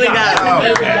it. Here we go.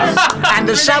 And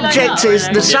the subject is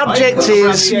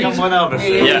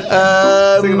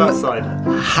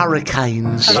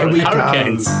hurricanes.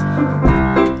 Hurricanes.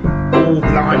 Oh,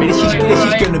 blimey, this is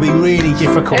going to be really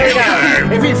difficult.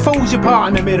 If it falls apart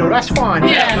in the middle, that's fine.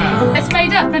 Yeah, it's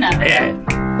made up, isn't it? Yeah.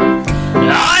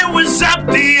 I was up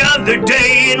the other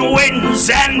day in winds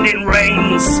and in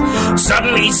rains.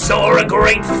 Suddenly saw a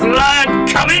great flood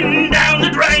coming down the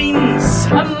drains.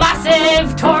 A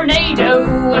massive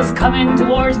tornado was coming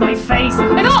towards my face.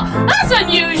 I thought, that's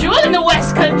unusual in the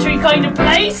West Country kind of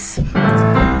place.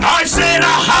 I said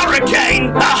a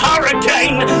hurricane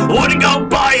wouldn't go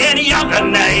by any other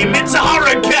name. It's a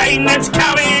hurricane that's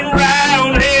coming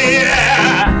round here.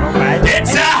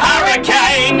 It's a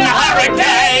hurricane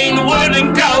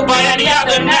wouldn't go by any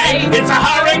other name. It's a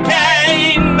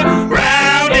hurricane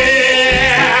round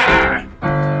here.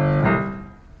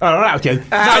 Oh, that'll do.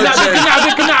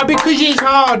 No, because it's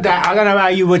hard, that. I don't know how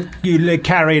you would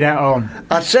carry that on.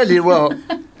 I tell you what,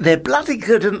 they're bloody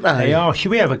good, aren't they? They are.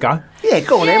 Should we have a go? Yeah,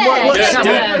 go on then.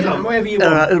 Whatever you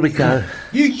want. All right, here we go.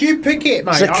 You pick it,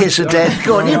 mate. It's a kiss of death.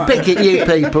 Go on, you pick it, you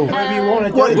people. Whatever you want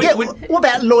to do. What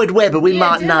about Lloyd Webber? We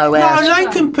might know. No, they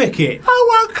can pick it.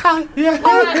 Oh, okay. Yeah,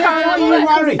 okay. Don't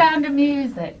worry. Sound of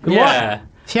Music. Yeah.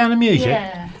 Sound of Music?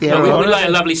 Yeah. We like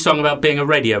a lovely song about being a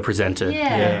radio presenter.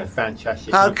 Yeah,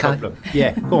 fantastic. Okay. No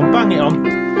yeah, go on, bang it on.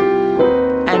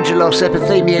 Angelos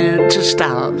epithemia to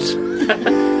start.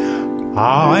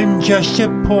 I'm just a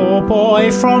poor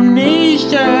boy from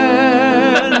Neasden,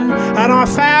 and I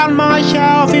found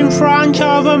myself in front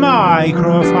of a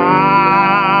microphone.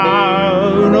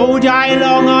 All day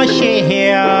long I sit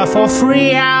here for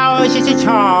 3 hours at a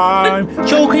time,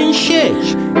 talking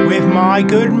shit with my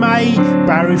good mate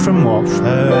Barry from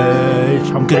Watford.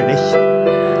 I'm good at this.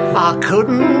 I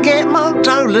couldn't get Mark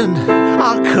Dolan,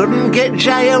 I couldn't get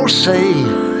JLC.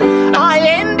 I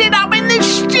ended up in this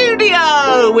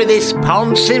studio with this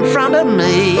Ponce in front of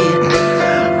me.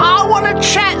 I want to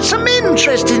chat some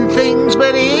interesting things,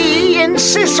 but he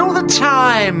insists all the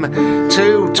time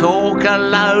to talk a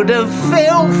load of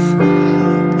filth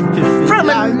from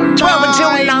 12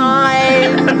 until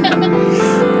 9.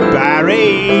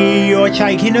 Barry, you're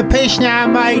taking a piss now,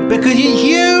 mate, because it's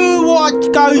you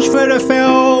what goes for the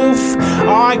filth.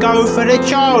 I go for the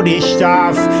childish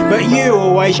stuff, but you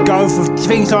always go for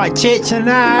things like tits and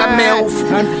that. A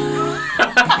MILF.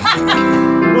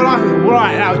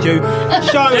 Right, that'll do.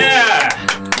 So, yeah.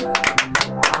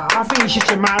 I think it's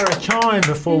just a matter of time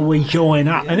before we join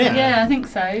up, isn't it? Yeah, I think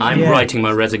so. I'm writing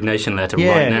my resignation letter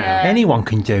right now. Yeah. Anyone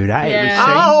can do that. Yeah.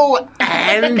 Oh,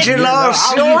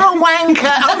 Angelos, you're a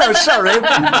wanker. Oh, no, sorry.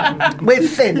 We're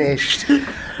finished.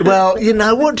 Well,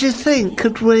 what do you think?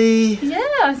 Could we... Yeah,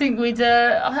 I think we'd...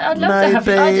 I'd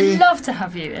love to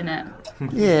have you in it.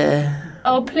 Yeah.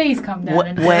 Oh, please come down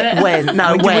and do when? it. When?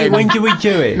 No, when? When do we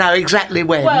do it? No, exactly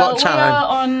when? Well, what time? we are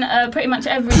on pretty much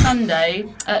every Sunday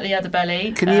at the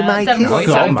Udderbelly. Can you make it?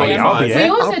 7:45 mate, I'll be We there.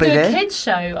 also I'll be do there. a kids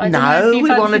show. I don't know No, if you we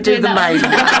fancy want to do doing the that.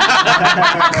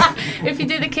 main. If you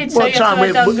do the kids What show, time?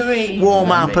 you have to We wear dungarees.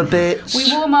 warm up a bit.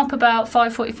 We warm up about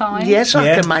 5:45. Yes,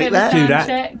 I can make Bit of a that. Do sound that.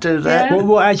 check. Do that. Yeah.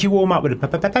 What as you warm up with A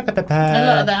lot of that,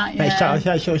 yeah.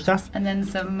 that sort of stuff. And then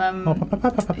some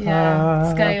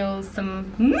scales, some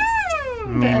bit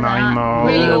of that.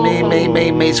 Really awful.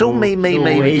 Me. It's all me.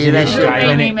 Always in this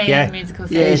game, isn't it? Yeah. Musical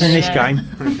Yes. In this game.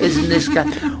 Isn't this guy?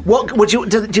 What would you?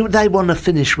 Do they want to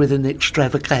finish with an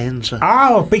extravaganza?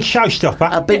 Oh, a big showstopper.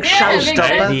 A big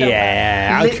showstopper?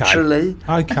 Yeah, okay. Literally.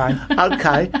 Okay.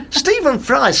 Okay. Stephen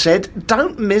Fry said,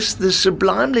 "Don't miss the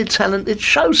sublimely talented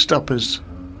showstoppers."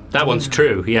 That one's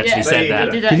true. He actually said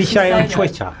that. Did he say it on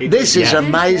Twitter? This is Yeah.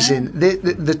 amazing.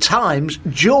 The Times,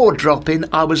 jaw-dropping.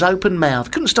 I was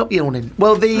open-mouthed. Couldn't stop yawning.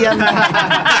 Well, they.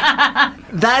 I'm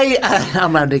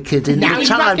only kidding. The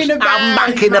Times. I'm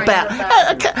mucking about.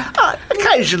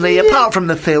 Occasionally, apart from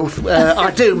the filth,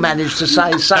 I do manage to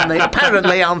say something.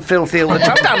 Apparently, I'm filthy all the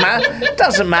time. Don't matter.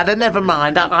 Doesn't matter. Never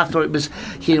mind. I thought it was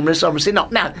humorous. Obviously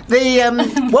not. Now,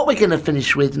 what we're going to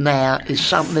finish with now is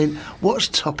something. What's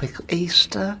topical?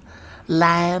 Easter.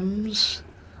 Lambs,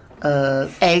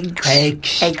 eggs, egg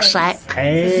sack,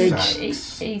 eggs,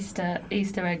 Easter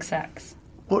egg sacks.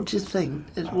 What do you think?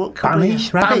 What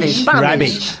Bunnies, rabbits,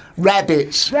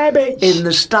 rabbits, rabbits. In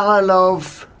the style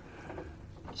of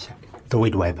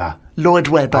Lloyd Webber.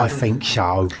 I think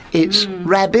so. It's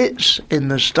rabbits in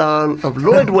the style of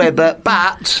Lloyd Webber,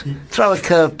 but throw a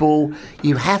curveball.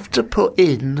 You have to put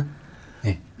in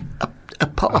a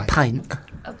pot of paint.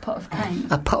 A pot of paint.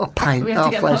 A pot of paint We have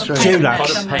to get a halfway pot of through. paint.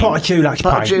 Pot of Dulux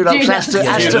Pot of paint. Dulux has to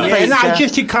feature. No,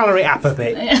 just to colour it up a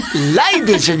bit.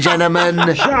 Ladies and gentlemen,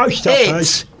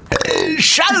 Showstoppers. it's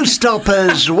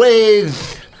Showstoppers with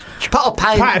pot of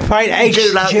paint, eggs,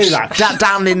 Dulux.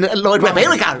 down in Lloyd Webber. Here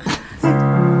we go.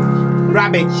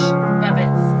 Rabbits.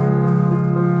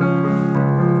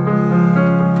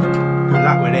 Good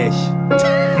luck with this.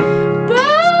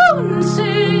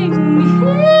 Bouncing,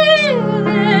 here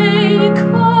they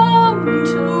come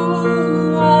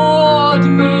toward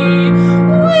me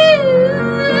with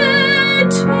their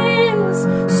tails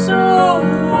so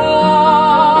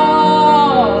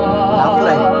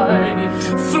wide.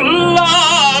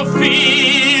 Fluffy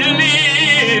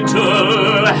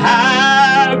little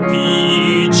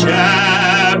happy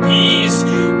chappies,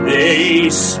 they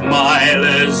smile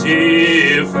as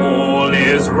if all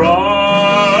is right.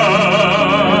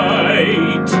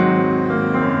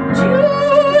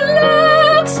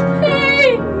 Dulux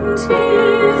paint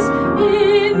is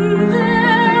in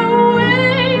their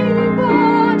way,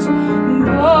 but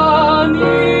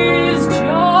bunnies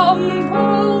jump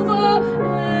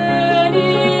over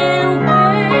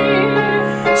anyway.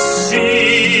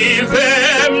 See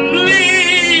them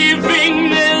leaving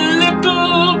their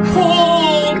little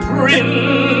paw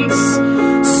prints.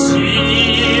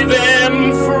 See them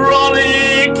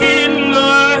frolic in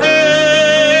the hay.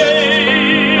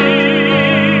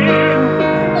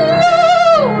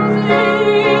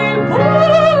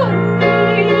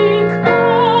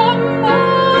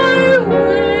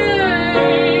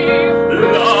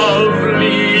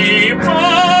 Lovely bunny,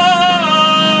 come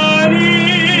my way.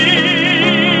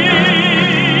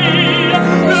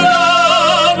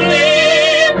 Lovely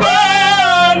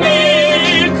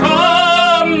bunny,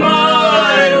 come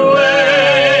my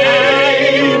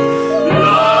way.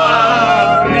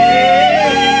 Lovely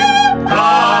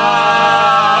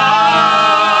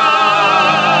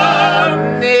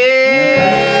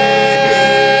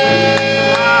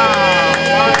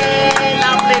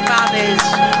Lovely bunnies.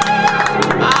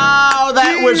 Oh,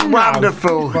 that was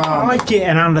wonderful. I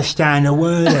didn't understand a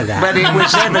word of that. But it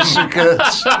was ever so good.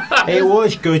 It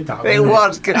was good, though. It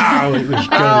was good. Oh, it was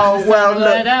good. Oh, well, look,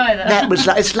 I know that. that was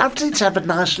it's lovely to have a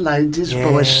nice lady's Yeah,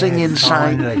 voice singing,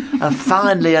 finally. saying,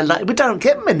 finally a lady. We don't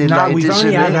get many No, ladies we've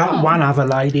only in had here. one other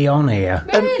lady on here.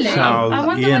 Really? So, I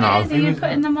wonder you what know. it is. Are you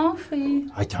putting them off? Are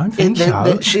you? I don't think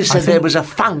so. She said there was a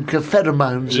funk of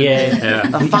pheromones. Yeah.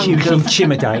 A She funk was of...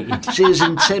 intimidated. She was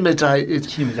intimidated.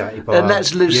 Intimidated by And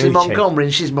that's Lucy beauty. Montgomery,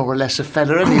 and she's more or less a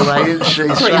fella anyway, isn't she?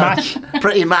 Pretty much.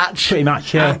 Pretty much. Pretty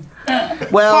much, yeah.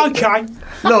 Well, okay.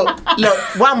 Look,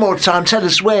 one more time, tell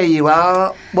us where you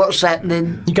are, what's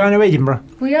happening. You going to Edinburgh?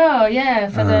 We are,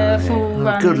 for the full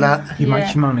run. Good luck. You make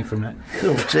some money from that.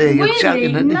 Oh dear, you're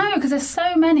chucking Really? it. No, because there's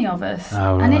so many of us.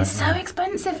 Right, it's so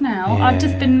expensive now. Yeah. I've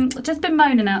just been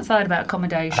moaning outside about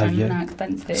accommodation and how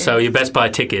expensive it is. So you best buy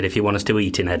a ticket if you want us to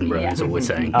eat in Edinburgh, is all we're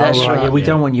saying. That's right. Yeah, we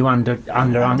don't want you under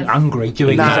hungry, do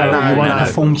we? No, So no, you want no. to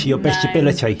perform to your best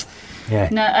ability. Yeah.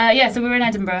 No, so we were in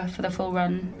Edinburgh for the full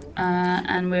run,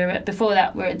 and before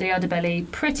that we're at the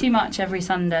Udderbelly pretty much every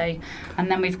Sunday,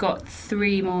 and then we've got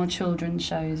 3 more children's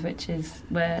shows, which is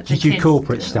where Do you do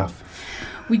corporate stuff?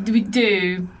 We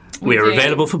do. We're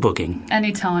available for booking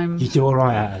anytime. You do all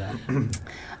right out of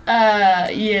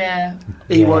that. Yeah.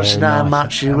 He wants to know how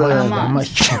much you earn. How much?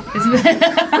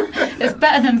 It's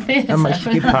better than theatre. How much do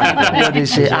you pay? What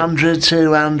is it, 100,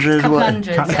 200? Couple what?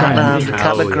 hundred.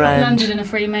 Couple of grand. 100 and a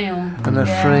free meal. And a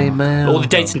free meal. All the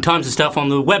dates and times and stuff on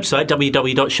the website,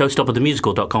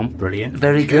 www.showstopperthemusical.com. Brilliant.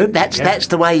 Very good. That's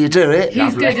the way you do it.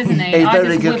 He's good, isn't he? He's I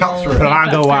very just good. wibble, Plug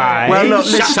cut through. away. Well, look,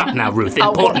 Shut up now, Ruth.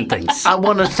 Important things. I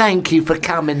want to thank you for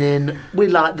coming in. We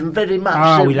like them very much.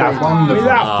 Oh, we didn't love them. We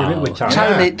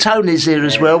love it. Tony's here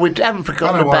as well. We haven't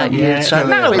forgotten about you. So,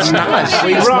 no, it's nice.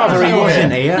 We'd rather he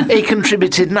wasn't here. He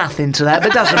contributed nothing to that,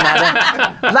 but it doesn't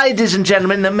matter. Ladies and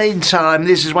gentlemen, in the meantime,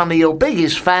 this is one of your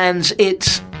biggest fans.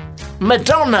 It's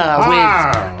Madonna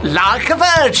with Like a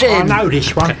Virgin. I know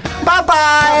this one.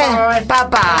 Bye-bye.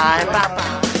 Bye-bye.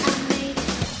 Bye-bye.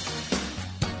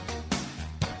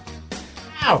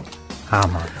 Ow.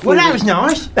 Well, that was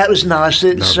nice. That was nice.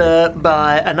 It's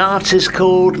by an artist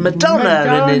called Madonna,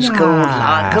 and it's called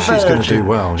Like a Virgin. She's going to do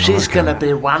well. She's going to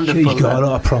be wonderful. She's got a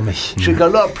lot of promise. She's got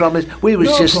a lot of promise. We was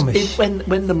just promise.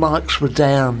 when the mics were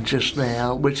down just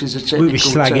now, which is a technical We were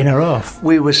slagging her off.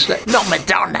 We were not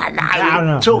Madonna.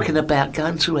 No. Talking about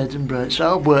going to Edinburgh. It's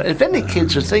hard work. If any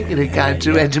kids are thinking of going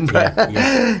to Edinburgh,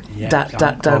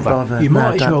 don't bother. You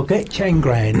might as well get 10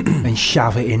 grand and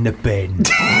shove it in the bin.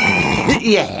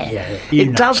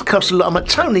 It does cost a lot of money.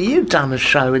 Tony, you've done a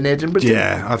show in Edinburgh.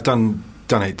 Yeah, I've done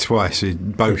it twice.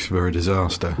 Both were a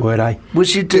disaster. Were they?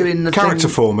 Was you doing the character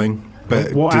forming?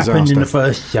 But what disaster. happened in the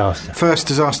first disaster? First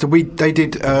disaster. They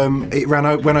did. It went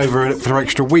over for an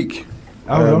extra week.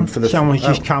 Someone's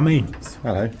just come in.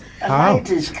 Hello. A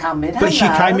lady's come in. But she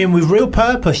came in with real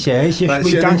purpose. Yeah, it's just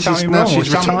we've done something wrong. She's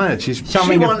retired. She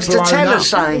wants to tell us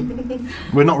something.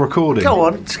 We're not recording. Go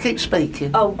on, keep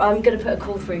speaking. Oh, I'm going to put a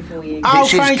call through for you.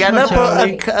 She's going to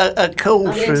put a call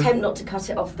I'm through. going to attempt not to cut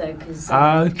it off though, because.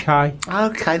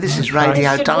 Okay, this is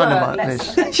Radio Dynamite.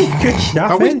 This. Good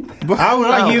stuff.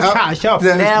 You cut us off.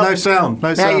 No sound.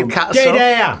 Now you cut us Get off.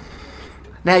 there.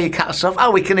 Now you cut us off.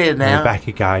 Oh, we can hear now. We're back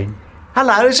again.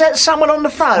 Hello, is that someone on the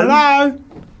phone? Hello.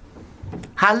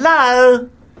 Hello.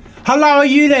 Hello, are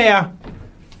you there?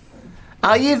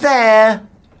 Are you there?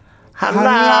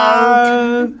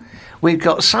 Hello. We've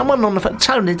got someone on the phone.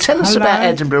 Tony, tell us about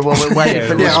Edinburgh while we're waiting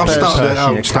for this person.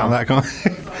 I'll start that guy.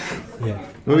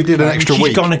 Well, we did an extra week.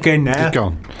 She's gone again now. She's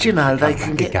gone. Do you know they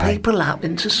can get people up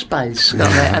into space,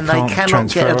 and they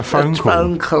cannot get a phone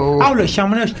call. Oh, look,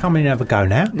 someone else come in and have a go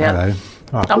now. Hello.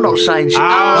 Right. I'm not saying she.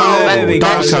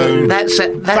 That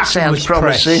sounds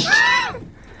promising.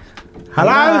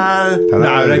 Hello?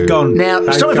 No, they've gone. Now,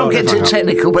 sorry if I'm getting too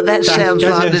technical, but that sounds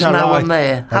like there's no one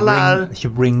there. Hello? It's a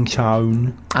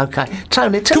ringtone. Okay.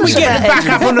 Tony, tell Can us we get about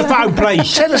back up on the phone,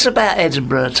 please? Tell us about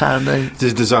Edinburgh, Tony. It's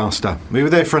a disaster. We were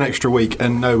there for an extra week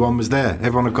and no one was there.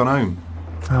 Everyone had gone home.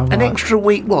 Oh, right. An extra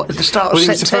week, what, at the start of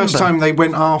September? It's the first time they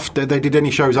went after, they did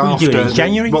any shows after. You do it in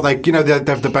January? Well, they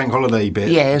have the bank holiday bit.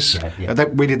 Yes.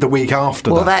 We did the week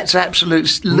after Well, that. that's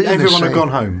absolute lunacy. Everyone had gone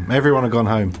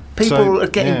home. People are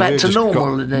getting back to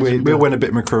normal in Edinburgh. We all went a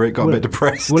bit McCririck, got a bit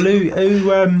depressed. Well,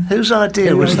 whose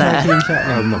idea was that?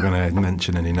 I'm not going to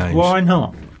mention any names. Why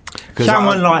not?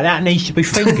 Someone like that needs to be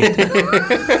fingered.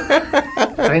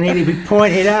 They need to be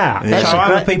pointed out. Yeah. So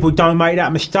other people don't make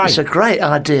that mistake. It's a great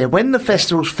idea. When the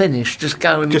festival's finished, just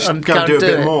go and do a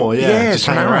bit more. Yeah, just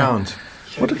hang around.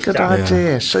 What a good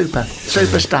idea. Super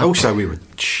stuff. Also, we were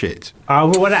shit. Oh,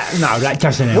 well, that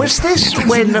doesn't help. Was this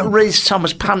when Rhys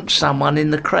Thomas punched someone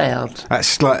in the crowd? I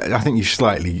think you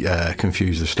slightly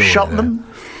confused the story. Shot there. them?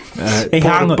 He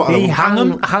hung them?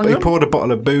 He poured a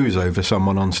bottle of booze over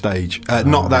someone on stage.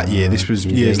 Not that year. This was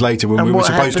years later when we were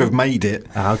supposed to have made it.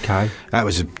 Okay. That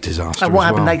was a disaster. And what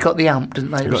happened? They got the ump,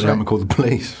 didn't they? They got the ump and called the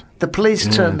police. The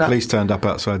police turned up. Police turned up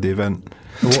outside the event.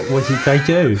 What did they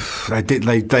do?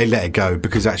 They let it go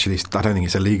because actually I don't think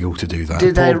it's illegal to do that.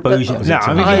 Did they?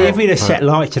 If he'd have set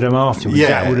light to them afterwards,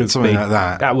 that would have something like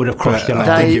that. That would have crossed the line.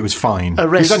 I think it was fine. It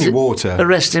was only water.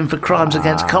 Arrest him for crimes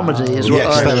against comedy is what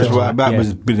I heard. That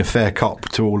was been a fair cop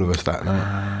to all of us that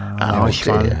night.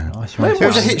 There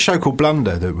was a hit show called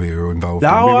Blunder that we were involved in.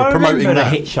 We were promoting the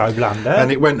hit show Blunder,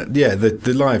 and it went. Yeah,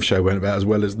 the live show went about as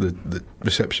well as the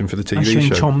reception for the TV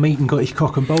show. Tom Meaton got his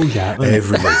cock and balls out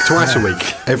every week, twice a week,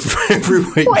 every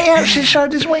week. What, he actually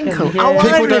showed his winkle? Yeah.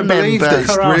 People don't believe that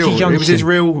it's real. It was his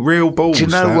real balls. Do you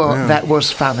know what? Yeah. That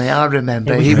was funny. I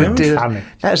remember he would do. Funny.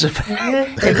 That was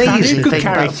an easy thing,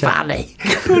 but funny.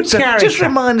 Just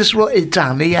remind us what he'd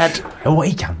done. He had. What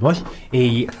he done was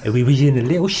he was in a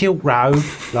little silk robe,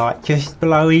 like just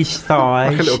below his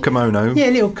thighs, like a little kimono. Yeah,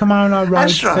 a little kimono robe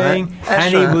thing,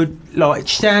 and he would like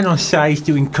stand on stage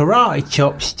doing karate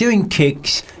chops, doing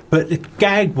kicks. But the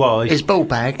gag was his ball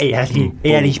bag. He had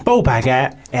his ball bag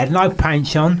out. He had no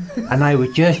pants on, and they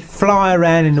would just fly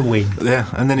around in the wind. Yeah,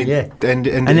 and then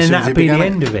and then that'd be the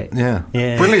end of it. Yeah,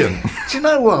 brilliant. Do you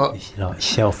know what? It's like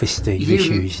self-esteem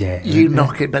issues there. You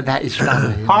knock it, but that is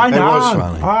funny. I know. It was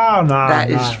funny. Oh no,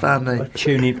 that is funny. I'll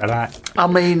tune into that. I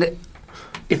mean,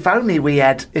 if only we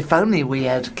had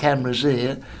cameras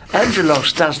here.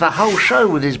 Angelos does the whole show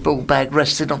with his ball bag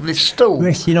resting on this stool.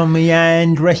 Resting on my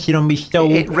hand, resting on my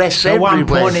stool. It rests everywhere. At one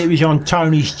point it was on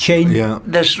Tony's chin. Yeah.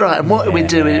 That's right. And what we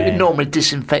do is we normally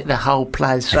disinfect the whole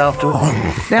place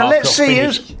afterwards. Now let's see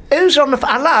who's on the...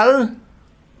 Hello?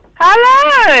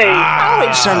 Hello! Oh,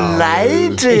 it's a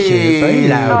lady. It's a very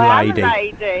loud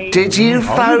lady. Did you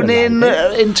phone in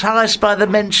enticed by the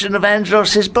mention of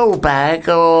Angelos's ball bag,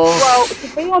 or...? Well,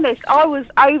 to be honest, I was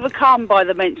overcome by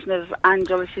the mention of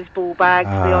Angelos's ball bag,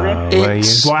 to be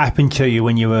honest. What happened to you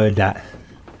when you heard that?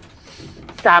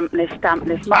 Dampness.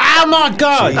 Oh, my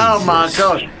God! Oh, my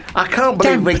gosh. I can't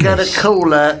believe we got a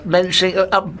caller mentioning...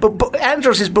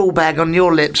 Angelos's ball bag on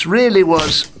your lips really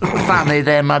was funny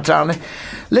there, my darling.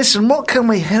 Listen, what can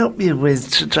we help you with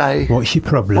today? What's your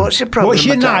problem? What's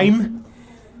your name?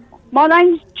 My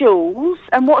name's Jules,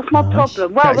 and what's my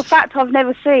problem? Well, the fact I've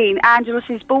never seen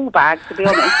Angelos's ball bag, to be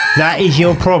honest. That is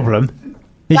your problem?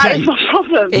 That is my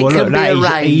problem. It can be that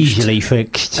arranged. Is easily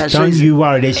fixed. Don't you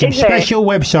worry. There's some special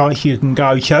websites you can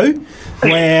go to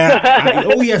where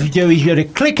all you have to do is you have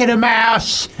to click of the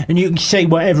mouse and you can see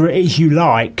whatever it is you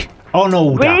like. On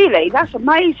order. Really? That's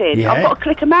amazing. Yeah. I've got to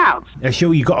click a mouse. That's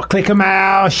all. You've got to click a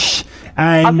mouse.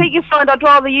 And I think you'll find I'd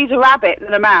rather use a rabbit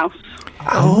than a mouse.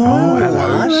 I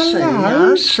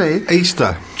see.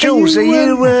 Easter. Jules, are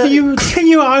you at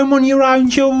home on your own,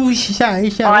 Jules? Is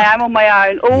that I am on my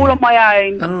own, all on my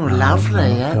own. Oh,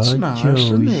 lovely. That's nice,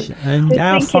 isn't it? And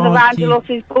just thinking of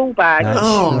Angelos's ball bag.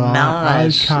 Oh,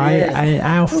 nice. Okay. Yeah. And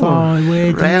how far?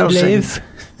 Where do you live?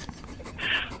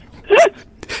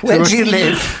 Where do you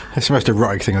live? That's the most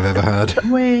erotic thing I've ever heard.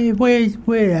 Where?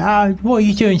 What are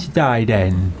you doing today,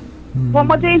 then? What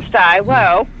am I doing today?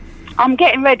 Well, I'm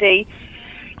getting ready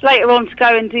later on to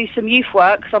go and do some youth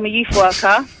work, because I'm a youth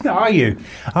worker. Are you?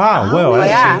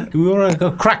 You're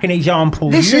a cracking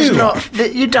example. This is not...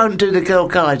 You don't do the girl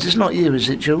guides. It's not you, is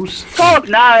it, Jules? God,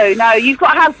 no. You've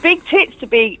got to have big tits to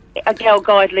be a girl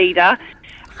guide leader.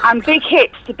 And big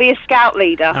hips to be a scout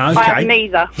leader. Okay. I have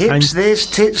neither. Hips this,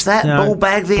 tits that, ball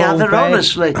bag the other. Bag,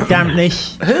 honestly,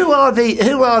 dampness. Who are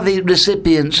the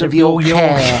recipients of your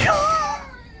care?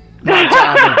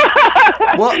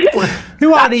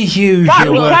 Who are these youths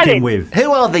you're working with?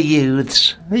 Who are the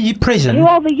youths? Are you prison? Who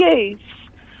are the youths?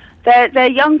 They're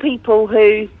young people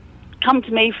who come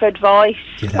to me for advice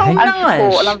and support,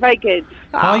 and I'm very good.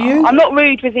 Are you? I'm not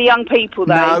rude with the young people,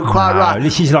 though. No, quite right.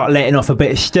 This is like letting off a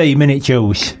bit of steam, isn't it,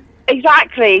 Jules?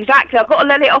 Exactly. I've got to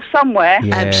let it off somewhere.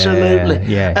 Yeah, absolutely.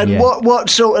 Yeah. And what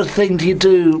sort of thing do you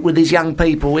do with these young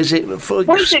people? Is it for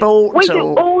sport? We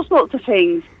do all sorts of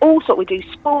things. We do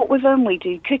sport with them. We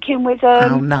do cooking with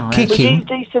them. Oh, nice. Kicking? We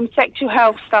do some sexual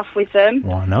health stuff with them.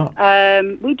 Why not?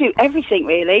 We do everything,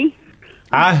 really.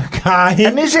 Okay.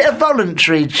 And is it a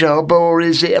voluntary job or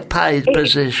is it a paid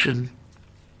position?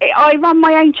 I run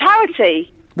my own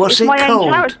charity. What's it called? It's my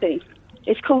own charity.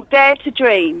 It's called Dare to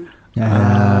Dream.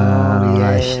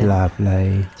 That's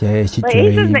lovely. Dare to Dream. It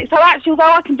is, isn't it? So actually,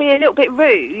 although I can be a little bit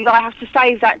rude, I have to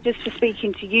save that just for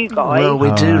speaking to you guys. Well,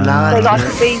 we do like so I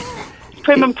can be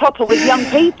prim and proper with young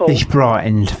people. It's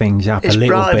brightened things up a little bit.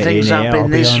 It's brightened things up in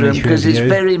this room because it's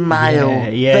very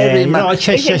male. Yeah. Very male. Is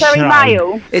it very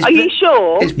male? Are you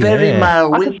sure? It's very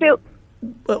male. I can feel...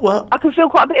 What? I can feel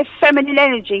quite a bit of feminine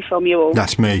energy from you all.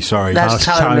 That's me, sorry. That's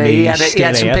Tony. He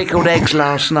had some pickled eggs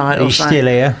last night or something. He's still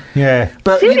here, yeah.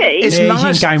 But Did he? It's nice. nice.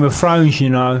 He's in Game of Thrones, you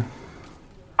know.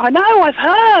 I know, I've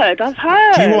heard.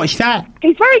 Do you watch that?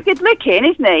 He's very good looking,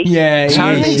 isn't he? Yeah,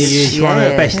 he is. One of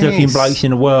the best looking blokes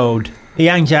in the world. He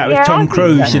hangs out with Tom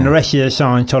Cruise and the rest of the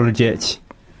Scientologists.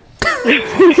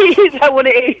 Is that what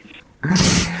it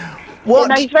is? What?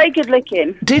 No, he's very good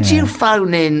looking. Did you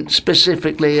phone in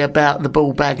specifically about the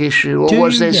ball bag issue, or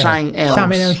was there something else?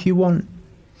 Something else you want?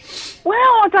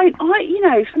 Well, for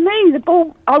me, the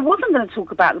ball. I wasn't going to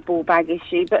talk about the ball bag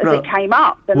issue, but as it came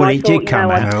up, then I it thought, did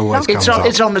come out.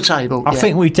 It's on the table. I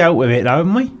think we've dealt with it, though,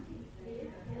 haven't we?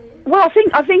 Well, I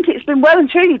think it's been well and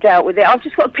truly dealt with it. I've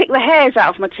just got to pick the hairs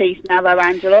out of my teeth now, though,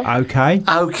 Angela. Okay.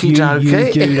 Okie dokie.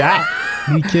 You do that.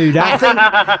 You do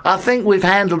that. I think we've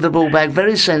handled the ball bag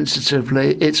very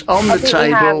sensitively. It's on the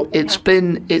table. It's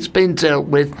been dealt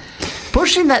with.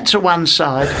 Pushing that to one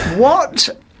side, what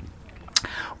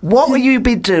will you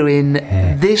be doing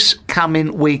this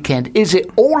coming weekend? Is it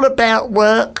all about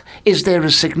work? Is there a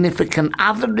significant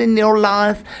other in your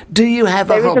life? Do you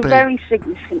have a hobby?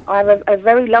 I have a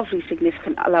very lovely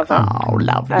significant lover. Oh,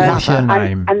 lovely. What's her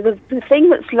name? And the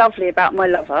thing that's lovely about my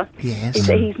lover is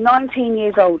that he's 19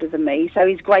 years older than me, so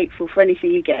he's grateful for anything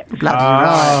he gets.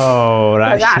 Oh,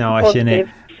 that's nice, isn't it?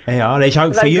 Yeah, there's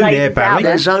hope for you there, Barry.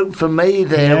 There's hope for me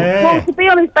there. Yeah. Well, to be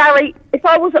honest, Barry, if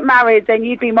I wasn't married, then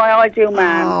you'd be my ideal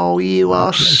man. Oh, you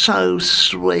are so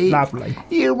sweet. Lovely.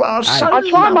 You are so I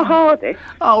try my hardest.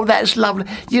 Oh, that's lovely.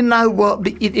 You know what?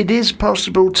 It is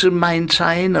possible to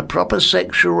maintain a proper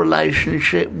sexual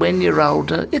relationship when you're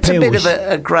older. It's a bit of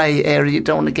a grey area you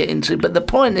don't want to get into, but the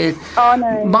point is,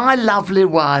 my lovely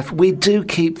wife, we do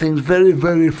keep things very,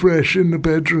 very fresh in the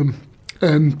bedroom.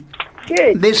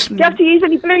 Good. Do you have to use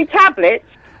any blue tablets?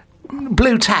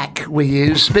 Blue tack we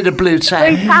use, a bit of blue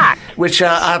tack. Blue tack. Which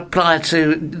I apply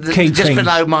to just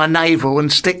below my navel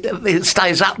and it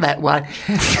stays up that way.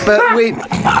 But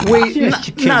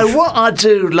what I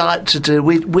do like to do,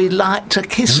 we like to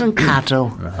kiss and cuddle.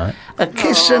 Right. A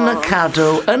kiss and a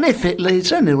cuddle, and if it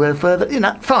leads anywhere further,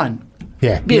 fine.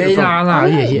 Yeah. Beautiful.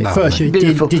 Yeah. First,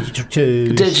 beautiful. Digital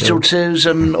twos. Digital twos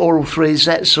and oral threes,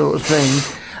 that sort of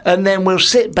thing. And then we'll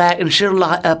sit back and she'll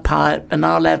light her pipe and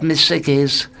I'll have my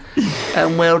ciggies.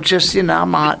 And we'll just, I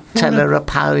might tell her a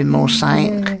poem or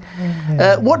something.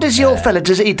 What does your fella,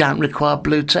 he don't require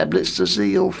blue tablets, does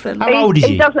he, your fella? How old is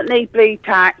he? He doesn't need blue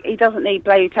tack. He doesn't need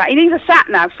blue tack. He needs a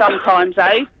sat-nav sometimes,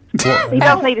 though. He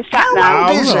does need a sat-nav. How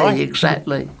old is he,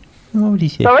 exactly? How old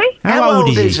is he? Sorry? How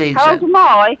old is he? How old am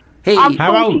I? I'm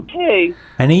How 42.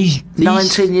 And he's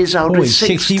 19 years old. He's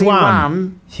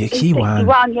 61. 61.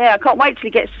 61, yeah. I can't wait till he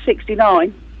gets to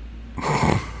 69.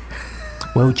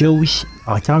 Well, Jules,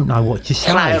 I don't know what to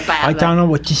say. I don't know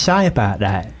what to say about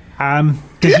that.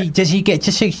 Does he get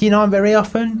to 69 very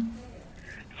often?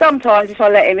 Sometimes, if I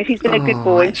let him, if he's been a good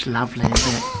boy. That's lovely, isn't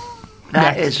it?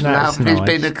 That's lovely. Nice. He's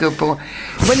been a good boy.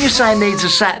 When you say needs a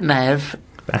sat-nav...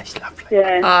 That's lovely.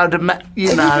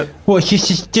 Yeah. Well,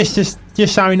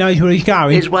 just so he knows where he's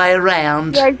going. His way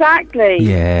around. Yeah, exactly.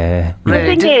 Yeah. The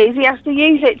thing is, he has to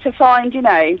use it to find,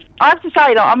 I have to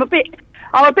say, I'm a bit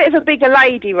of a bigger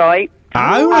lady, right?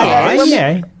 Oh, right,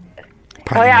 yeah.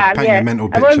 I am, yeah.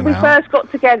 And when we first got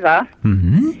together,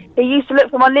 he used to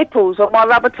look for my nipples on my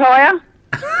rubber tyre.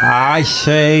 I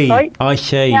see. Right? I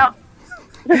see. Now,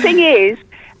 the thing is,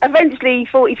 eventually he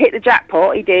thought he'd hit the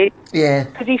jackpot, he did. Yeah.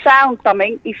 Because he found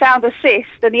something, he found a cyst,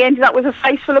 and he ended up with a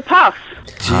face full of pus.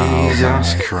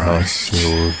 Jesus Christ.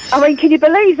 I mean, can you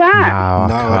believe that?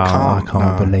 No, I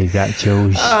can't believe that,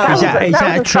 Jules. Is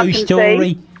that a true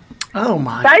story? Oh,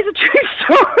 my. That is a true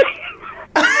story.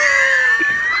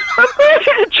 Of course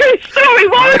it's a true story.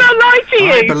 Why would I lie to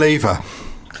you? I believe her.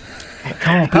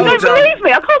 You don't believe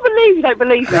me? I can't believe you don't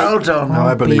believe me. Hold on. No,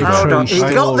 I believe her. Hold on. He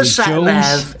got the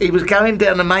sat-nav. He was going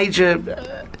down a major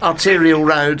arterial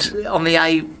road on the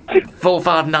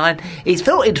A459. He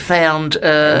thought he'd found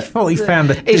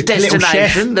his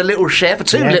destination, the little chef,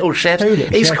 two little chefs.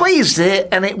 He squeezed it,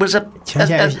 and it was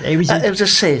a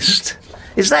cyst.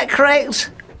 Is that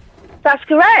correct? That's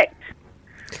correct.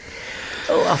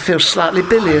 Oh, I feel slightly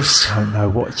bilious. I don't know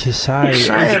what to say. Is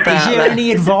there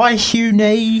any advice you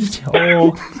need?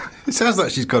 Or it sounds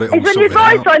like she's got it all sorted out. Is there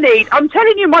advice I need? I'm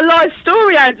telling you my life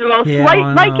story, Angelos.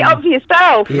 Make it up for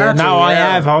yourself. Yeah, I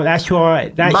have. That's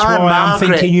why I'm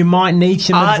thinking you might need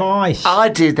some advice. I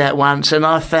did that once, and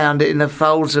I found it in the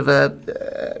folds of her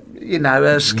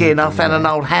skin. I found an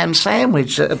old ham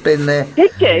sandwich that had been there.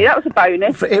 Did you? That was a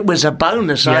bonus. It was a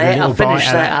bonus. I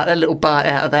finished a little bite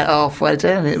out of that halfway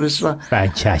down. It was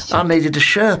fantastic. I needed a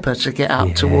Sherpa to get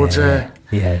up towards her.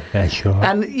 Yeah, that's right.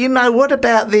 And what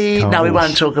about the... No, we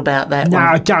won't talk about that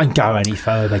one. No, don't go any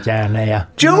further down there.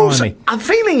 Jules, I'm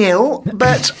feeling ill,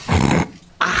 but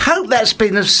I hope that's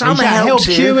been of some Has that help helped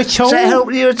to you at all? Has that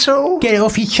helped you at all? Get it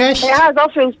off your chest? It has.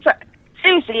 I feel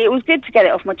seriously, it was good to get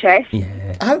it off my chest. Yeah.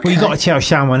 Okay. Well, you got to tell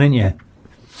someone, ain't you?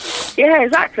 Yeah,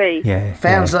 exactly. Yeah.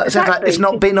 Sounds like it's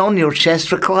not been on your chest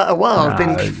for quite a while. It's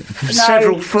been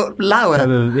several foot lower.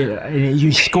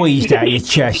 You squeezed out your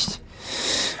chest.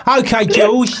 Okay,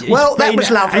 Jules. Well, that was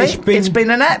lovely. It's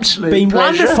been an absolute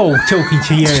pleasure. Wonderful talking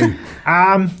to you.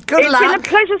 Good luck. It's been a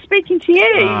pleasure speaking to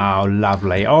you. Oh,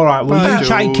 lovely. All right, well, Bye, you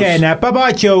take Jules. care now.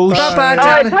 Bye-bye, Jules. Bye-bye, All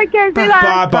right, darling. take care. See you later.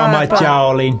 Bye-bye, my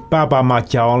darling. Bye-bye, my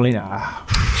darling.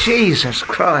 Jesus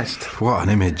Christ. What an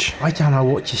image. I don't know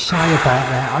what to say about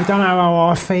that. I don't know how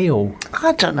I feel.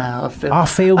 I don't know how I feel. I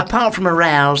feel... Apart from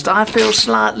aroused, I feel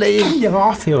slightly... Yeah,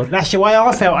 I feel... That's the way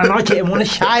I felt, and I didn't want to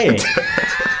say it.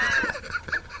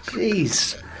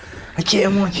 Jeez. I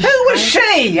didn't want to Who was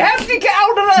she? How did you get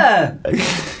hold of her?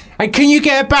 And can you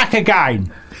get her back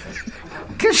again?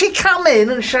 Can she come in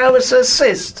and show us her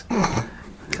cyst?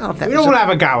 God, that We'll was all have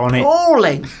a go on it.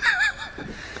 appalling.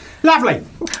 Lovely.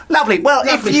 Lovely. Well,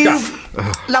 Lovely if you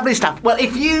stuff. lovely stuff. Well,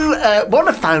 if you want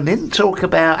to phone in, talk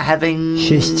about having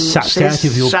Cysts sucked out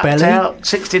of your sucked belly. out,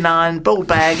 69 ball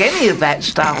bag, any of that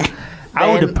stuff.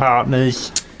 Older then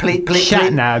partners. please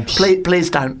don't.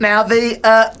 Now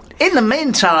in the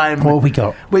meantime, What have we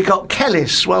got? we got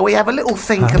Kellis. Well, we have a little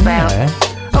think about. Yeah.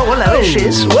 Oh, hello, there she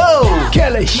is. Whoa,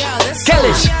 Kellis.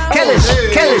 Kellis.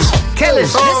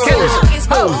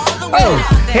 Oh,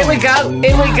 here we go.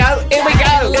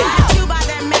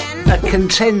 A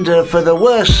contender for the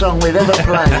worst song we've ever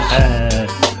played.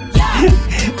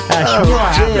 That's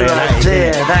right up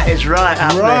there. That is right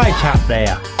up there. Right up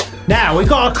there. Now, we've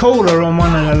got a caller on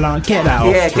one of the lines. Get that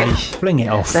off, Yeah, please. Fling it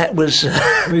off. That was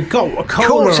We've got a caller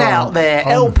Calls Out on- there,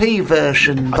 on- LP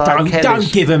version by Kellis.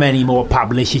 Don't give them any more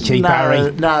publicity,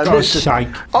 Barry. No, God's listen. sake.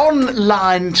 On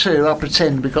line 2, I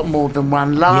pretend we've got more than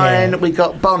one line. Yeah. We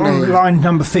got Bonnie. On line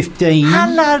number 15.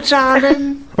 Hello,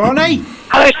 darling. Bonnie?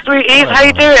 Hello, sweeties. How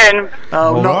you doing?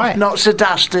 Oh, All not right. not so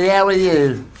dusty. How are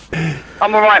you?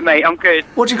 I'm all right, mate. I'm good.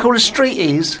 What do you call us,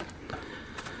 streeties?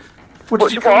 What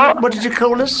did you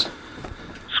call us?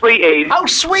 Sweeties. Oh,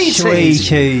 sweeties.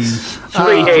 Sweeties.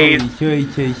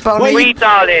 Sweeties. Bonnie. Sweet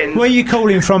darling. Where are you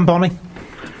calling from, Bonnie?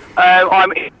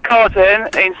 I'm in Carlton,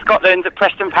 in Scotland, at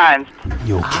Preston Pans.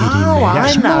 You're kidding Oh, me.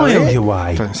 That's I know miles it.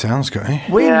 away. Don't sound Scotty.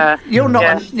 Yeah. You're not.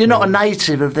 Yeah. You're not a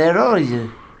native of there, are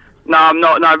you? No, I'm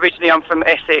not. No, originally I'm from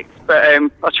Essex, but I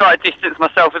try to distance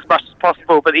myself as much as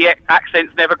possible, but the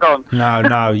accent's never gone. No,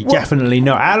 definitely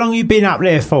not. How long have you been up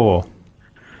there for?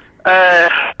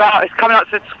 It's coming up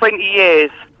to 20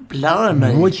 years.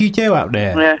 Blimey. What do you do up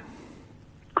there? Yeah.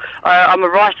 I'm a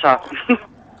writer.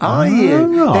 Are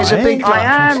you? right. There's a big.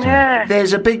 I am, yeah.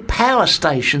 There's a big power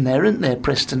station there, isn't there,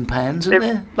 Preston Pans? Isn't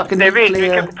there? Like a There is.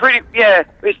 nuclear.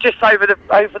 It's just over the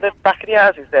back of the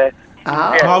houses there.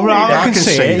 Ah, Yeah. Oh, right, I I can can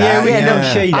see see it. that, Yeah, yeah.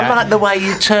 I see I that. like the way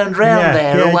you turned round Yeah,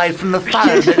 there, yeah. away from the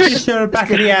phone. Just on the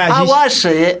back of the houses. Oh, I see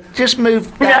it. Just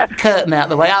move that curtain out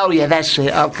the way. Oh, yeah, that's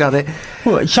it. I've got it.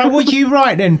 So what do you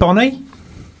write then, Bonnie?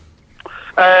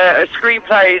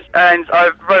 Screenplays, and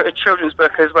I wrote a children's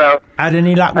book as well. Had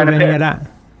any luck with And a any bit- of that?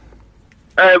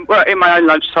 Well, in my own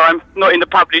lunchtime, not in the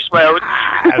published world.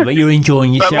 But you're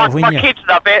enjoying But yourself, my aren't you? kids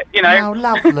love it, you know. Oh,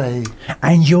 lovely.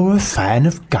 And you're a fan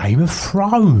of Game of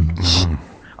Thrones.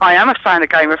 I am a fan of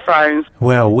Game of Thrones.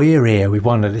 Well, we're here with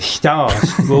one of the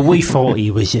stars. Well, we thought he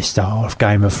was the star of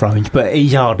Game of Thrones, but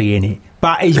he's hardly in it.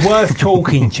 But he's worth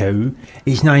talking to.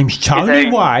 His name's Tony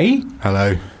he? Way.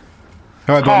 Hello.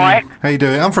 All right, Bonnie. Hi. How you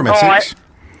doing? I'm from Hi. Essex.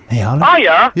 Hey, hello. Oh,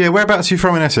 yeah? Yeah, whereabouts are you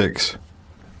from in Essex?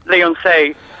 Leon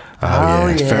C. Oh, yeah,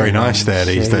 it's yeah. very nice there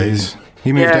these See. days.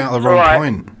 He moved Yeah, out at the all wrong right.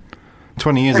 point.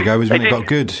 20 years ago was when They it did. got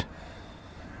good.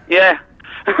 Yeah.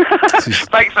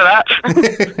 Thanks for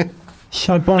that.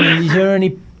 So, Bonnie, is there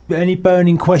any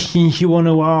burning questions you want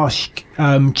to ask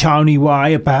Tony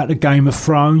Way about the Game of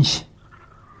Thrones?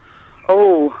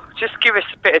 Oh, just give us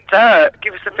a bit of dirt.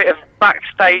 Give us a bit of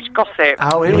backstage gossip.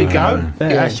 Oh, here we go.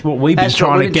 That's what we've been That's what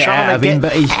trying to we've get been trying out to of him, get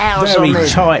but he's ours very on him.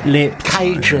 tight-lipped.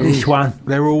 Cagey. This one.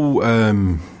 They're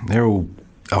all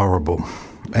horrible.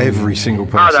 Every single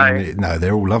Are person. they? No,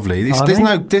 they're all lovely. Are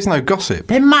There's no gossip.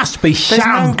 There must be There's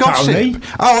some, no gossip. Tony.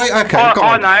 Oh, wait, okay. Oh, I've got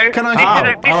I one. know. Can I? This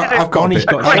is a- I've got Bonnie's a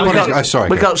bit. got Bonnie's- some. sorry.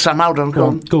 We got some. Hold on, go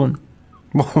on. Go on.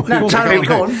 No, Tony,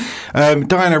 go on.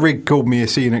 Diana Rigg called me a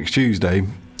see you next Tuesday.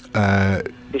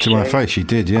 To my face, she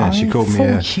did. Yeah, she called me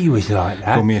a. She was like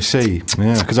that. Called me a C.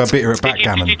 Yeah, because I beat her at Did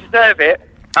backgammon. you deserve it?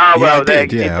 Oh, Yeah, well, I there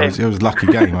did. you Yeah, go. it was a lucky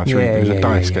game. I think it was a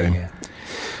dice game. Yeah,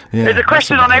 There's a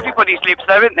question that's on about it. everybody's lips,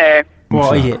 though, isn't there?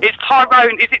 What is it? It's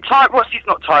Tyrone. Is it Tyrone? What's he's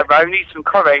not Tyrone? He's from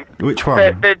Corrie. Which one?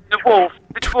 The wolf.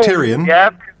 The wolf. Tyrion?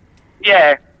 Yeah.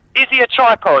 Yeah. Is he a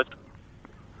tripod?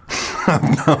 I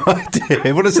have no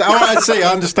idea. What is that? Oh, I see.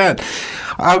 I understand.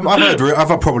 I've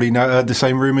probably heard the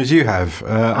same rumours you have.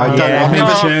 I've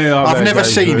never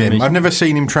seen him. I've never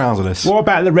seen him trouserless. What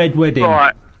about the Red Wedding?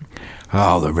 Right.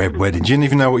 Oh, the Red Wedding. Do you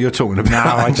even know what you're talking about?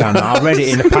 No, I don't know. I read it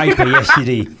in the paper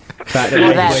yesterday. About the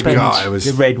Red Wedding. God, it was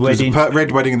the Red Wedding.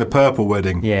 Red Wedding and the Purple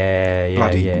Wedding. Yeah.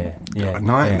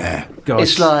 Nightmare. God,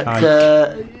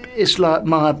 it's like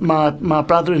my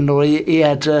brother-in-law. He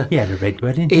had a red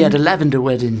wedding. He had a lavender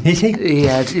wedding. Is he? He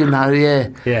had, to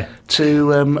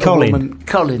Colin. A woman,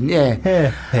 Colin.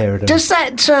 Yeah. Paradise. Does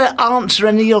that answer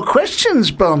any of your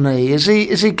questions, Bonnie? Is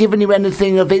he giving you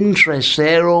anything of interest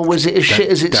there, or was it as shit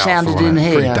as it sounded in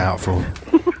here? Pretty doubtful.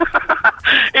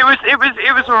 It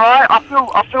was all right.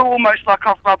 I feel almost like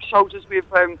I've rubbed shoulders with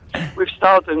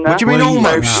Stardom now. What do you mean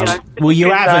almost? Well,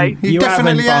 you haven't. You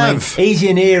definitely have. He's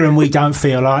in here, and we don't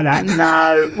feel like that.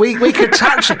 No, we could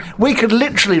touch. We could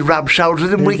literally rub shoulders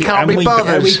with him. We can't be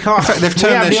bothered. We can't. In fact, they've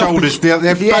turned their shoulders. They've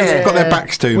got their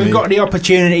backs to me. We've got the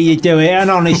opportunity to do it, and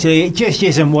honestly, it just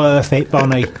isn't worth it,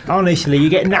 Bonnie. Honestly, you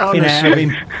get nothing out of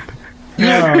him.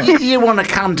 You want to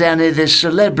come down here? There's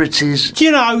celebrities, do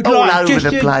you know, all over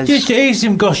the place. Just here's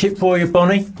some gossip for you,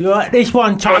 Bonnie. Like this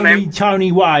one,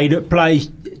 Tony Wade that plays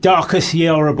Darkest the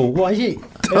Horrible. What is it?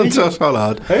 Dontos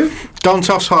Hollard. Who?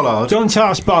 Dontos Hollard.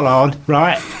 Dontos Bollard,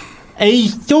 right?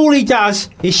 All he does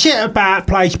is sit about,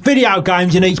 plays video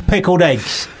games, and eats pickled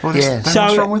eggs. Well, what's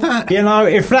wrong with that? You know,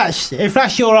 if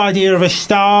that's your idea of a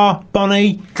star,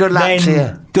 Bonnie, good luck to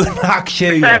you. Good luck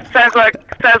to you. Sounds like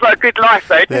a good life,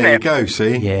 though, doesn't it? There you go.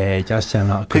 See. Yeah, it does sound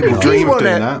like a good People life. dream of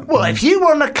doing that. Well, if you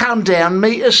want to come down,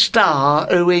 meet a star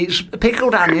who eats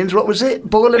pickled onions. What was it?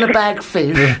 Boiling a bag of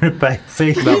fish.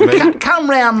 Come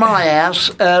round my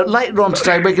house later on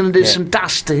today. We're going to do some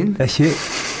dusting. That's it.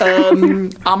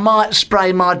 I might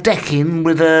spray my decking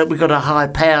with we've got a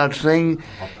high-powered thing.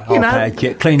 Clean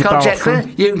the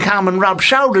bathroom. You can come and rub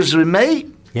shoulders with me.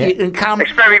 Yeah. You can come.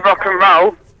 It's very rock and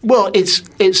roll. Well, it's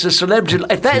a celebrity.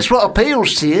 If that's what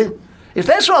appeals to you, Bonnie,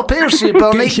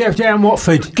 get yourself down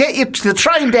Watford. Get the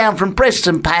train down from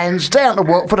Preston Pans down to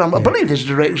Watford. I believe there's a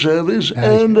direct service,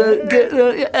 and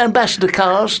get Ambassador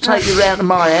cars take you round to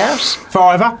my house.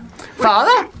 Fiver.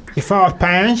 Your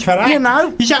 £5 for that. You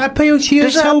know. Does that appeal to you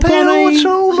at all, Bonnie?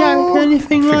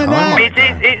 Anything like that?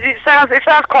 It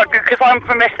sounds quite good because I'm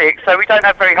from Essex, so we don't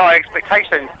have very high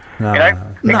expectations. No. You know,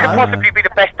 it could possibly be the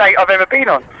best date I've ever been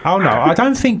on. Oh no, I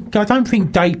don't think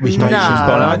date was mentioned,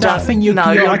 Bonnie. I don't think you're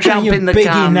jumping the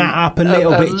bigging gun that up a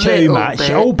little bit too much.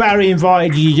 Bit. All Barry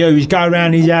invited you to do is go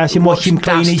around his house and watch him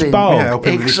clean his bowl. Yeah, help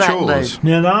him with his chores.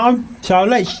 You know. So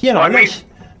let's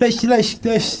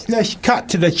cut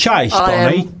to the chase,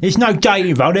 Bonnie. There's no date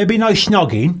involved. There'll be no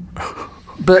snogging.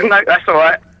 But no, that's all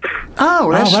right.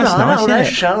 Oh, that's nice. Oh,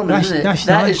 that's charming, isn't it? That's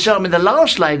that nice. is charming. The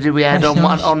last lady we had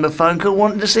on the phone call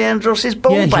wanted to see Angelos'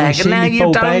 ball bag, and now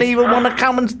you don't even want to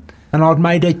come and... And I'd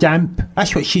made her damp.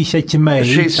 That's what she said to me.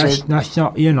 That's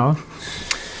not, you know.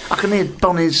 I can hear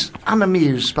Bonnie's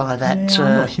unamused by that. Yeah,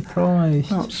 I'm not surprised.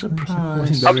 Not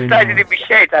surprised. I'm standing in my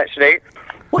shed, actually.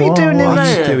 What are you doing in there?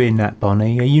 Why are you doing that,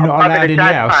 Bonnie? Are you not allowed in the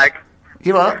house? Bag.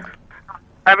 You what?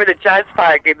 Having a jazz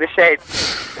bag in the shed.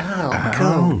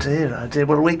 Oh, dear.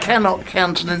 Well, we cannot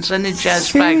countenance any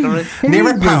jazz baggery.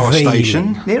 Near a power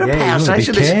station. Near a power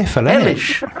station. Be careful,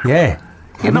 hellish. Yeah.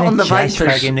 You're not on the jazz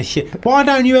vapors. fag in the shit. Why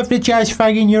don't you have the jazz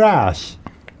fag in your house?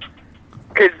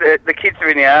 Because the kids are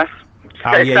in the house.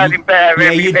 Standing bare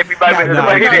every moment of the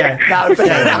way. No,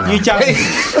 you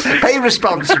don't. Be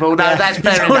responsible. No, that's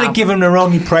fair enough. You don't want to give them the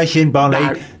wrong impression,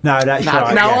 Bonnie. No, that's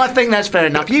right. No, I think that's fair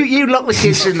enough. You lock the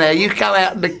kids in there. You go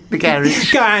out in the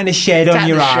garage. Go out in the shed on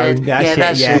your own.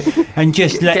 That's it. And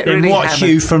just let them watch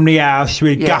you from the house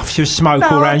with guffs of smoke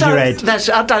all around your head.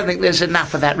 I don't think there's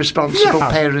enough of that responsible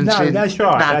parenting. No, that's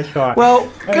right. That's right.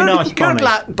 Well, good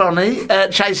luck, Bonnie,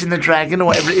 chasing the dragon or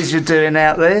whatever it is you're doing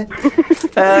out there.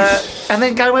 And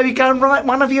then maybe go and write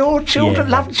one of your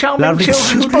charming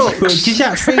children's books. Does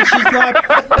that feature like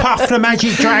Puff the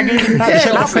Magic Dragon? That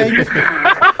sort of thing?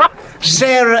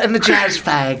 Sarah and the Jazz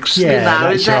Fags.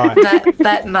 Is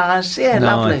that nice? Yeah,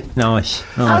 lovely. Nice.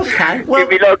 Okay. Well, give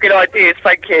me a lot of good ideas,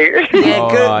 thank you.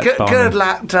 Yeah, good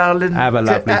luck, darling. Have a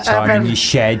lovely time in your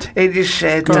shed. In your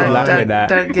shed. Good luck with that.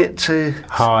 Don't get too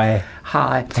high.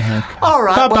 Okay. All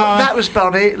right. Bye-bye. Well, that was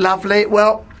Bonnie. Lovely.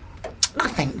 Well, I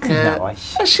think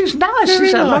she's nice.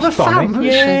 She's a lot of fun.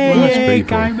 Yeah,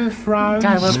 Game of Thrones.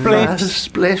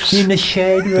 Spliffs. In the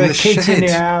shed with the kids in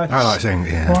the house. I like saying,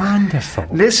 yeah. Wonderful.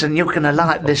 Listen, you're going to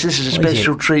like this. This is a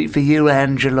special treat for you,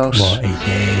 Angelos. What is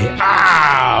it?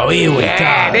 Ow! Oh, here we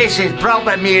go. This is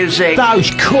proper music.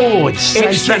 Those chords.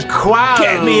 It's the quo.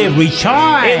 Get me every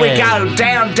time. Here we go.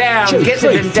 Down, down. Two, Get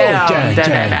three, them four, down.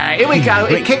 down. Here we go.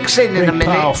 It kicks in a minute.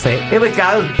 Parfit. Here we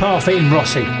go. Parfit and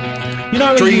Rossi. You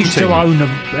know who used to own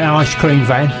an ice cream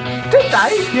van? Did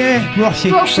they? Yeah, Rossi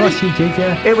did,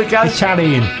 yeah. Here we go.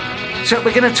 Italian. So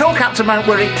we're going to talk up to the moment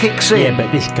where it kicks in. Yeah,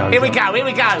 but this goes. Here we go.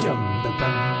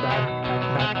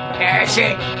 That's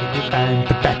it. 1,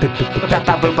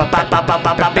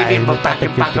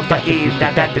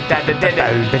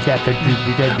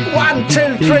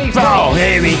 2, 3, 4.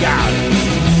 Here we go.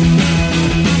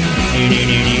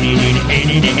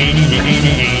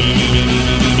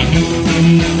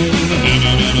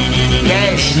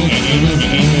 Yes.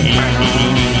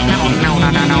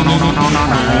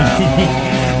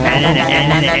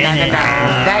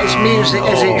 That's music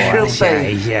as it should be.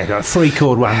 Yeah, got 3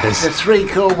 chord wonders. The 3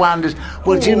 chord wonders.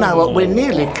 Well, do you know what? We're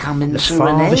nearly coming to an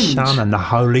Father, end. Son, and the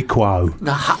Holy Quo.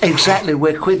 Exactly,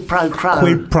 we're quid pro quo.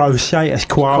 Quid pro status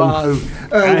quo.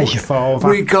 As your father.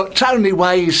 We've got Tony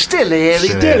Way still here.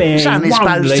 Still here. He's only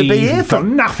supposed to be here for got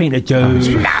nothing to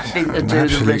do. nothing to do.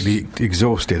 Absolutely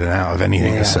exhausted and out of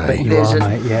anything to say. You are,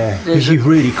 mate, because you've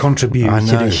really contributed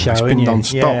to this show, it's been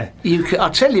non-stop.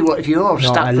 I'll tell you what, if you're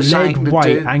stuck like for something lead to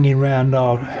weight do, hanging round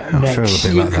our necks.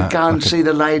 you could go and see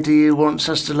the lady who wants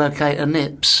us to locate her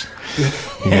nips.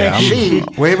 Yeah,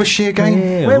 where was she again?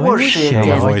 Yeah, where was she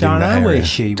again? I don't know where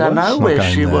she was. Don't know where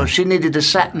she was. She needed a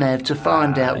sat nav to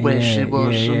find out where she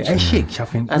was. Essex, I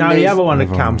think. No, the other one had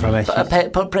come from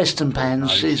Essex. Preston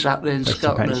Pans, she's up there in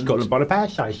Scotland. Scotland by the power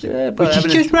station. Yeah, which is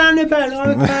just round about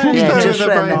just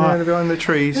behind the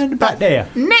trees. And back there.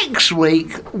 Next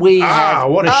week we have...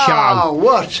 what a show. Oh,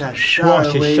 what a show. What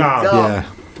a show. Yeah.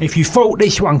 If you thought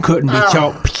this one couldn't be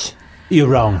topped, you're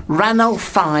wrong. Ranulph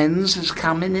Fiennes is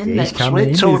coming in next coming week,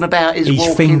 in talking about his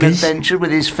walking fingers. adventure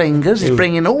with his fingers. He's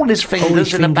bringing all his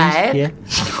fingers in a bag. Yeah.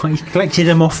 He's collected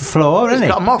them off the floor, hasn't he?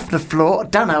 He's got them off the floor.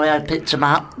 Don't know how he picked them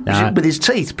up. No. With his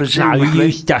teeth, No, presumably. he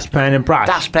used dustpan and brush.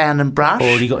 Dustpan and brush.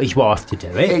 Or he got his wife to do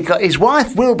it. His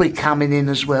wife will be coming in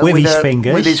as well. With his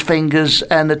fingers. With his fingers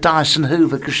and a Dyson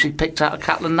Hoover, because she picked out a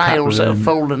couple of nails that have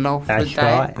fallen off. That's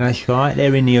right.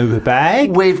 They're in the Hoover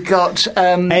bag. We've got...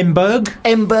 Emberg.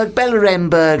 Bella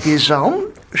Emberg is on.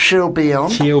 She'll be on.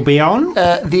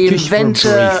 The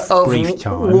inventor of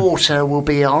water will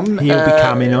be on. He'll be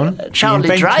coming on.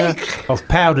 Charlie Drake. Of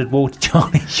powdered water,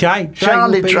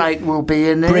 Charlie Drake will be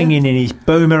in there. Bringing in his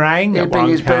boomerang. He'll bring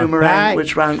his boomerang,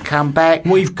 which won't come back.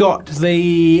 We've got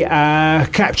the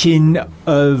captain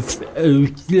who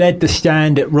led the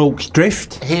stand at Rorke's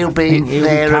Drift. He'll be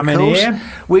there, of course. Here.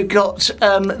 We've got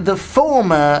the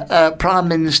former Prime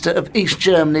Minister of East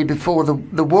Germany before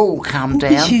the wall came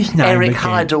down, Eric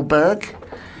Heidelberg.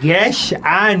 Yes,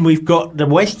 and we've got the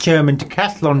West German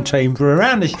decathlon team for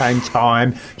around the same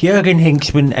time, Jürgen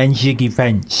Hinksman and Ziggy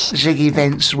Vance. Ziggy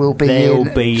Vance will be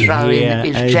throwing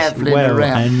his javelin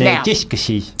around. And their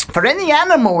discuses. For any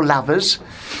animal lovers,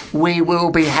 we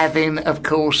will be having, of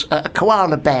course, a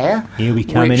koala bear. He'll be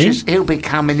coming in. He'll be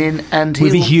coming in. And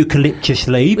with his eucalyptus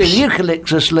leaves. With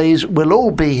eucalyptus leaves, we'll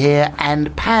all be here.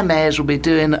 And Pam Ayres will be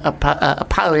doing a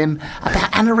poem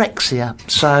about anorexia.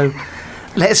 So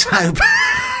let's hope...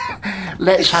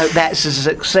 Let's hope that's as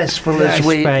successful as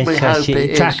we hope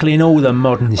it is. Tackling all the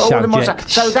modern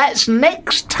subjects. So that's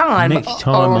next time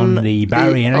on the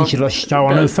Barry and Angelos show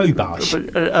on Fubars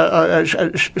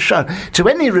show. To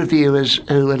any reviewers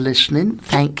who are listening,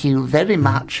 thank you very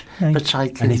much for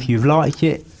taking... And if you've liked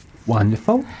it,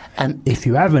 wonderful. And if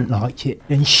you haven't liked it,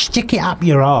 then stick it up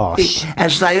your arse.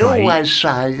 As they always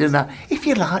say, if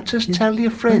you liked us, tell your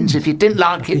friends. If you didn't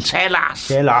like it, tell us.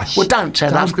 Tell us. Well, don't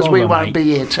tell us, because we won't be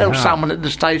here. Tell someone at the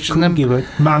station. Couldn't give a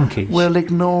monkey. We'll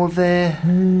ignore their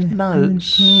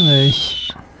notes.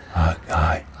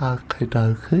 Okay.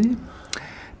 Okie-dokie.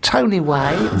 Tony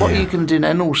Way, what are you going to do now?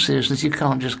 In all seriousness, you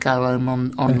can't just go home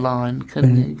online,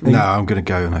 can you? No, I'm going to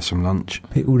go and have some lunch.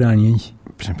 Pickled onions.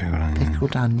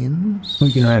 Pickled onions. What are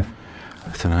you going to have? I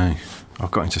don't know.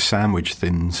 I've got into sandwich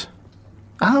thins.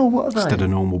 Oh, what are they? Instead of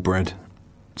normal bread.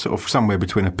 Sort of somewhere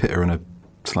between a pita and a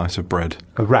slice of bread.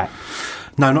 A wrap?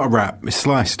 No, not a wrap. It's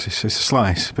sliced. It's a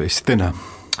slice, but it's thinner.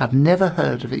 I've never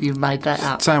heard of it. You've made that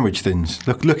up. Sandwich thins.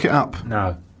 Look it up.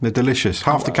 No. They're delicious.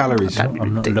 Half the calories.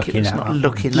 I'm not looking at it.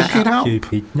 Look it up.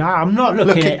 Stupid. No, I'm not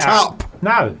looking it up.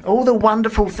 No. All the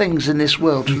wonderful things in this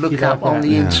world to look up on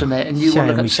the internet, and you want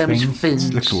to look at sandwich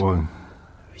fins. Look at one.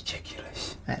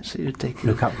 Ridiculous. Absolutely ridiculous.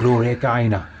 Look up Gloria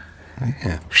Gaynor.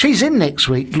 Yeah. She's in next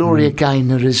week. Gloria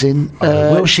Gaynor is in.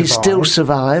 She's still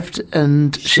survived,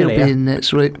 and she'll be in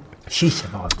next week. She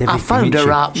survived. I phoned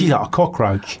her up. She's like a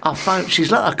cockroach.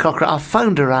 She's like a cockroach. I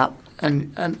phoned her up,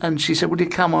 And she said, "Would you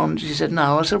come on?" She said,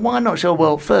 "No." I said, "Why not?" She said,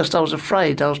 "Well, first I was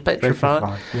afraid. I was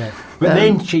petrified." Yeah. But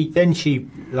then she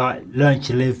like learned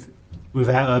to live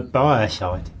without her by her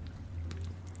side.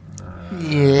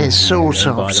 Yeah, sort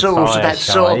of. That's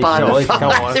sort of by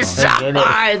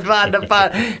the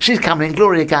fire. She's coming in,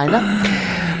 Gloria Gaynor.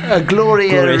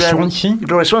 Gloria Swanson.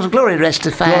 Gloria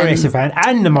Estefan.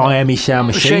 And the Miami Sound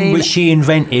Machine, which she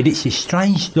invented. It's a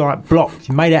strange block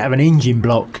made out of an engine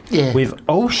block with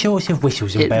all sorts of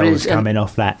whistles and bells coming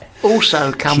off that.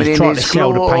 Also coming in is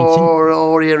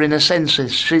Gloria in a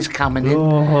Senses. She's coming in.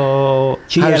 Gloria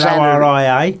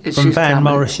from Van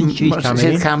Morrison.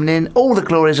 She's coming in. All the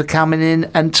Glorias are coming in,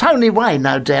 and Tony Way,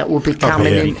 no doubt, will be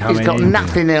coming in. He's got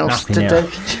nothing else to do.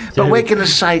 But we're going to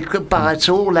say goodbye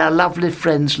to all our lovely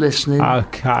friends listening.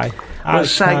 Okay. We'll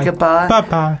say goodbye.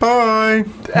 Bye-bye. Bye.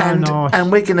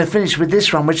 And we're going to finish with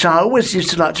this one, which I always used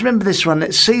to like. Do you remember this one?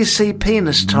 It's CC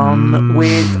Penis Tom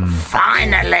with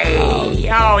Finally.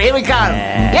 Oh, here we go.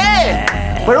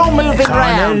 Yeah. We're all moving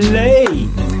round.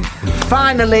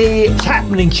 Finally. It's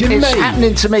happening to me. It's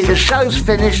happening to me. The show's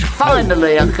finished.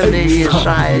 Finally, I can hear you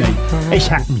saying. It's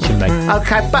happening to me.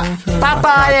 Okay,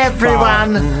 bye-bye,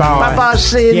 everyone. Bye-bye.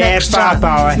 See you next time.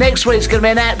 Bye. Next week's going to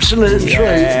be an absolute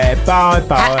treat.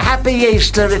 Bye-bye. Happy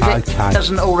Easter if it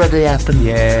doesn't already happen.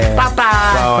 Yeah.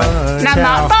 Bye-bye.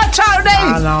 No. Bye, Tony.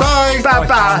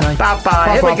 Bye.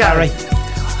 Bye-bye. Here we go.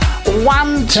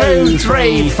 1, 2,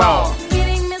 3, 4.